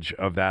advantage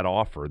of that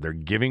offer. They're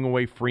giving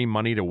away free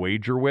money to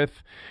wager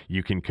with.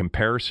 You can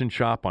comparison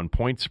shop on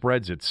point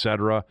spreads,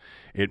 etc.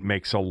 It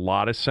makes a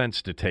lot of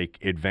sense to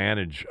take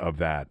advantage of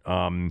that.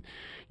 In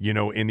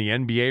the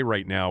NBA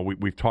right now,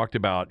 we've talked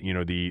about,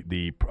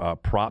 the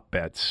prop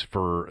bets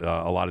for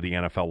a lot of the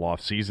NFL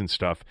offseason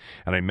stuff.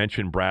 And I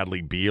mentioned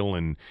Bradley Beal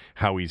and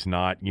how he's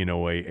not,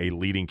 a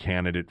leading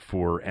candidate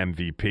for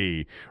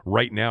MVP.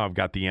 Right now, I've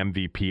got the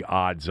MVP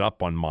odds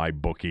up on my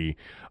bookie.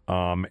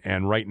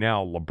 And right now,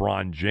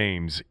 LeBron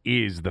James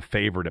is the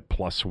favorite at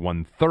plus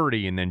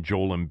 130, and then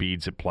Joel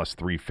Embiid's at plus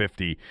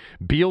 350.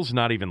 Beal's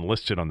not even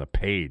listed on the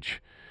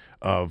page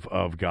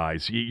of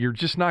guys. You're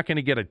just not going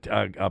to get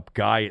a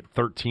guy at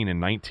 13 and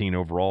 19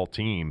 overall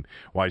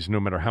team-wise, no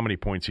matter how many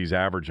points he's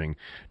averaging,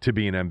 to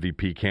be an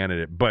MVP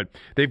candidate. But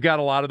they've got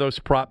a lot of those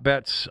prop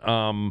bets.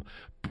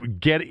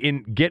 Get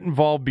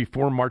involved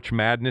before March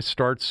Madness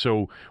starts.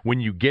 So when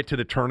you get to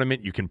the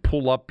tournament, you can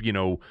pull up,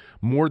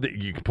 more that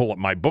you can pull up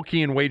my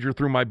bookie and wager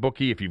through my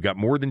bookie. If you've got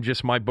more than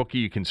just my bookie,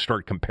 you can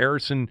start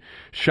comparison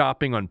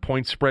shopping on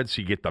point spreads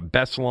so you get the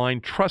best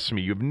line. Trust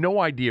me, you have no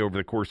idea over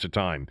the course of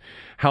time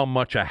how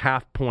much a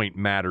half point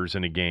matters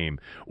in a game,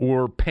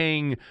 or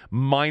paying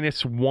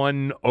minus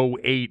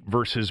 108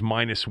 versus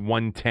minus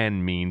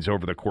 110 means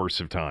over the course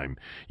of time.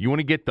 You want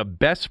to get the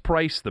best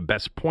price, the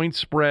best point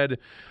spread,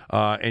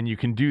 and you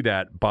can do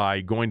that by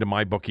going to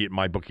MyBookie at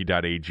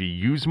mybookie.ag.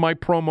 Use my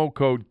promo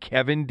code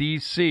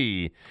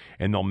KevinDC,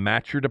 and they'll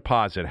match your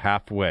deposit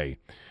halfway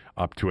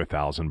up to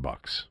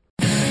 $1,000.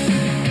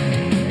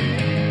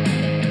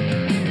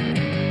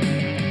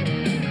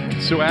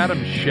 So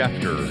Adam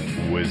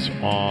Schefter was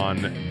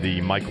on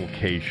the Michael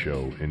Kay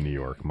show in New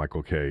York.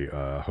 Michael Kay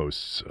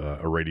hosts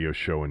a radio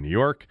show in New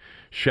York.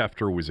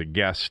 Schefter was a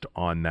guest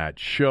on that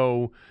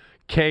show.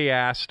 Kay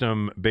asked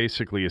him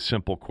basically a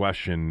simple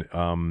question.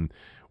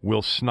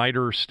 Will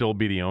Snyder still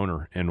be the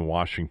owner in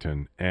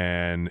Washington?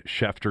 And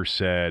Schefter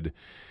said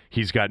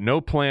he's got no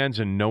plans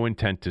and no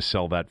intent to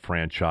sell that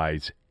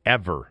franchise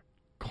ever,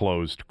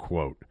 closed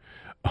quote.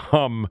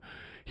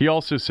 He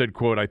also said,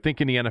 quote, I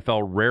think in the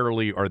NFL,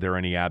 rarely are there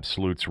any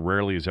absolutes.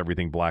 Rarely is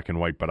everything black and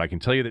white. But I can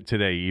tell you that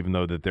today, even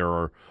though that there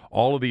are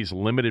all of these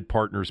limited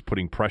partners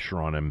putting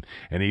pressure on him,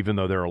 and even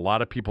though there are a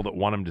lot of people that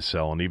want him to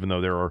sell, and even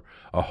though there are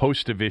a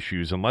host of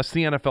issues, unless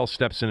the NFL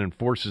steps in and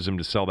forces him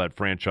to sell that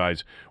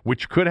franchise,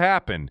 which could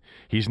happen,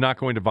 he's not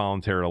going to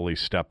voluntarily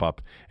step up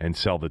and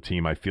sell the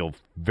team. I feel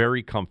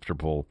very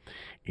comfortable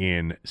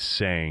in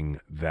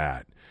saying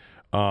that.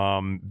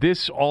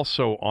 This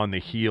also on the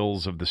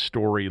heels of the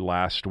story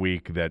last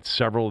week that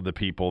several of the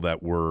people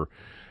that were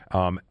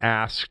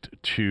asked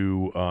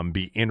to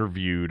be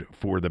interviewed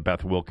for the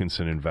Beth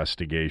Wilkinson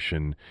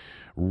investigation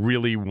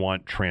really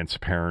want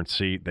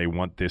transparency. They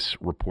want this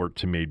report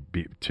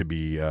to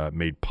be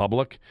made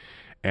public,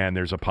 and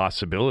there's a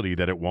possibility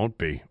that it won't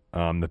be.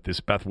 That this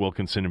Beth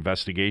Wilkinson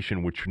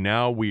investigation, which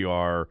now we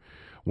are,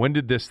 when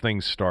did this thing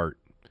start?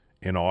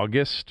 In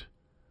August?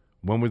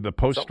 When was the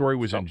Post story?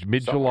 Was in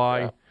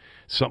mid-July?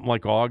 Something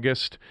like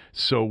August.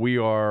 So we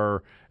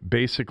are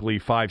basically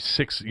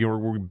 5-6.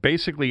 We're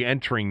basically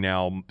entering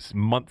now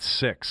month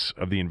 6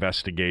 of the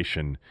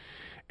investigation,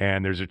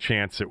 and there's a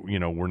chance that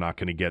we're not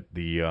going to get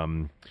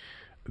the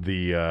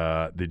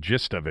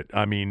gist of it.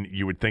 I mean,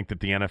 you would think that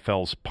the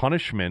NFL's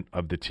punishment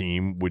of the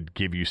team would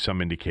give you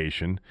some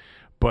indication,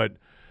 but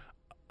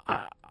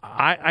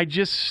I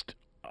just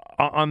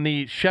on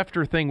the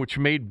Schefter thing, which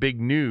made big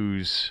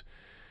news.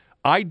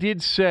 I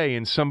did say,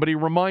 and somebody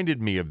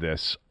reminded me of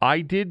this,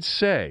 I did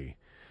say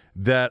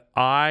that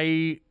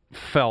I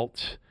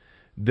felt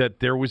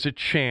that there was a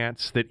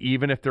chance that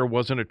even if there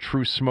wasn't a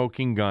true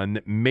smoking gun,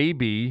 that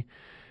maybe,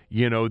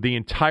 the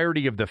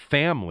entirety of the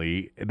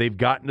family, they've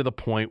gotten to the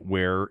point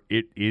where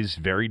it is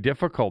very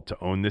difficult to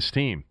own this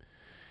team.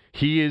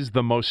 He is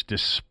the most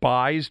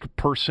despised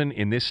person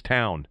in this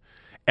town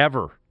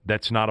ever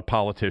that's not a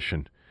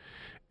politician.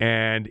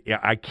 And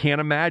I can't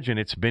imagine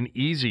it's been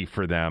easy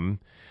for them.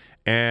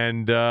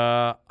 And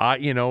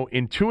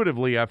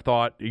intuitively, I've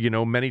thought,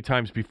 many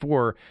times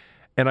before,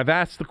 and I've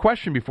asked the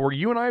question before,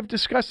 you and I have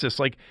discussed this,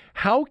 like,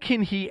 how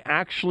can he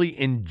actually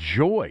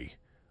enjoy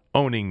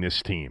owning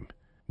this team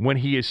when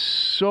he is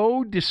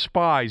so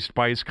despised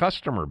by his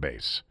customer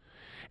base?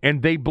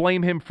 And they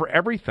blame him for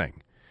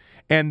everything.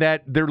 And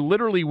that there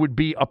literally would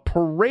be a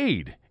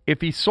parade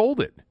if he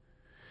sold it.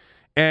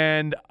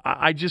 And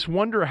I just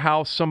wonder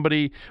how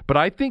but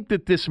I think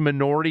that this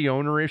minority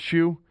owner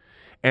issue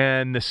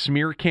and the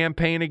smear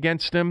campaign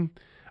against him,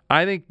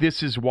 I think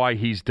this is why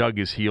he's dug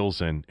his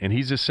heels in, and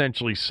he's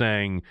essentially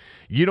saying,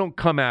 you don't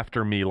come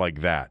after me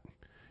like that.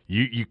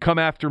 You come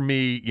after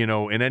me,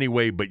 in any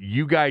way, but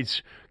you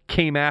guys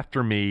came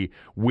after me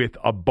with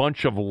a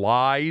bunch of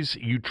lies.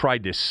 You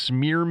tried to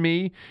smear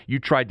me. You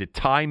tried to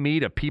tie me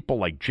to people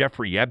like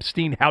Jeffrey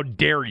Epstein. How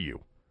dare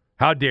you?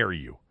 How dare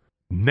you?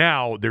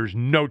 Now there's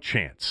no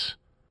chance.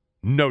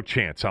 No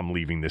chance I'm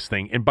leaving this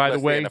thing. And by the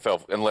way,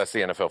 unless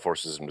the NFL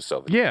forces him to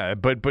sell the yeah,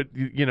 but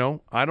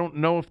I don't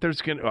know if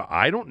there's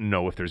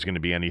gonna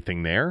be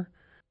anything there.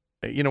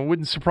 It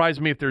wouldn't surprise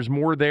me if there's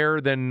more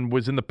there than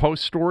was in the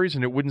Post stories,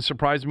 and it wouldn't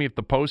surprise me if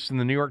the Post and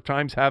the New York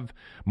Times have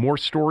more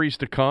stories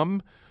to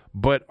come.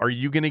 But are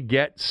you going to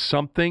get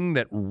something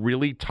that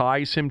really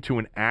ties him to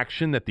an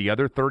action that the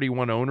other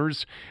 31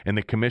 owners and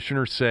the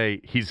commissioner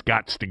say he's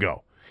gots to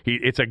go?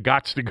 It's a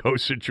gots to go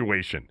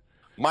situation.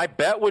 My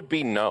bet would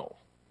be no.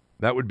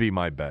 That would be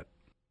my bet.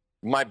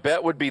 My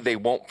bet would be they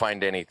won't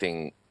find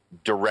anything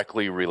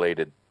directly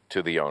related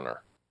to the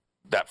owner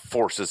that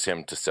forces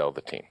him to sell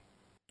the team.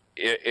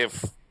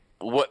 If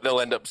what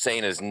they'll end up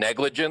saying is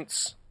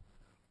negligence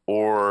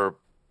or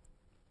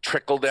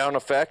trickle-down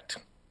effect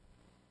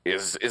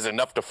is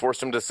enough to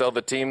force him to sell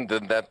the team,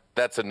 then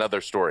that's another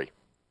story.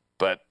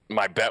 But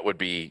my bet would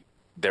be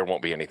there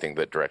won't be anything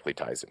that directly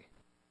ties him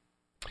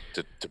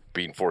to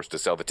being forced to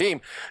sell the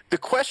team. The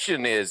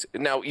question is,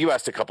 now you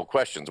asked a couple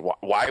questions.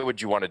 Why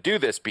would you want to do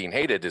this being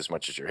hated as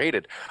much as you're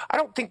hated? I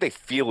don't think they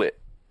feel it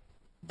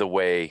the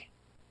way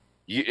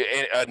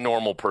a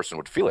normal person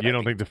would feel it. You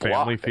don't think the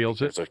family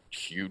feels it? There's a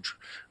huge...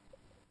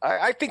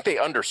 I think they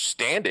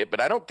understand it, but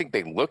I don't think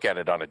they look at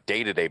it on a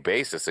day-to-day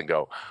basis and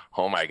go,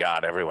 oh, my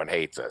God, everyone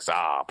hates us.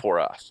 Ah, poor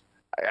us.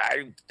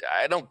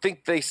 I don't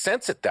think they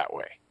sense it that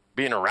way.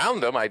 Being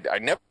around them, I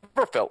never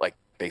felt like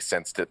they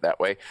sensed it that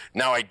way.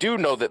 Now, I do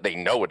know that they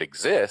know it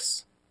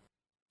exists,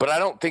 but I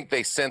don't think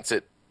they sense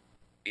it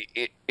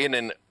in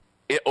an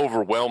it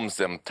overwhelms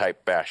them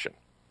type fashion.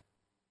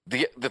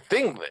 The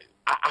thing that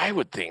I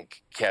would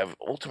think, Kev,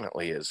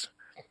 ultimately is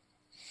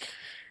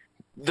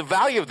the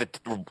value of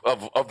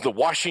the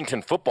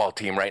Washington football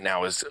team right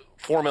now is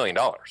 $4 million.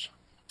 Or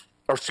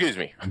excuse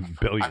me,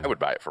 billion. I would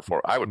buy it for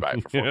 $4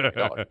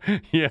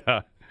 million.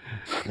 Yeah.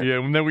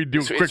 And then we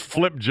do a quick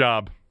flip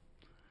job.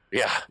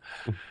 Yeah.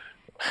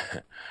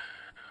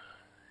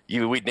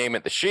 We'd name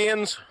it the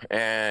Sheehan's,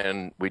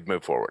 and we'd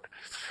move forward.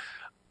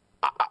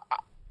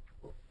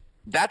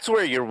 That's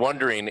where you're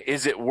wondering,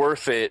 is it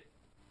worth it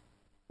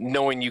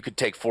knowing you could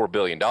take $4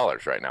 billion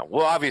right now?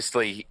 Well,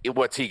 obviously,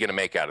 what's he going to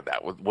make out of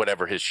that, with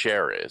whatever his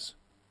share is?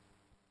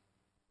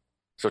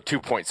 So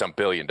 $2.some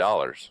billion.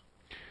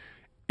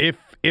 If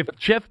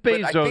Jeff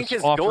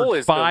Bezos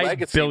offered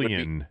 $5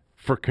 billion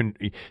for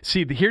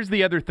see, here's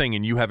the other thing,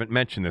 and you haven't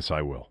mentioned this.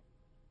 I will.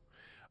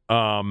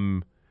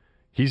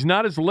 He's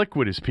not as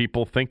liquid as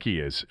people think he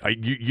is.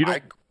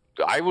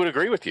 I would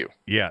agree with you.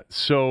 Yeah.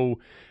 So,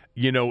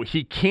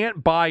 he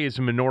can't buy his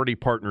minority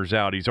partners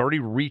out. He's already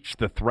reached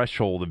the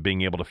threshold of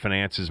being able to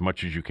finance as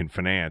much as you can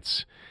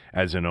finance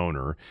as an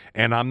owner.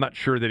 And I'm not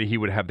sure that he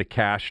would have the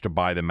cash to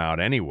buy them out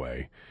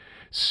anyway.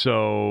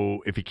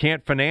 So if he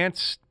can't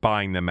finance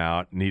buying them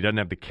out and he doesn't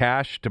have the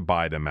cash to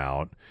buy them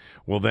out,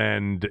 well,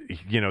 then,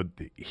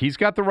 he's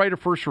got the right of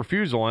first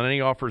refusal on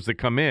any offers that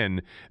come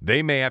in.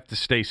 They may have to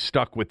stay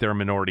stuck with their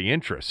minority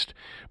interest.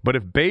 But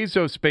if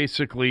Bezos,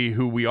 basically,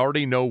 who we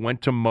already know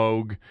went to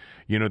Moog,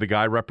 the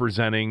guy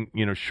representing,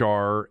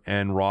 Shar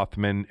and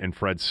Rothman and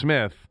Fred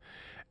Smith,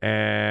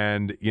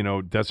 and,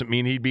 doesn't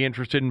mean he'd be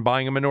interested in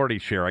buying a minority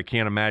share. I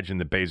can't imagine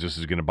that Bezos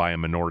is going to buy a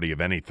minority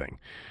of anything,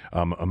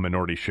 a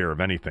minority share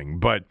of anything.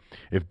 But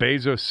if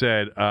Bezos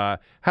said,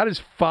 how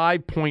does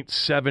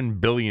 $5.7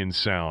 billion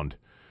sound?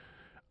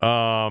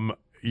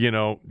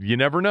 You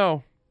never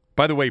know.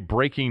 By the way,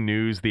 breaking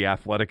news, The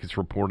Athletic is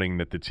reporting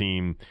that the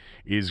team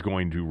is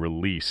going to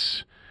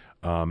release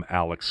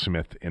Alex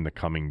Smith in the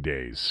coming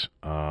days.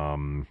 I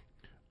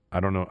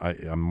don't know.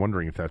 I'm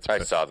wondering if that's... I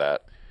saw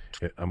that.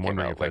 I'm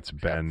wondering if that's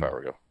Ben. Half hour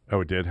ago.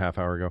 Oh, it did? Half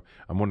hour ago?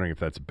 I'm wondering if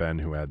that's Ben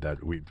who had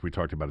that. We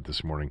talked about it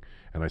this morning,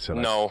 and I said...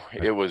 No,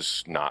 it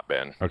was not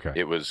Ben. Okay.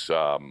 It was...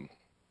 I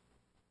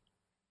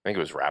think it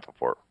was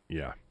Rappaport.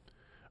 Yeah.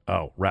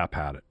 Oh, Rapp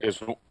had it.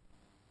 It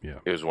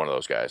was one of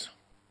those guys.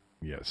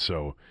 Yeah,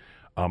 so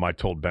I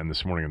told Ben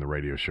this morning on the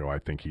radio show I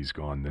think he's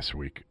gone this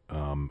week.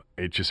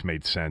 It just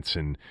made sense,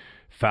 and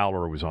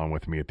Fowler was on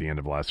with me at the end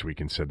of last week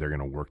and said they're going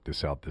to work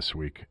this out this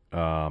week.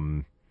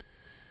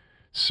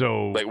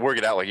 So like work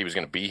it out like he was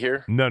going to be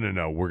here? No.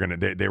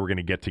 They were going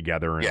to get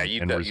together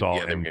and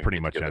resolve and pretty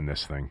much end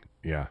this thing.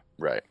 Yeah.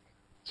 Right.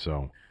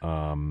 So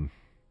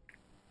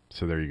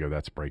so there you go.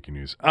 That's breaking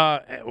news. Go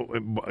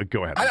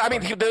ahead. I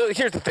mean,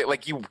 here's the thing.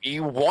 Like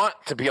you want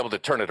to be able to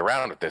turn it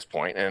around at this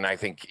point, and I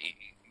think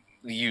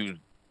the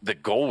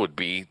goal would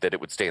be that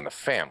it would stay in the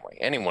family.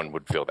 Anyone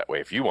would feel that way.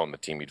 If you own the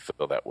team, you'd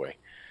feel that way,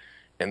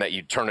 and that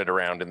you'd turn it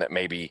around, and that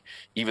maybe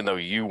even though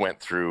you went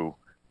through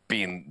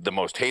being the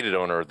most hated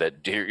owner,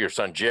 that your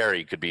son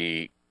Jerry could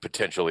be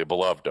potentially a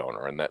beloved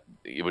owner, and that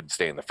it would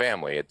stay in the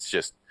family. It's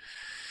just,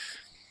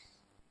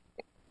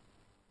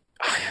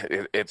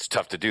 it's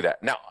tough to do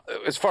that. Now,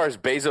 as far as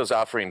Bezos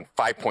offering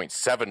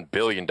 $5.7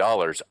 billion,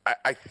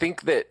 I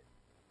think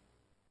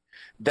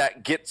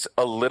that gets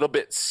a little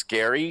bit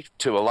scary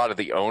to a lot of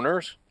the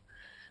owners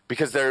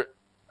because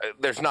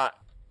there's not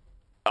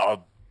a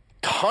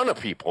ton of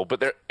people, but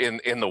they're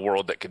in the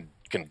world that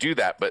can do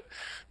that. But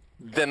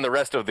then the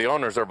rest of the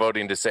owners are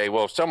voting to say,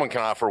 well, if someone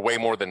can offer way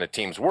more than a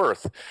team's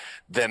worth,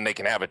 then they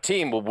can have a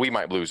team. Well, we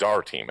might lose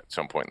our team at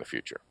some point in the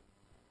future.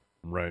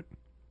 Right.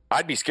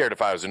 I'd be scared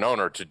if I was an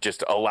owner to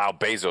just allow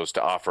Bezos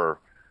to offer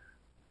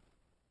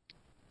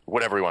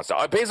whatever he wants to.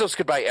 Bezos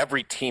could buy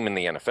every team in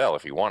the NFL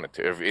if he wanted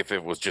to, if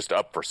it was just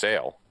up for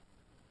sale.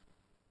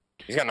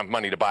 He's got enough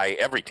money to buy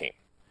every team.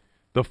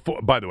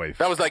 By the way,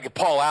 that was like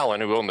Paul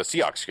Allen, who owned the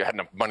Seahawks, who had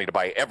enough money to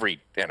buy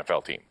every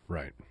NFL team.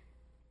 Right.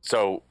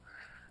 So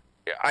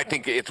I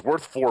think it's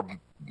worth $4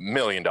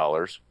 million.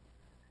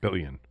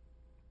 Billion.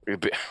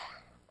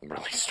 I'm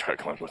really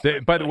struggling with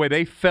that. By the way,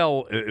 they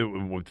fell.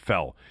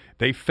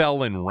 They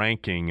fell in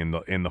ranking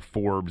in the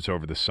Forbes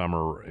over the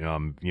summer.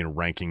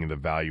 Ranking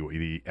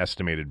the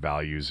estimated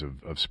values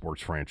of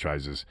sports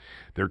franchises.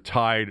 They're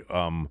tied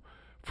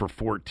for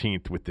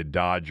 14th with the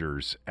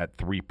Dodgers at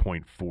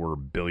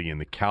 $3.4 billion.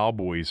 The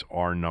Cowboys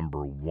are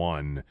number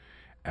one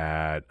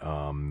at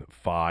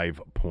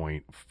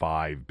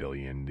 $5.5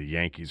 billion. The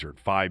Yankees are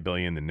at $5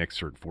 billion. The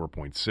Knicks are at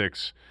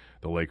 $4.6.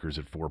 The Lakers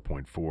at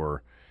 $4.4,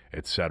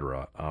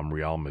 etc.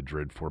 Real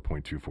Madrid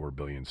 $4.24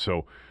 billion.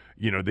 So,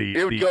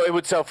 it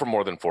would sell for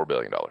more than $4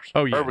 billion.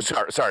 Oh yeah,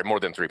 sorry,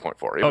 more than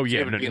 3.4. It would be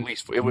at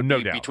least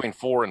between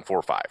 4 and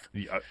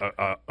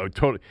 4.5.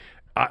 Totally.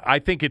 I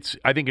think it's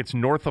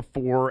north of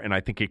 4, and I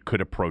think it could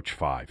approach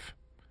 5,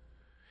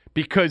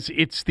 because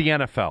it's the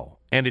NFL,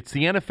 and it's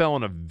the NFL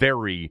in a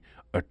very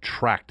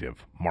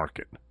attractive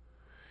market,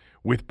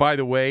 with, by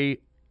the way,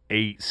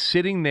 a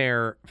sitting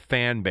there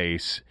fan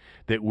base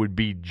that would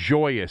be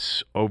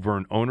joyous over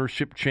an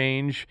ownership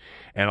change,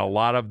 and a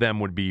lot of them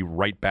would be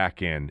right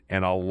back in,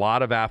 and a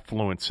lot of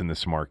affluence in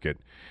this market.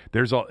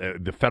 There's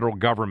the federal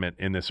government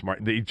in this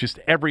market. Just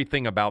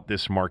everything about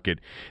this market.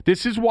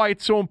 This is why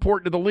it's so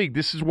important to the league.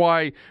 This is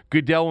why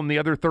Goodell and the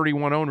other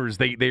 31 owners,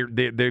 they've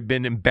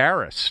been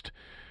embarrassed.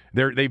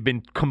 They've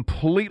been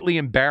completely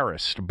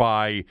embarrassed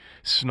by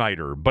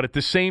Snyder. But at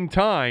the same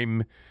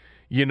time,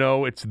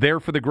 it's there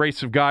for the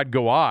grace of God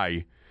go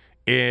I.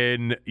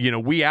 And,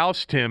 we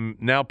oust him.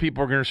 Now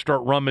people are going to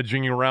start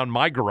rummaging around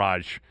my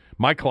garage,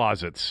 my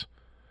closets.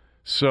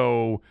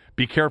 So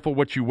be careful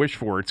what you wish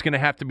for. It's going to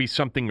have to be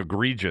something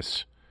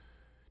egregious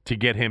to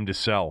get him to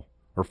sell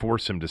or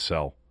force him to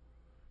sell.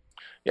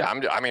 Yeah,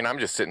 I'm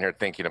just sitting here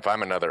thinking, if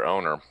I'm another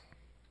owner,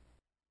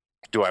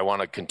 do I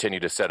want to continue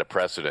to set a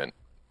precedent?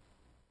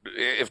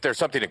 If there's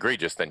something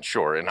egregious, then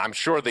sure. And I'm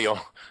sure the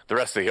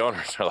rest of the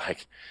owners are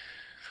like,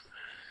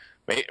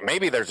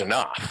 maybe there's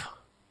enough.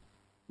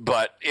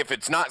 But if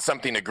it's not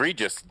something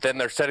egregious, then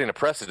they're setting a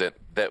precedent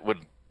that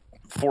would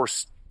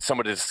force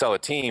somebody to sell a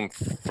team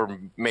for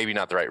maybe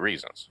not the right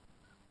reasons,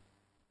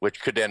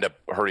 which could end up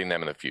hurting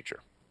them in the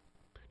future.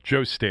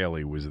 Joe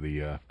Staley was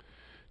the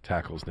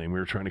tackle's name we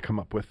were trying to come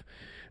up with,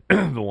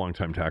 the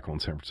longtime tackle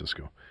in San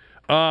Francisco.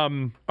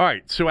 All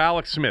right, so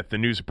Alex Smith, the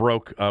news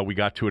broke. We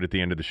got to it at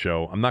the end of the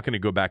show. I'm not going to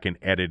go back and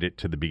edit it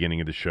to the beginning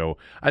of the show.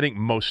 I think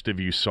most of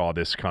you saw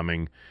this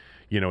coming.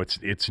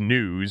 It's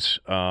news.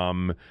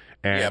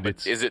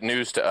 But is it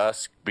news to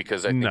us?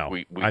 Because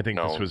I think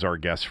this was our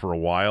guess for a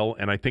while,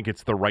 and I think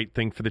it's the right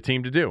thing for the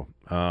team to do.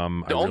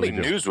 The only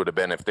news would have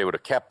been if they would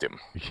have kept him.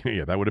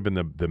 Yeah, that would have been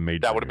the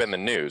major. That would have been the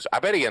news.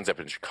 I bet he ends up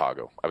in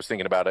Chicago. I was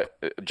thinking about it,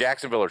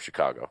 Jacksonville or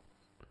Chicago.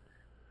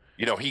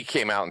 He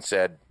came out and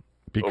said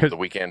over the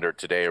weekend or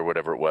today or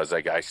whatever it was,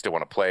 I still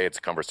want to play. It's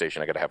a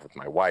conversation I got to have with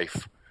my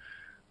wife.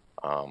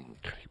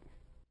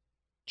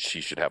 She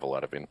should have a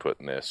lot of input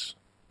in this.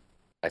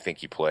 I think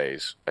he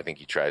plays. I think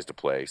he tries to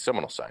play.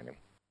 Someone will sign him.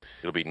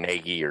 It'll be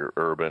Nagy or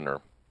Urban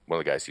or one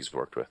of the guys he's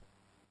worked with.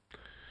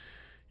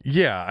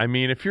 Yeah, I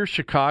mean, if you're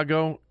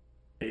Chicago,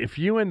 if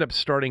you end up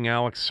starting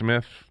Alex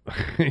Smith,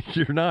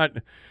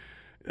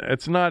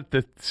 it's not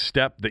the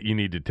step that you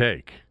need to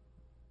take.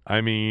 I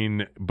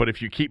mean, but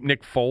if you keep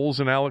Nick Foles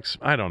and Alex,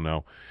 I don't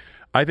know.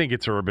 I think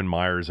it's Urban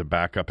Meyer as a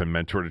backup and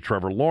mentor to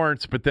Trevor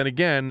Lawrence. But then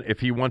again, if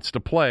he wants to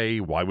play,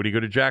 why would he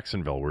go to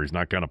Jacksonville where he's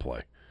not going to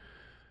play?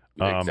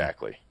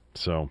 Exactly.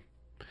 So,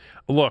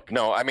 look.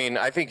 No, I mean,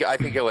 I think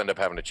he'll end up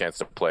having a chance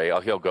to play.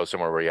 He'll go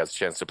somewhere where he has a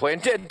chance to play.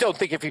 And don't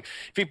think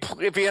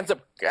if he ends up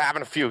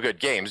having a few good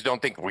games,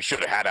 don't think we should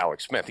have had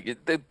Alex Smith.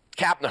 The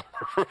cap number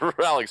for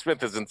Alex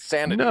Smith is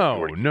insanity.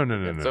 No.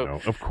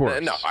 Of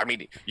course. No, I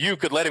mean, you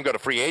could let him go to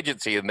free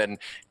agency and then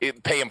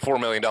pay him $4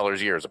 million a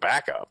year as a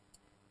backup.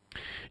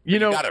 You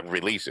got to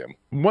release him.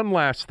 One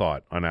last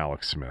thought on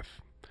Alex Smith.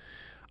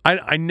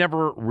 I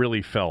never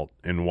really felt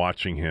in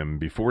watching him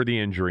before the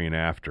injury and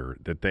after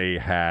that they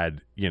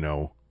had,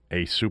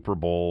 a Super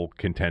Bowl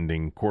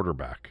contending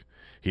quarterback.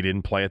 He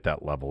didn't play at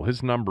that level.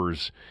 His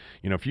numbers,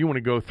 if you want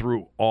to go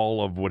through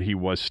all of what he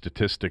was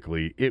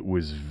statistically, it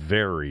was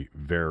very,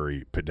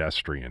 very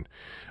pedestrian.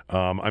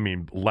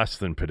 Less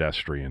than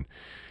pedestrian.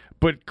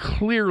 But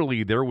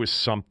clearly there was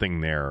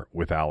something there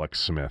with Alex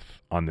Smith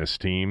on this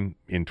team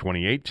in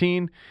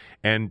 2018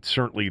 and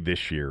certainly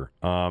this year.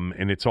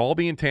 And it's all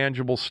the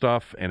intangible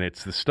stuff, and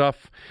it's the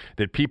stuff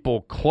that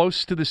people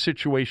close to the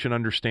situation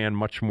understand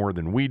much more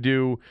than we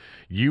do.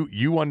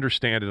 You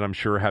understand it, I'm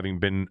sure, having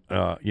been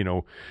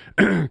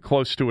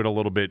close to it a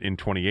little bit in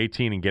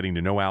 2018 and getting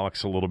to know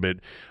Alex a little bit.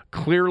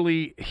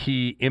 Clearly,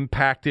 he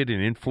impacted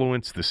and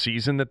influenced the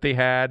season that they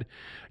had.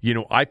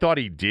 I thought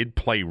he did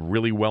play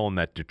really well in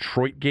that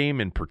Detroit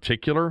game in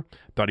particular.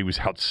 Thought he was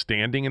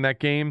outstanding in that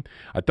game.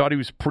 I thought he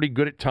was pretty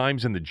good at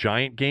times in the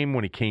Giant game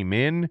when he came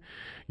in.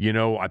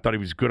 I thought he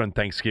was good on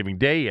Thanksgiving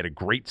Day. He had a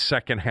great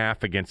second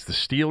half against the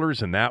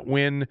Steelers in that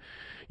win.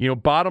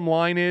 Bottom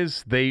line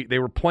is they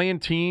were playing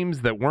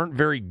teams that weren't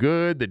very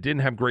good, that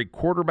didn't have great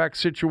quarterback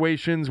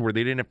situations, where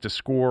they didn't have to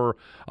score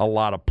a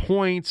lot of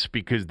points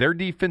because their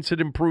defense had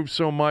improved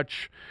so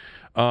much.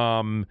 But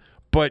I'm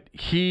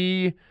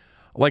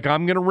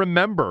going to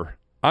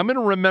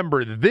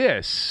remember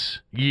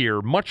this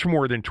year much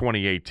more than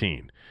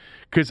 2018,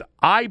 because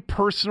I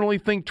personally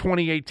think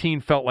 2018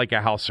 felt like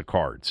a house of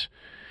cards.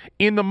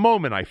 In the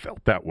moment, I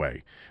felt that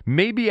way.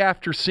 Maybe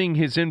after seeing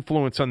his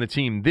influence on the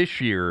team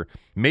this year,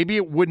 maybe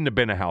it wouldn't have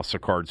been a house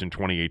of cards in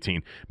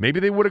 2018. Maybe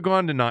they would have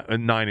gone to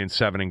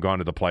 9-7 and gone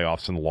to the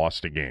playoffs and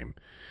lost a game.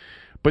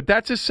 But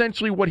that's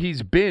essentially what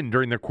he's been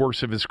during the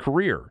course of his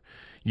career.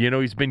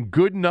 He's been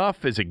good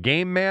enough as a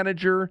game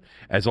manager,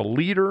 as a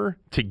leader,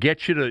 to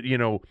get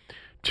you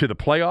to the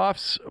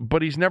playoffs,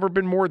 but he's never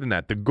been more than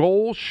that. The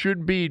goal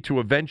should be to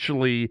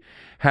eventually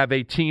have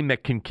a team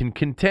that can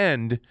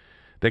contend,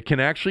 that can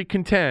actually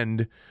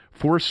contend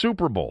for a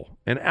Super Bowl.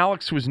 And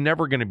Alex was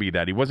never going to be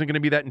that. He wasn't going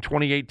to be that in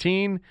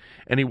 2018,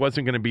 and he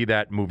wasn't going to be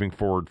that moving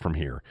forward from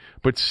here.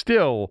 But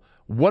still,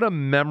 what a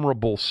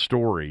memorable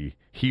story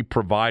he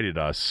provided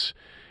us.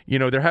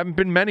 There haven't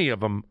been many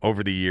of them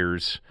over the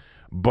years,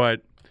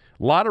 but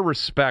a lot of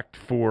respect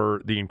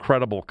for the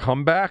incredible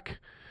comeback.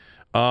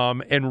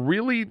 And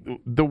really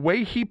the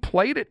way he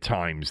played at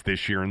times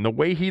this year and the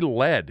way he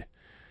led,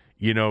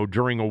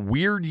 during a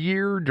weird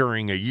year,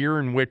 during a year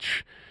in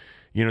which,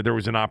 there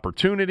was an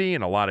opportunity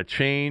and a lot of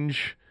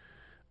change.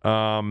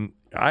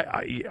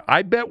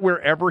 I bet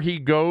wherever he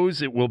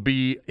goes, it will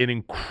be an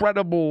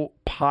incredible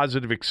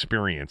positive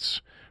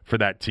experience for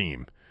that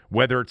team,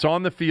 whether it's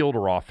on the field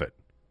or off it.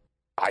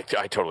 I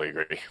totally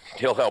agree.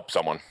 He'll help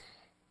someone.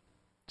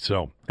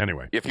 So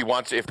anyway, if he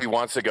wants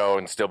to go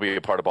and still be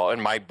a part of ball,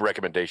 and my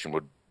recommendation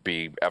would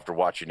be, after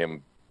watching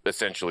him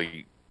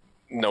essentially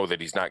know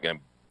that he's not going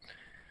to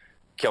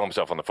kill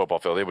himself on the football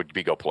field, it would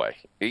be go play.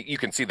 You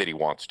can see that he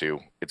wants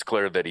to. It's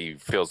clear that he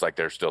feels like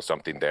there's still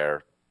something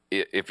there.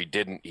 If he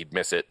didn't, he'd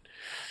miss it.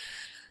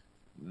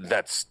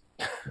 That's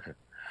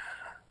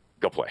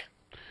go play.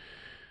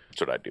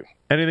 That's what I'd do.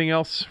 Anything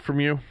else from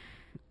you?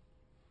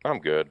 I'm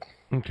good.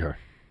 Okay.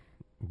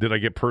 Did I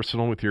get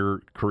personal with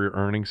your career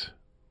earnings?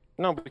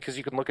 No, because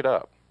you can look it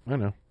up. I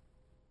know.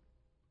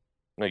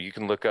 No, you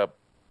can look up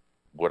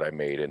what I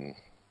made in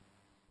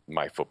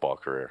my football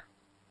career.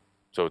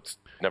 So it's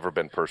never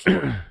been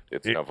personal.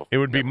 It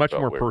would be much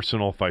more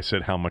personal if I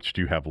said, how much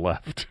do you have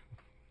left?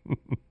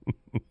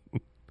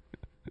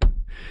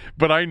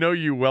 But I know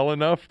you well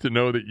enough to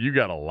know that you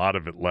got a lot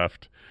of it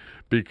left,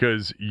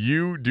 because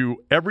you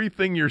do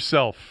everything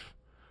yourself.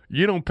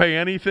 You don't pay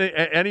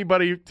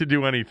anybody to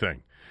do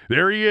anything.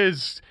 There he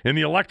is in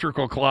the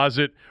electrical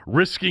closet,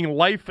 risking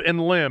life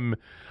and limb,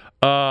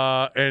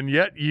 and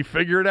yet you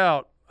figure it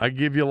out. I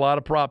give you a lot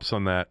of props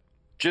on that.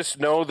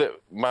 Just know that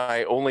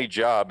my only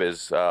job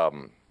is a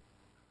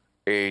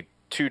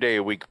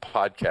 2-day-a-week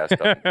podcast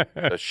on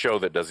a show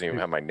that doesn't even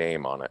have my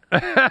name on it.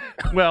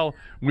 Well,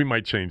 we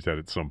might change that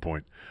at some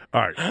point.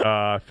 All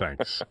right,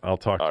 thanks. I'll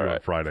talk to you on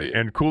Friday.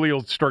 And Cooley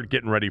will start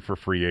getting ready for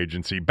free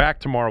agency.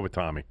 Back tomorrow with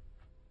Tommy.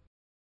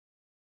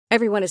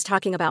 Everyone is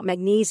talking about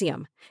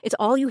magnesium. It's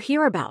all you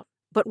hear about.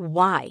 But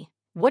why?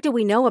 What do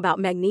we know about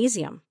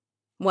magnesium?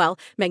 Well,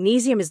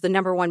 magnesium is the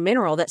 #1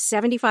 mineral that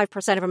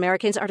 75% of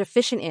Americans are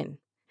deficient in.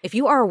 If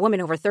you are a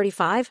woman over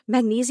 35,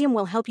 magnesium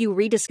will help you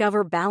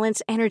rediscover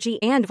balance, energy,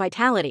 and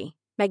vitality.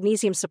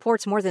 Magnesium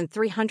supports more than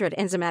 300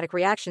 enzymatic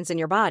reactions in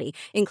your body,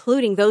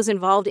 including those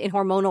involved in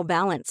hormonal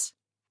balance.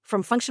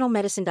 From functional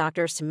medicine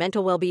doctors to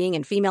mental well-being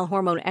and female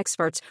hormone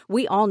experts,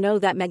 we all know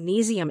that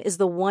magnesium is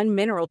the one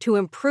mineral to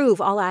improve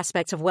all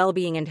aspects of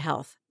well-being and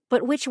health.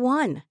 But which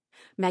one?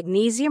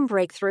 Magnesium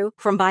Breakthrough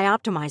from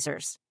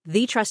Bioptimizers,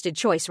 the trusted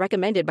choice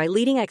recommended by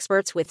leading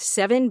experts with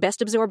 7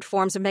 best-absorbed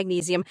forms of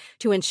magnesium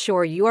to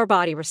ensure your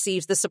body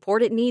receives the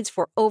support it needs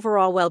for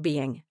overall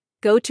well-being.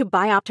 Go to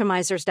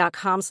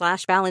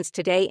bioptimizers.com/balance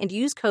today and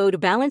use code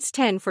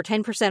BALANCE10 for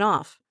 10%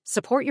 off.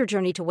 Support your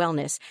journey to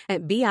wellness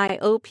at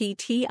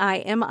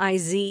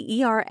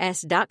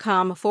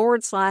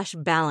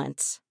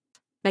bioptimizers.com/balance.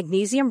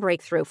 Magnesium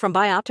Breakthrough from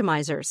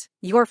Bioptimizers,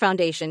 your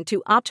foundation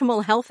to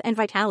optimal health and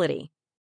vitality.